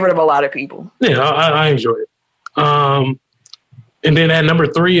a favorite of a lot of people. Yeah, I enjoy it. And then at number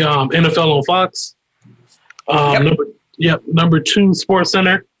 3, NFL on Fox. Number 2, Sports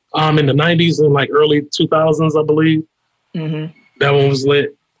Center. In the 90s and like early 2000s, I believe. Mm-hmm. That one was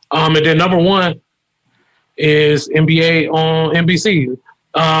lit. And then number 1 is NBA on NBC.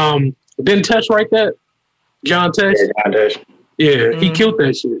 Didn't Tesh write that? John Tesh? Yeah, John Tesh. Yeah, he killed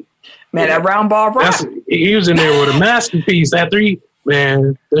that shit. Man, that round ball rock. He was in there with a masterpiece. After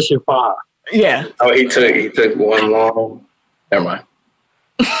that shit fire. Yeah. Oh, he took one long. Never mind.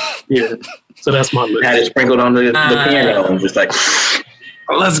 Yeah. So that's my list. Had it sprinkled on the piano and just like,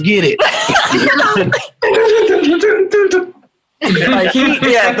 let's get it.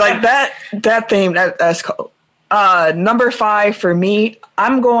 That theme, that's cool. Number 5 for me,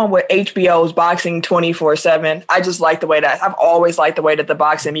 I'm going with HBO's Boxing 24/7. I just like the way I've always liked the way that the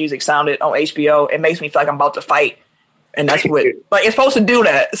boxing music sounded on HBO. It makes me feel like I'm about to fight. And that's what, like, it's supposed to do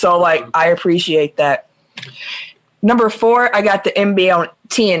that. So, like, I appreciate that. Number 4, I got the NBA on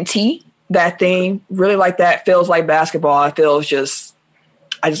TNT. That theme, really like that. Feels like basketball. I just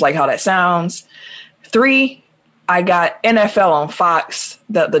like how that sounds. 3, I got NFL on Fox.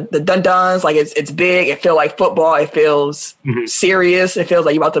 The dun-duns, like it's big. It feels like football. It feels serious. It feels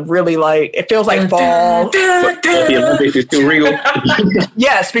like you're about to really it feels like fall. The Olympics is too real.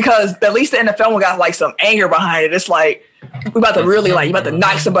 Yes, because at least the NFL one got like some anger behind it. It's like we about to really you about to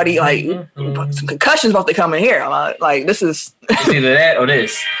knock somebody, like some concussions about to come in here. Like this is it's either that or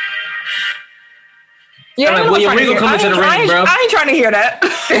this. Yeah, like William Regal coming to the ring, bro. I ain't trying to hear that.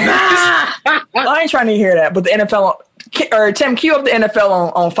 I ain't trying to hear that. But the NFL, or Tim, cue up the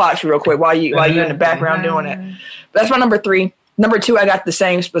NFL on Fox real quick while you're in the background doing it. That's my number 3. Number 2, I got the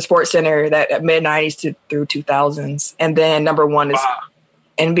same Sports Center that mid 90s through 2000s, and then number 1 is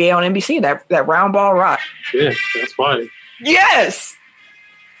NBA on NBC. That round ball rock. Yeah, that's funny. Yes.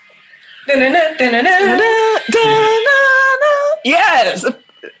 Yes.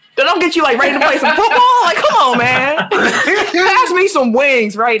 They don't get you like ready to play some football. Like, come on, man. Pass me some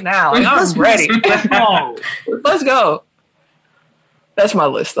wings right now. Like, I'm ready. Let's go. That's my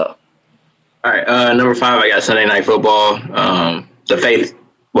list, though. All right, number 5, I got Sunday Night Football. The Faith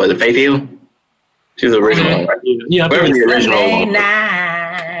Hill? She's the original one, right? Yeah, whatever the original one.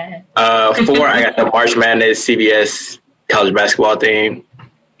 4, I got the March Madness CBS college basketball theme.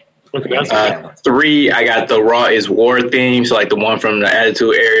 3, I got the Raw is War theme, so like the one from the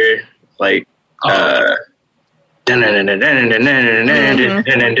Attitude Era, like and then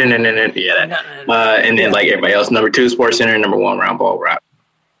like everybody else. Number 2, Sports Center. Number 1, Round Ball Rock.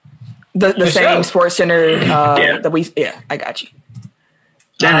 The same Sports Center I got you.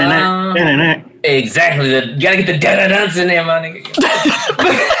 Exactly. You gotta get the da-da-duns in there, my nigga.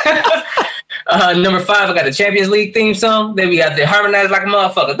 Number 5, I got the Champions League theme song. Then we got the Harmonize Like a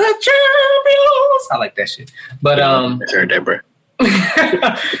Motherfucker. The Champions. I like that shit. But I heard that, bro.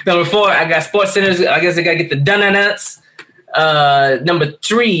 Number 4, I got Sports Centers. I guess I gotta get the dun-dun-duns. Number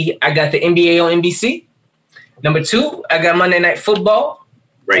 3, I got the NBA on NBC. Number 2, I got Monday Night Football.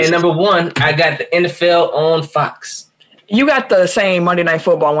 Racist. And number 1, I got the NFL on Fox. You got the same Monday Night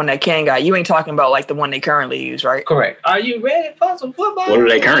Football one that Ken got. You ain't talking about like the one they currently use, right? Correct. Are you ready for some football? What do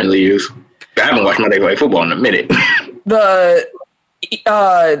they currently use? I haven't watched Monday Night Football in a minute. The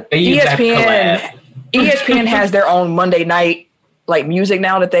ESPN has their own Monday night like music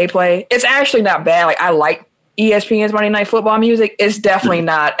now that they play. It's actually not bad. Like I like ESPN's Monday Night Football music, it's definitely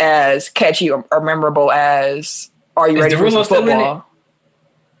not as catchy or memorable as Are You Ready for Some Football?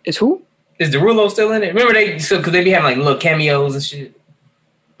 Is who? Is Derulo still in it? Remember because they be having like little cameos and shit.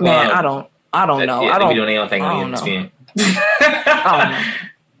 Man, I don't know. Yeah, I don't. They be doing their own thing on ESPN. I don't know.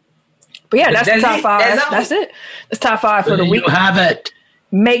 But yeah, that's the top 5. That's it. That's top 5 for the week. You have it.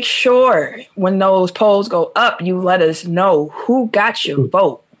 Make sure when those polls go up, you let us know who got your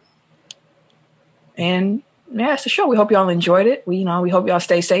vote. And yeah, it's the show. We hope y'all enjoyed it. We hope y'all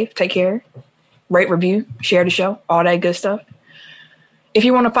stay safe. Take care. Rate, review, share the show, all that good stuff. If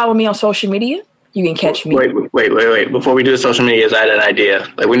you want to follow me on social media, you can catch me. Wait. Before we do the social medias, I had an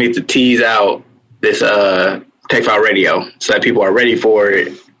idea. Like, we need to tease out this Tech File Radio so that people are ready for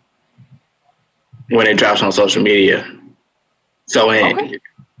it when it drops on social media. So in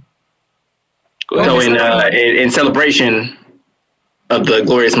celebration of the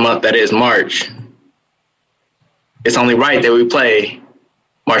glorious month that is March, it's only right that we play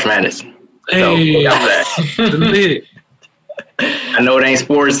March Madness. Hey, that. I know it ain't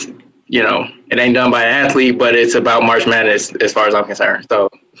sports, it ain't done by an athlete, but it's about March Madness as far as I'm concerned. So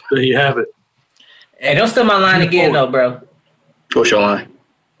there you have it. Hey, don't steal my line again, though, bro. What's your line?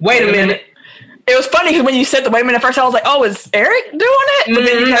 Wait a minute. It was funny because when you said the wait a minute first, I was like, "Oh, is Eric doing it?" But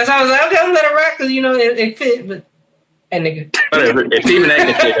then so I was like, "Okay, I'm let it rock because it fit." But hey, nigga, whatever. If Stephen A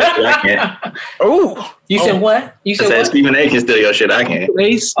can steal your shit, I can't. Oh, you said what? You said what? Stephen A can steal your shit, I can't.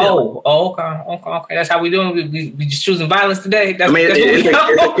 Okay. That's how we doing. We just choosing violence today. That's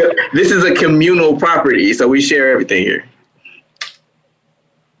this is a communal property, so we share everything here.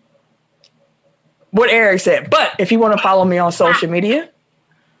 What Eric said. But if you want to follow me on social media,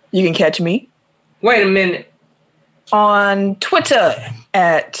 you can catch me. Wait a minute. On Twitter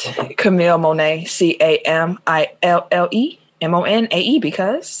at Camille Monet, CamilleMonae,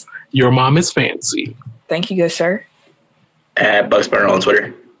 because your mom is fancy. Thank you, good sir. At Bugs Burner on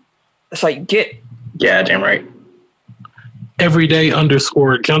Twitter. That's how you get. Yeah, damn right.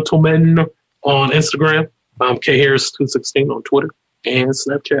 Everyday_gentleman on Instagram. KHarris216 on Twitter and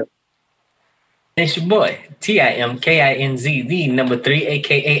Snapchat. It's your boy, TIMKINZ, the number 3,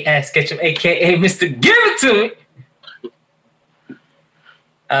 a.k.a. Ask Ketchum, a.k.a. Mr. Give It To Me.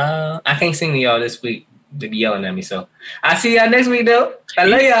 I can't sing to y'all this week. They be yelling at me, so I'll see y'all next week, though. I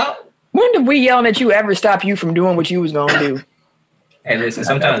love y'all. When did we yelling at you ever stop you from doing what you was going to do? Hey, listen,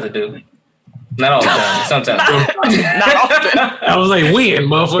 sometimes I do. Not all the time, sometimes. Not often. I was like, when,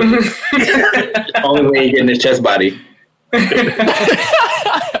 motherfucker? Only way you get in his chest body.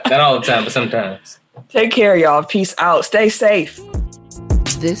 Not all the time, but sometimes. Take care, y'all. Peace out. Stay safe.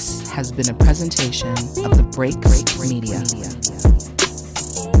 This has been a presentation of the Break Media.